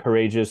Exactly.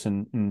 courageous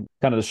and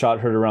kind of the shot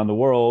heard around the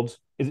world.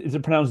 Is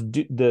it pronounced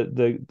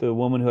the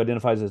woman who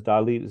identifies as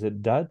Dalit? Is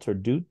it Dut or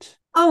Dut?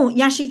 Oh,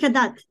 Yashika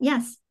Dutt.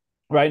 Yes.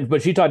 Right,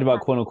 but she talked about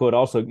quote unquote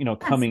also Yes.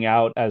 coming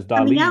out as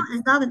Coming out Dalit,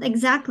 as Dalit.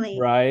 Exactly.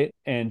 right?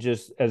 And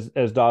just as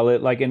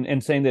Dalit, like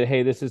and saying that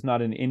hey, this is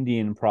not an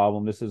Indian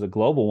problem, this is a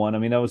global one. I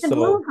mean, that was It's a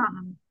global so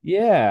problem.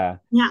 yeah,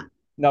 Yeah.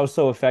 that was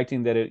so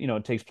affecting that it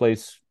takes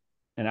place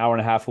an hour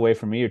and a half away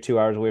from me or 2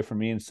 hours away from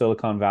me in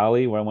Silicon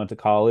Valley where I went to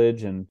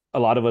college, and a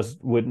lot of us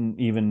wouldn't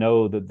even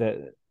know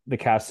that the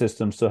caste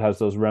system still has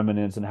those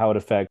remnants and how it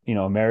affects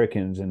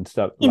Americans and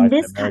stuff, In life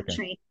in this America.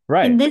 country,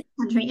 Right.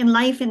 in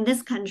life in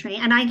this country.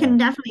 And I can Right.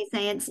 definitely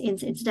say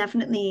it's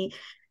definitely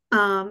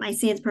I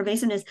see its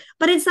pervasiveness.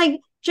 But it's like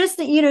just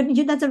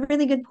that, that's a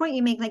really good point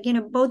you make. Like,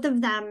 both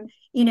of them,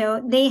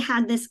 they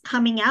had this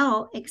coming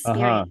out Uh-huh.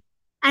 experience.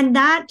 And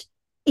that,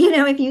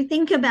 if you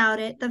think about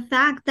it, the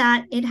fact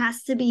that it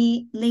has to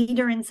be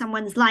later in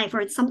someone's life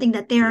or it's something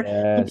that they're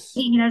Yes.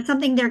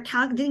 something they're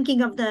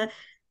thinking of the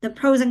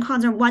pros and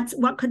cons or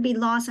what could be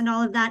lost and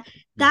all of that,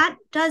 that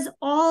does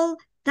all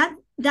that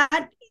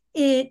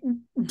it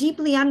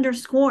deeply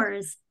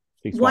underscores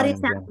Speaks what is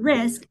volumes, at yeah.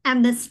 risk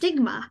and the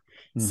stigma.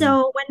 Mm-hmm.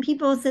 So when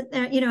people sit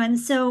there, and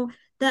so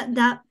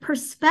that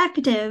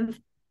perspective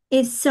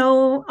is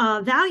so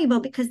valuable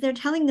because they're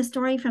telling the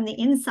story from the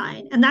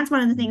inside. And that's one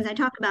of the things I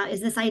talk about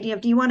is this idea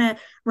of, do you want to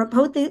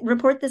report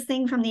this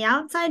thing from the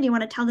outside? Do you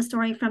want to tell the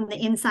story from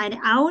the inside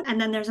out? And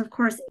then there's, of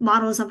course,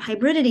 models of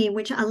hybridity,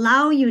 which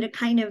allow you to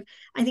kind of,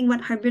 I think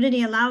what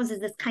hybridity allows is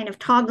this kind of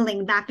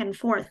toggling back and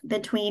forth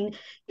between,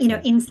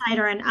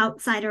 insider and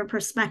outsider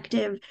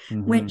perspective,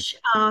 which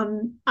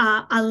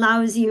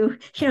allows you,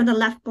 the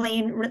left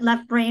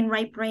brain,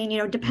 right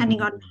brain,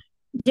 depending on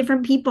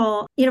different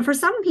people. For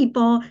some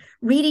people,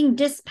 reading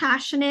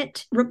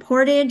dispassionate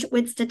reportage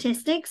with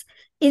statistics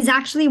is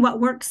actually what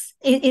works,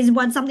 is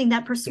what something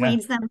that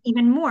persuades them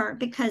even more,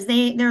 because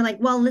they're like,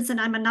 well, listen,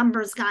 I'm a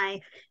numbers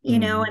guy,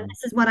 and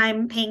this is what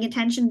I'm paying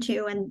attention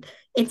to. And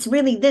it's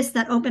really this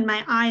that opened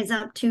my eyes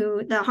up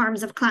to the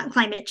harms of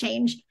climate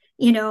change,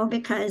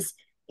 because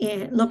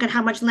look at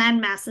how much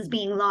land mass is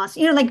being lost,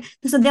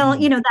 so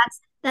they'll,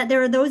 that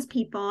there are those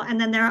people. And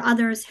then there are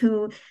others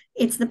who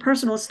it's the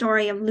personal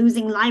story of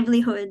losing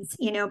livelihoods,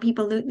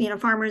 people,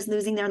 farmers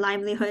losing their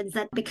livelihoods,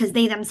 that because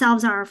they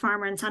themselves are a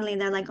farmer and suddenly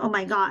they're like, oh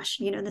my gosh,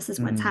 this is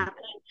what's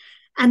happening.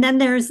 And then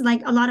there's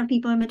like a lot of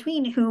people in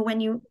between who,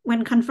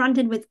 when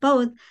confronted with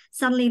both,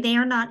 suddenly they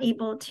are not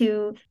able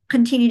to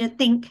continue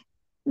to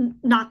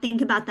not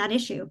think about that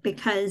issue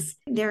because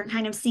they're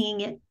kind of seeing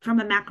it from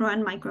a macro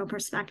and micro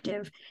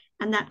perspective.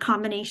 And that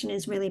combination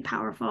is really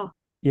powerful.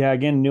 Yeah,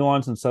 again,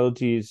 nuance and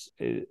subtleties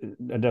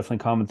are definitely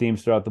common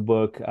themes throughout the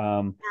book.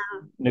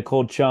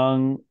 Nicole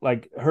Chung,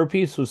 like her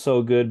piece was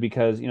so good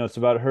because, it's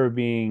about her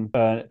being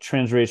a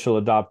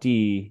transracial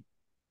adoptee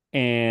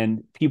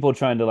and people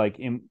trying to like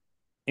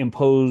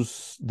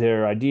impose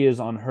their ideas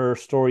on her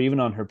story, even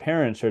on her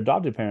parents, her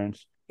adopted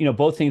parents.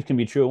 Both things can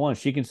be true at once.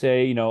 She can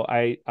say,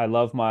 I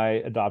love my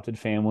adopted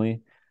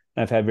family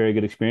and I've had very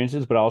good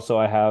experiences, but also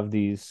I have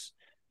these,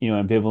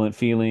 ambivalent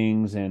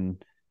feelings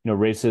and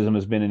racism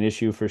has been an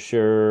issue for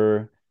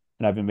sure.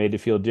 And I've been made to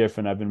feel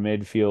different. I've been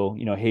made to feel,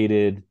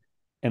 hated.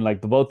 And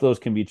like both those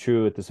can be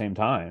true at the same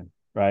time.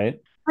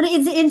 Right. But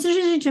it's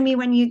interesting to me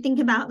when you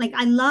think about, like,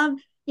 I love,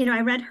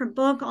 I read her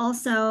book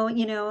also,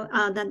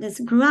 that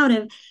this grew out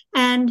of.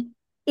 And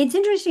it's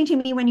interesting to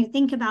me when you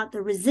think about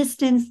the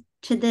resistance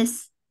to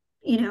this,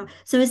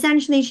 so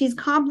essentially she's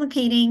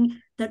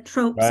complicating the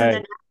tropes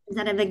and the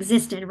that have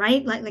existed,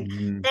 right? Like,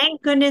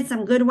 thank goodness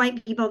some good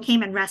white people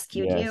came and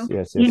rescued you,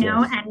 yes,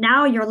 and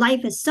now your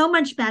life is so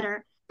much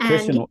better.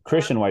 And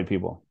Christian white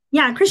people.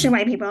 Yeah, Christian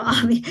white people,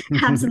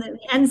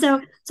 absolutely. And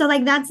so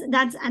like that's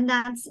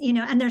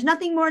and there's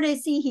nothing more to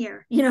see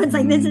here. It's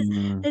like this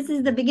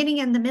is the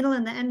beginning and the middle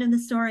and the end of the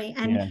story.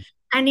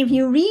 And if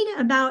you read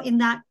about in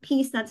that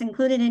piece that's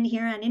included in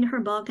here and in her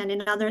book and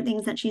in other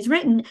things that she's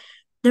written,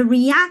 the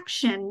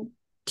reaction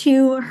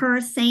to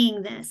her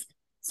saying this,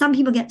 some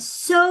people get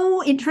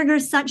it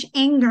triggers such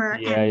anger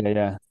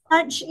and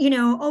such,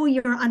 oh,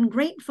 you're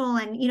ungrateful.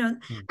 And,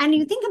 and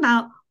you think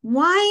about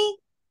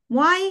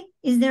why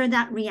is there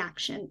that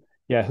reaction?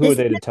 Yeah. Who are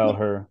they to tell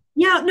her?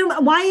 Yeah, no,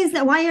 why is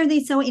that? Why are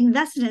they so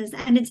invested in this?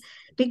 And it's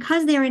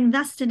because they're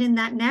invested in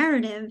that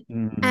narrative.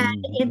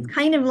 And it's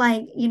kind of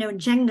like,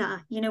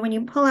 Jenga, when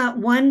you pull out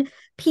one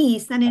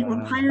piece, then it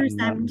requires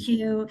them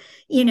to,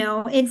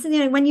 it's,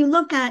 when you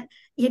look at,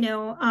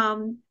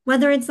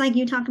 whether it's like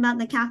you talk about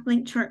the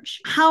Catholic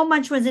Church, how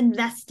much was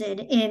invested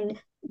in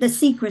the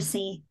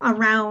secrecy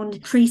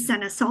around priests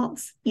and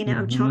assaults,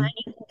 of children,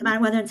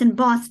 about whether it's in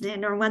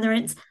Boston or whether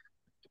it's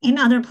in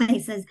other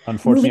places.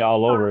 Unfortunately,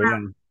 all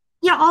over.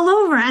 Yeah, all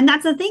over. And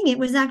that's the thing. It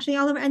was actually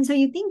all over. And so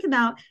you think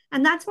about,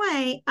 and that's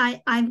why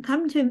I've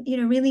come to,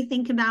 really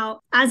think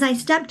about as I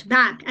stepped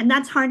back, and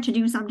that's hard to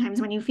do sometimes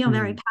when you feel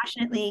very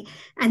passionately,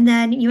 and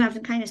then you have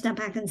to kind of step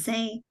back and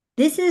say,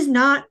 this is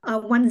not a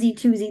onesie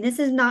twosie. This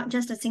is not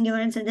just a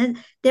singular incident.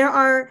 There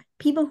are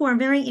people who are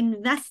very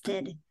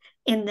invested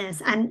in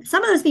this. And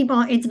some of those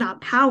people, it's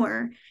about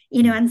power,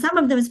 and some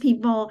of those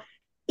people,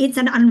 it's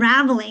an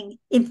unraveling.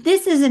 If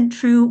this isn't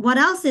true, what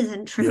else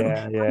isn't true?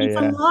 It's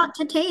a lot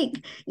to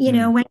take,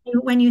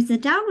 when you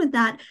sit down with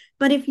that.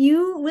 But if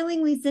you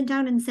willingly sit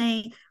down and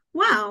say,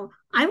 wow,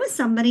 I was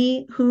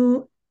somebody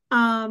who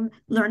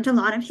learned a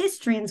lot of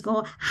history in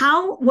school.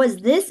 How was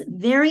this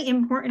very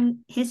important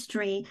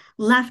history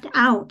left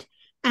out?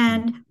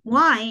 And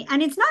why?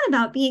 And it's not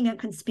about being a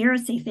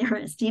conspiracy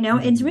theorist,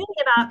 it's really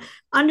about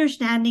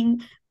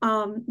understanding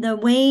the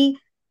way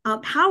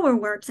power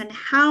works and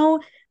how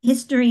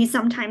history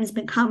sometimes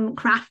become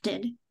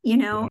crafted,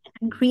 and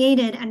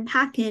created and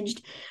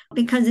packaged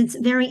because it's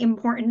very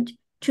important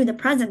to the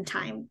present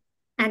time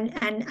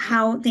and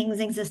how things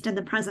exist in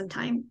the present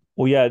time.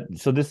 Well, yeah.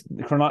 So this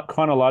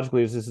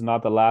chronologically, this is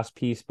not the last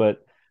piece, but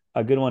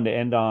a good one to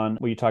end on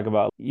where you talk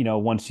about,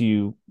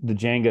 the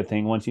Jenga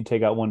thing, once you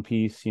take out one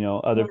piece,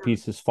 other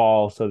pieces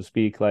fall, so to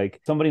speak.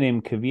 Like somebody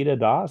named Kavita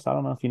Das, I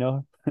don't know if you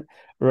know her.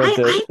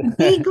 I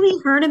vaguely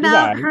heard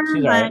about her,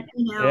 but right.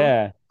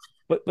 Yeah.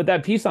 But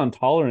that piece on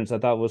tolerance I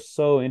thought was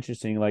so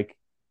interesting. Like,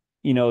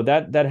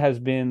 that has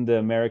been the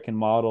American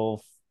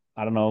model,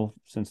 I don't know,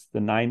 since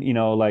the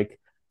like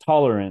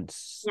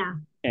tolerance. Yeah.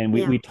 And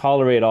we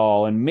tolerate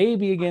all. And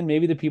maybe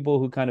the people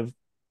who kind of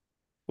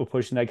were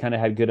pushing that kind of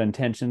had good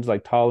intentions,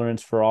 like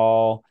tolerance for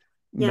all,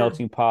 Yeah.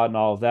 melting pot, and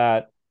all of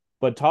that.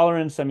 But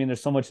tolerance, I mean,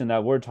 there's so much in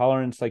that word.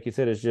 Tolerance, like you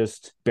said, is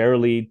just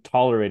barely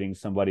tolerating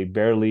somebody,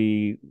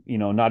 barely,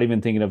 not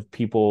even thinking of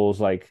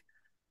people's like,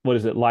 what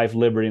is it, life,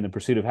 liberty, and the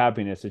pursuit of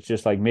happiness. It's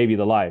just like maybe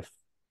the life,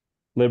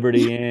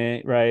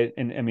 liberty, right?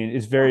 And I mean,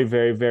 it's very,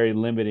 very, very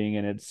limiting,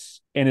 and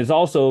it's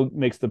also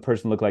makes the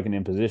person look like an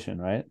imposition,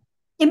 right?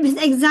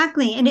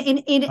 Exactly. And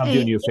I'm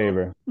doing you a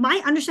favor.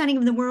 my understanding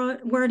of the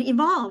word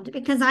evolved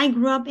because I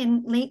grew up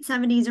in late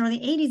 70s, early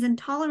 80s, and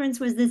tolerance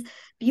was this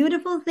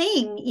beautiful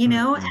thing,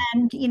 Mm-hmm.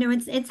 and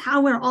it's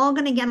how we're all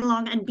going to get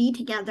along and be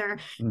together.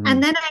 Mm-hmm.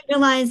 And then I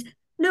realized,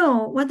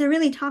 no, what they're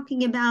really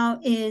talking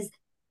about is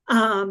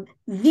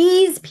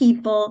these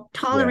people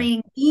Yeah.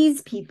 tolerating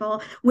these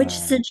people, which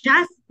Uh,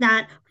 suggests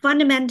that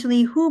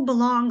fundamentally who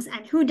belongs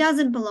and who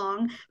doesn't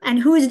belong, and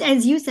who's,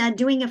 as you said,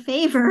 doing a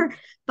favor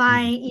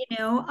by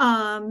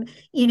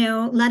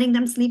mm, letting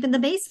them sleep in the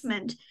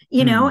basement,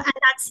 mm, and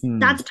that's mm.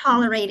 that's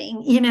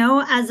tolerating,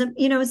 as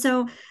a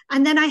so.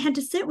 And then I had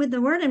to sit with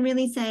the word and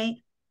really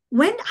say,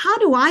 how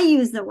do I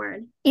use the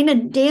word in a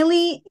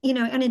daily,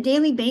 on a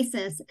daily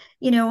basis?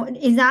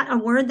 Is that a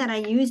word that I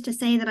use to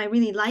say that I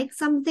really like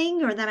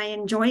something or that I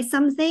enjoy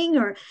something?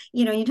 Or,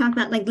 you talk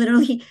about like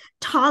literally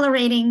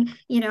tolerating,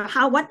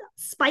 what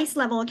spice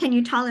level can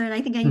you tolerate?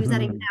 I think I use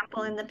that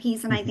example in the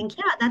piece. And I think,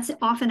 yeah, that's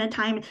often a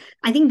time.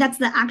 I think that's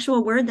the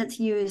actual word that's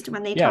used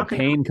when they Yeah, talk about,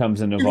 pain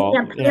comes in yeah,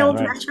 involved. Yeah, pale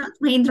right. threshold,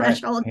 plain Right.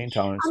 threshold. Pain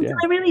tolerance. So Yeah.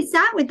 I really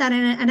sat with that,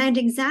 and I had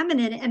to examine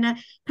it. And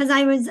because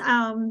I was,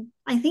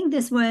 I think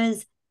this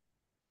was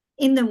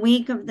in the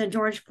wake of the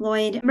George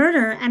Floyd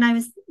murder, and I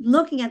was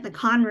looking at the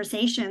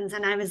conversations,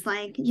 and I was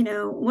like,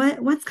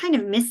 what's kind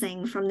of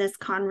missing from this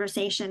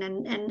conversation,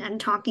 and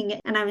talking,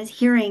 and I was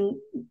hearing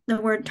the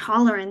word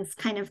tolerance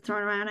kind of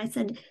thrown around. I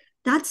said,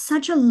 that's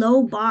such a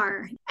low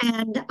bar.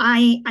 And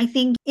I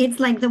think it's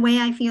like the way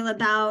I feel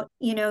about,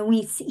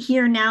 we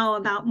hear now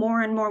about more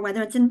and more,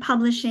 whether it's in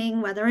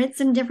publishing, whether it's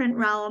in different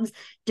realms,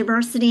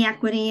 diversity,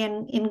 equity,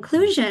 and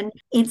inclusion.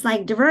 It's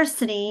like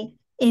diversity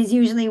is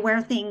usually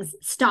where things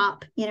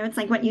stop. It's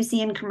like what you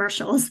see in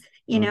commercials.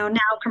 Mm. Now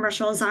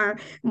commercials are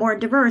more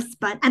diverse,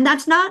 and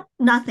that's not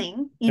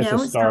nothing, It's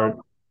a start,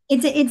 so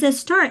it's a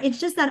start. It's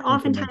just that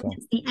oftentimes incremental.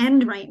 it's the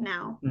end right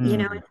now.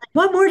 Mm, It's like,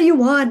 what more do you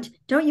want?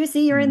 Don't you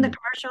see you're in the mm,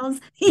 commercials?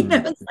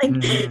 mm, It's like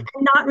mm,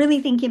 not really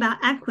thinking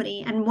about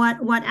equity and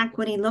what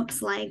equity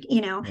looks like,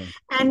 yeah.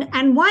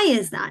 and why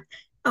is that?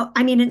 Oh,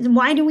 I mean,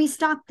 why do we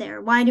stop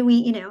there? Why do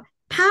we,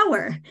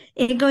 power?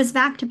 It goes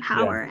back to Yeah.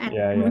 power, and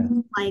Yeah. Yeah.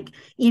 really, like,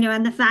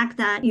 and the fact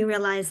that you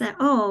realize that,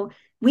 oh,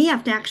 we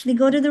have to actually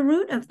go to the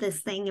root of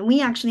this thing, and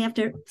we actually have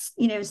to,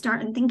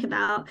 start and think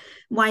about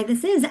why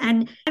this is.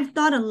 And I've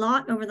thought a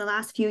lot over the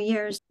last few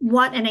years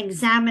what an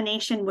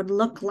examination would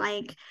look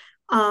like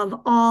of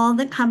all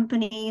the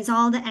companies,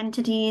 all the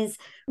entities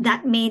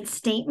that made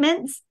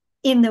statements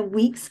in the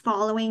weeks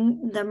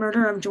following the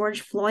murder of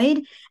George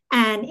Floyd.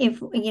 And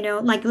if,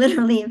 like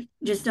literally if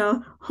just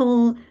a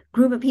whole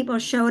group of people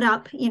showed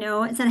up,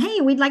 and said, hey,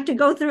 we'd like to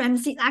go through and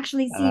see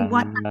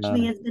what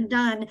actually Uh, has been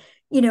done,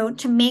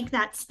 to make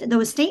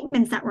those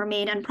statements that were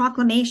made, and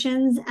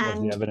proclamations what's the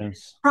and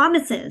evidence?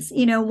 promises,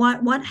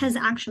 what has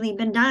actually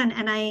been done.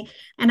 And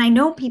I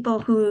know people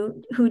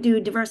who do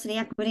diversity,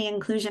 equity,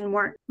 inclusion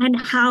work, and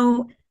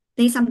how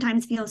they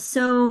sometimes feel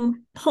so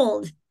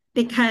pulled,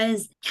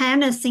 because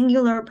can a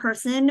singular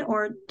person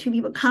or two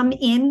people come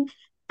in,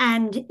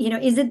 and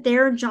is it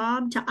their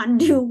job to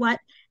undo Mm, what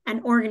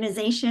an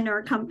organization or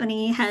a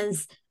company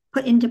has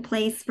put into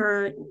place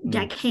for mm,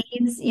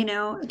 decades?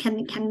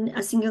 Can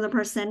a singular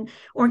person,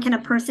 or can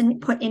a person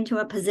put into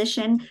a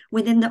position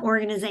within the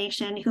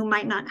organization who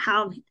might not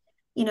have,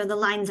 the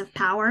lines of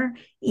power,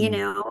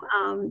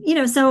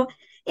 mm, so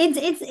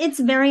it's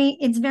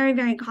very,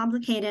 very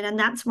complicated. And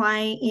that's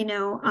why,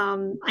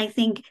 I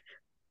think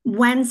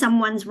when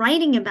someone's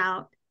writing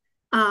about,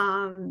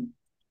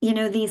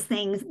 these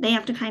things, they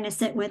have to kind of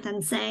sit with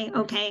and say,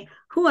 okay,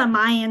 who am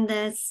I in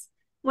this?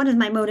 What is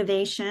my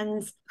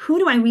motivations? Who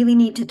do I really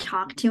need to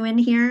talk to in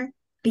here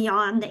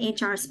beyond the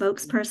HR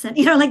spokesperson?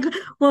 Like,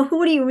 well,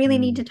 who do you really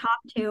need mm, to talk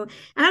to?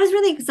 And I was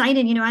really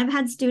excited. I've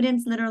had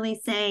students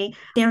literally say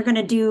they're going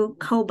to do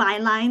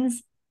co-bylines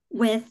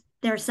with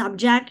their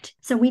subject.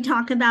 So we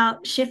talk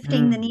about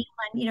shifting the mm,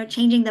 needle and,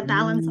 changing the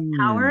balance of mm,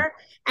 power.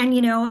 And,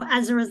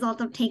 as a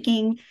result of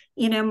taking,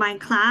 my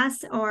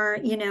class, or,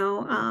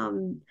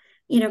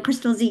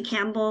 Crystal Z.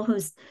 Campbell,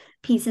 whose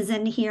piece is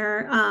in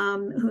here,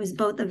 who's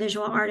both a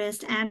visual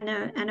artist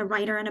and a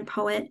writer and a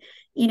poet.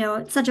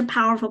 It's such a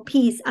powerful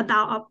piece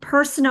about a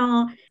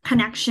personal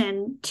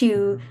connection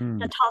to the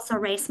mm, Tulsa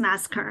race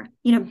massacre,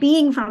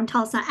 being from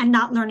Tulsa and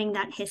not learning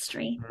that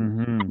history,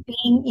 mm,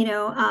 being,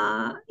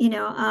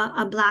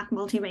 a Black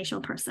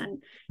multiracial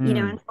person, mm,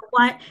 and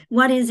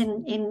what is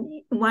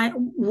in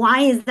why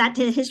is that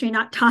history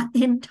not taught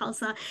in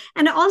Tulsa?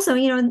 And also,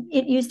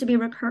 it used to be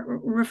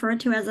referred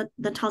to as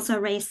the Tulsa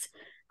race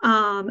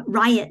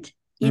riot,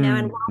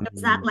 and why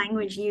was that mm,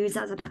 language used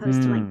as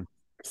opposed to like mm.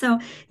 So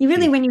you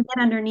really, when you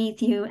get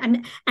underneath you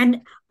and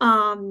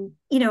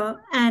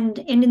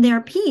in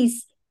their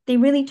piece, they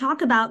really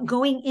talk about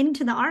going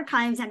into the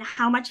archives and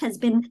how much has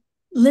been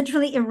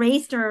literally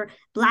erased or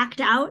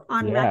blacked out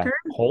on record.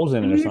 Holes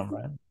in it or And something,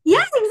 right?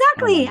 yes, Oh my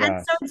exactly. And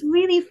gosh. so it's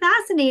really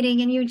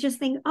fascinating. And you just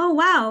think, oh,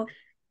 wow,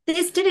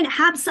 this didn't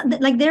have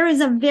something like there is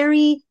a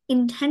very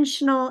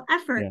intentional Yeah.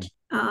 effort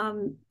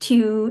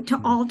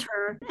to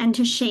alter and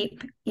to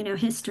shape,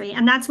 history.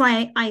 And that's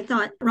why I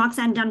thought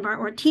Roxanne Dunbar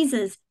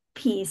Ortiz's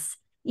piece,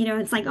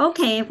 it's like,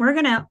 okay, if we're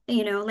gonna,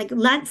 like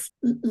let's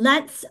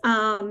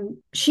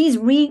she's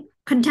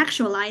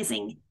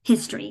recontextualizing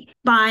history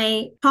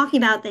by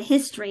talking about the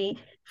history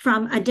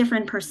from a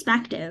different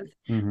perspective,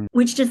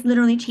 which just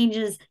literally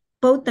changes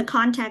both the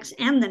context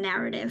and the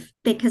narrative,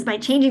 because by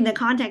changing the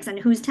context and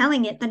who's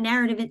telling it, the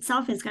narrative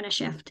itself is going to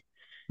shift.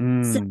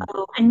 So,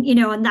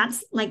 and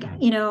that's like,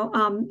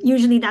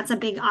 usually that's a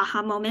big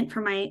aha moment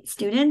for my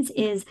students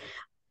is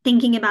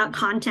thinking about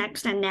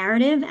context and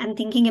narrative and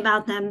thinking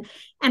about them.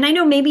 And I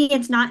know maybe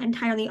it's not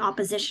entirely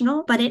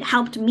oppositional, but it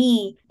helped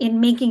me in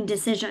making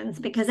decisions,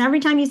 because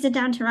every time you sit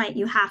down to write,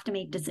 you have to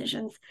make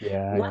decisions.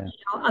 Yeah.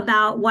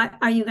 About what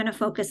are you going to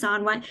focus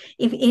on? What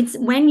if it's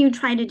when you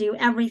try to do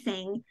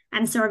everything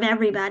and serve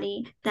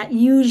everybody that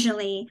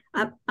usually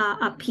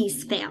a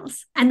piece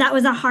fails. And that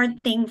was a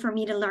hard thing for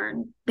me to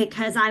learn,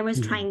 because I was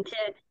trying to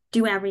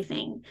do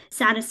everything,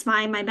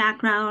 satisfy my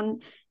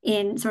background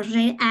in social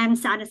change and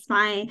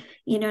satisfy,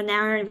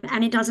 narrative.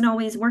 And it doesn't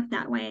always work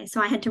that way.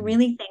 So I had to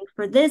really think,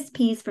 for this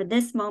piece, for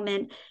this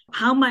moment,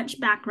 how much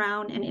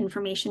background and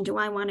information do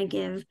I want to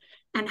give?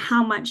 And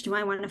how much do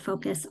I want to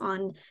focus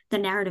on the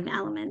narrative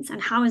elements? And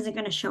how is it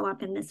going to show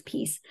up in this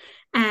piece?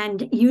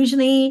 And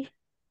usually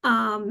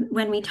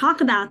when we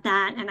talk about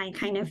that, and I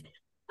kind of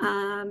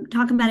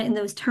talk about it in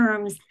those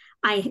terms,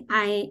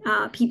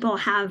 people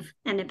have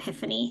an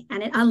epiphany,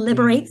 and it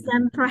liberates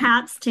them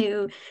perhaps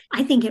to,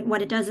 I think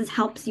what it does is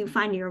helps you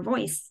find your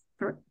voice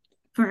for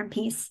a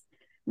piece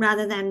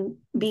rather than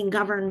being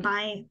governed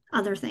by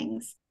other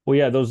things. Well,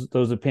 yeah,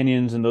 those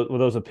opinions and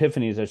those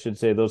epiphanies, I should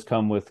say, those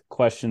come with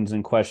questions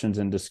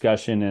and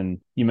discussion. And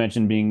you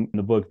mentioned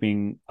the book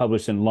being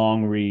published in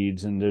long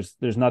reads, and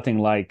there's nothing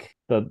like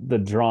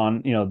the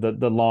drawn,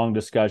 the long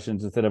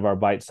discussions instead of our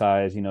bite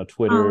size,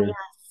 Twitter,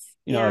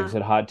 like I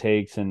said, hot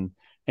takes and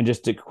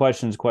just the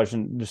questions.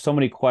 There's so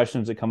many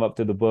questions that come up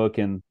through the book,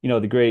 and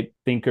the great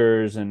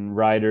thinkers and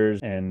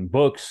writers and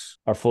books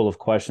are full of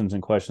questions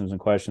and questions and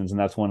questions, and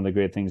that's one of the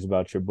great things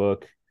about your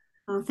book.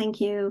 Oh, thank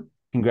you.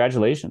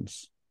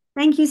 Congratulations.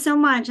 Thank you so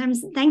much.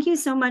 Thank you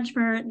so much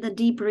for the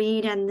deep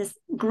read and this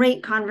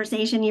great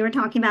conversation. You were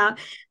talking about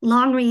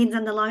long reads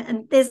and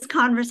this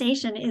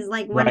conversation is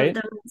like one of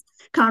those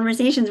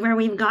conversations where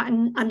we've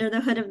gotten under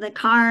the hood of the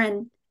car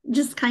and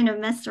just kind of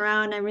messed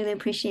around. I really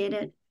appreciate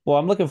it. Well,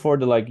 I'm looking forward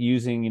to like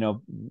using,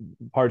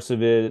 parts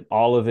of it,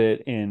 all of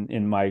it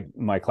in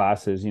my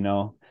classes,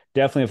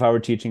 Definitely if I were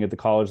teaching at the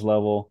college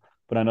level,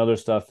 but I know there's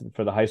stuff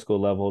for the high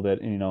school level that,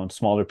 in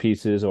smaller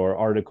pieces or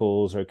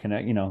articles or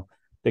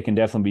they can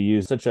definitely be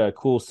used. Such a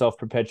cool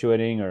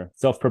self-perpetuating or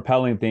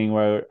self-propelling thing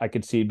where I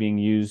could see it being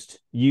used.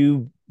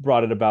 You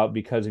brought it about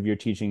because of your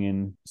teaching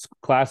in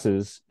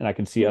classes, and I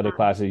can see other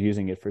classes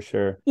using it for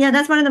sure. Yeah,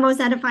 that's one of the most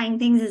edifying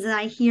things is that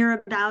I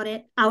hear about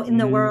it out in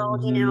the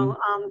world,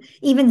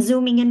 even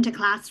zooming into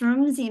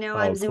classrooms,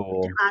 I've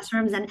zoomed into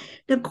classrooms and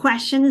the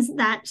questions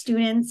that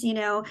students,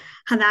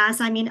 have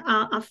asked. I mean,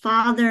 a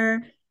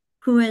father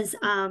who is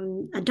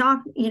a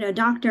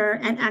doctor,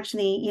 and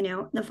actually,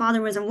 the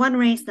father was in one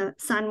race, the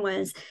son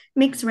was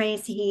mixed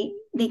race.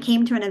 They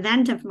came to an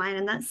event of mine,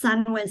 and that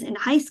son was in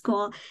high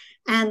school,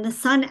 and the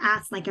son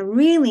asked like a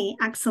really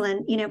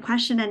excellent,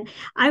 question. And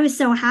I was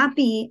so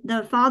happy.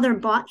 The father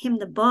bought him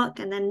the book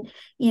and then,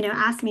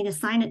 asked me to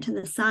sign it to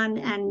the son.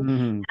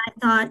 And I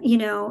thought,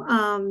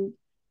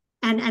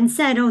 and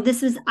said, oh,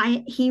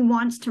 he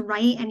wants to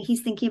write and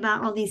he's thinking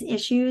about all these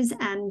issues.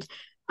 And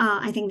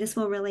I think this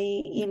will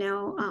really,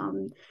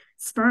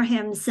 spur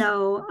him.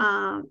 So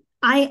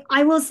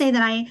I will say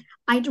that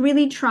I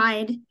really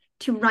tried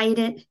to write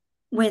it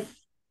with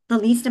the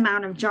least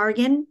amount of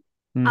jargon.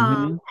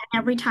 And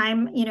every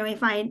time,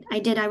 if I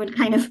did, I would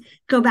kind of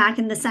go back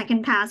in the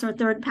second pass or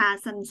third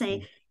pass and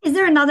say, is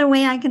there another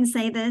way I can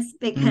say this?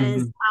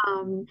 Because,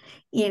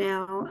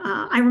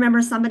 I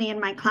remember somebody in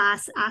my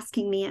class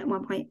asking me at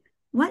one point,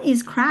 what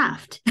is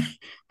craft?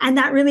 And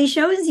that really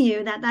shows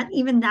you that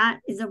even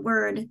that is a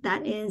word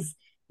that is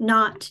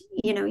not,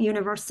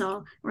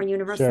 universal or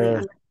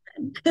universally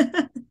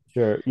understood.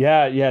 Sure.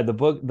 Yeah. The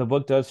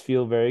book does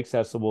feel very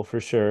accessible for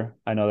sure.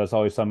 I know that's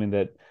always something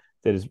that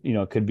is,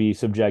 could be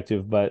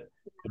subjective, but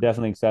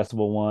definitely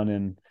accessible one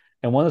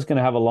and one that's going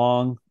to have a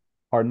long,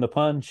 pardon the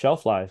pun,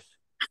 shelf life.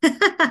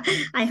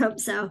 I hope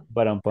so.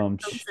 But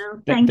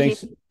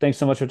Thanks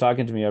so much for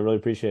talking to me. I really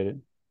appreciate it.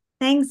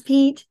 Thanks,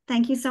 Pete.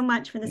 Thank you so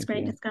much for this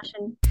great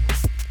discussion.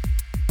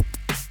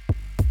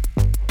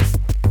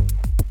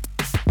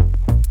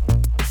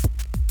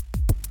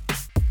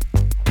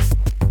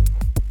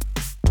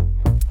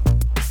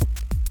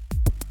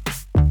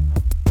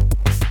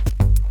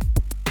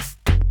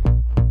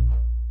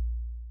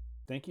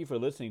 you for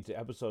listening to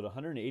episode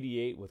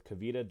 188 with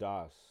Kavita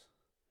Das.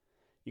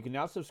 You can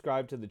now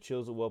subscribe to the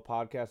Chills at Will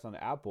podcast on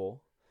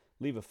Apple.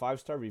 Leave a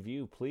 5-star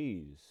review,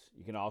 please.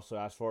 You can also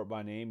ask for it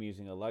by name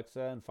using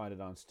Alexa and find it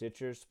on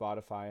Stitcher,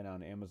 Spotify, and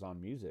on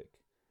Amazon Music.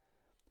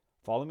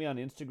 Follow me on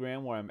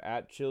Instagram where I'm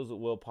at Chills at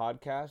Will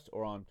Podcast,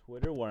 or on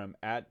Twitter where I'm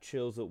at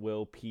Chills at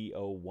Will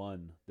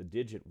PO1, the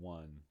digit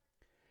 1.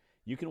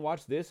 You can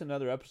watch this and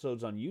other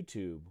episodes on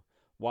YouTube.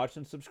 Watch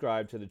and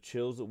subscribe to the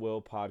Chills at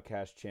Will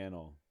Podcast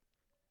channel.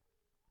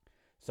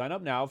 Sign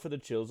up now for the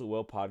Chills at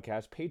Will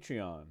Podcast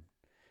Patreon.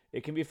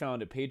 It can be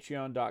found at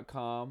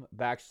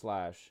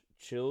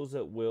patreon.com/Chills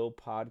at Will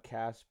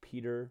Podcast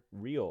Peter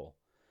Real.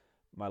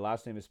 My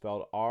last name is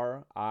spelled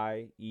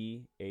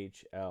RIEHL.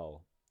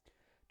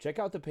 Check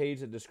out the page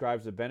that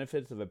describes the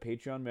benefits of a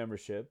Patreon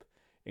membership,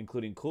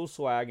 including cool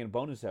swag and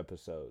bonus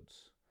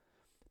episodes.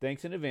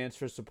 Thanks in advance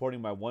for supporting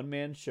my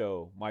one-man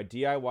show, my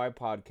DIY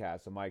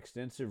podcast, and my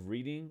extensive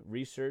reading,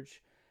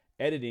 research,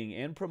 editing,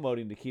 and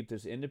promoting to keep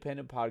this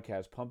independent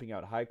podcast pumping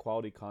out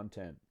high-quality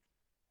content.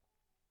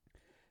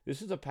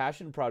 This is a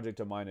passion project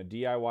of mine, a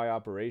DIY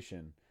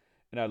operation,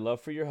 and I'd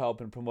love for your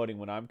help in promoting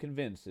what I'm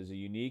convinced is a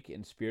unique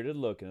and spirited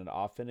look in an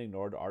often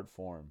ignored art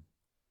form.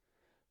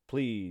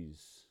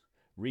 Please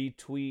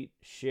retweet,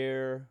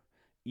 share,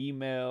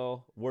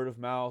 email, word of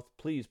mouth.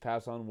 Please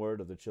pass on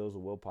word of the Chills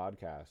at Will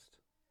podcast.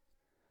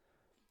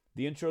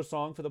 The intro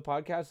song for the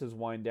podcast is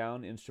Wind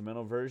Down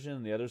instrumental version,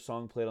 and the other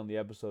song played on the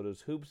episode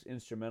is Hoops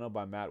instrumental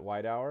by Matt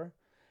Whitehour,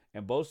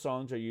 and both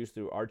songs are used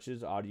through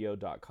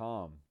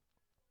archesaudio.com.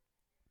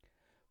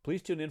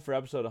 Please tune in for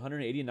episode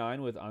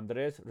 189 with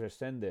Andres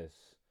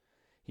Resendes.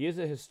 He is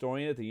a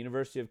historian at the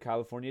University of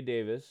California,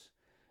 Davis,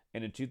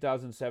 and in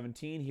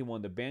 2017 he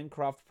won the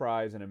Bancroft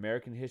Prize in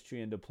American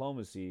History and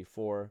Diplomacy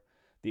for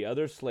The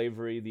Other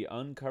Slavery, the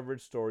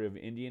Uncovered Story of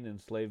Indian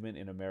Enslavement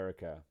in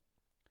America.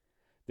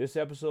 This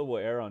episode will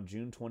air on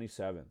June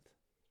 27th.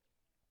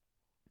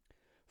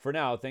 For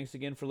now, thanks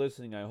again for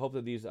listening. I hope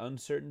that these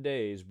uncertain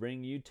days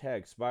bring you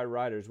texts by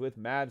writers with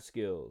mad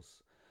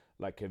skills,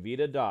 like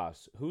Kavita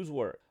Das, whose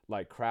work,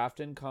 like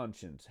Craft and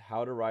Conscience,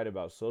 How to Write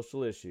About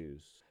Social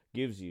Issues,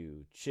 gives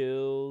you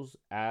chills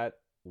at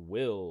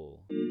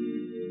will.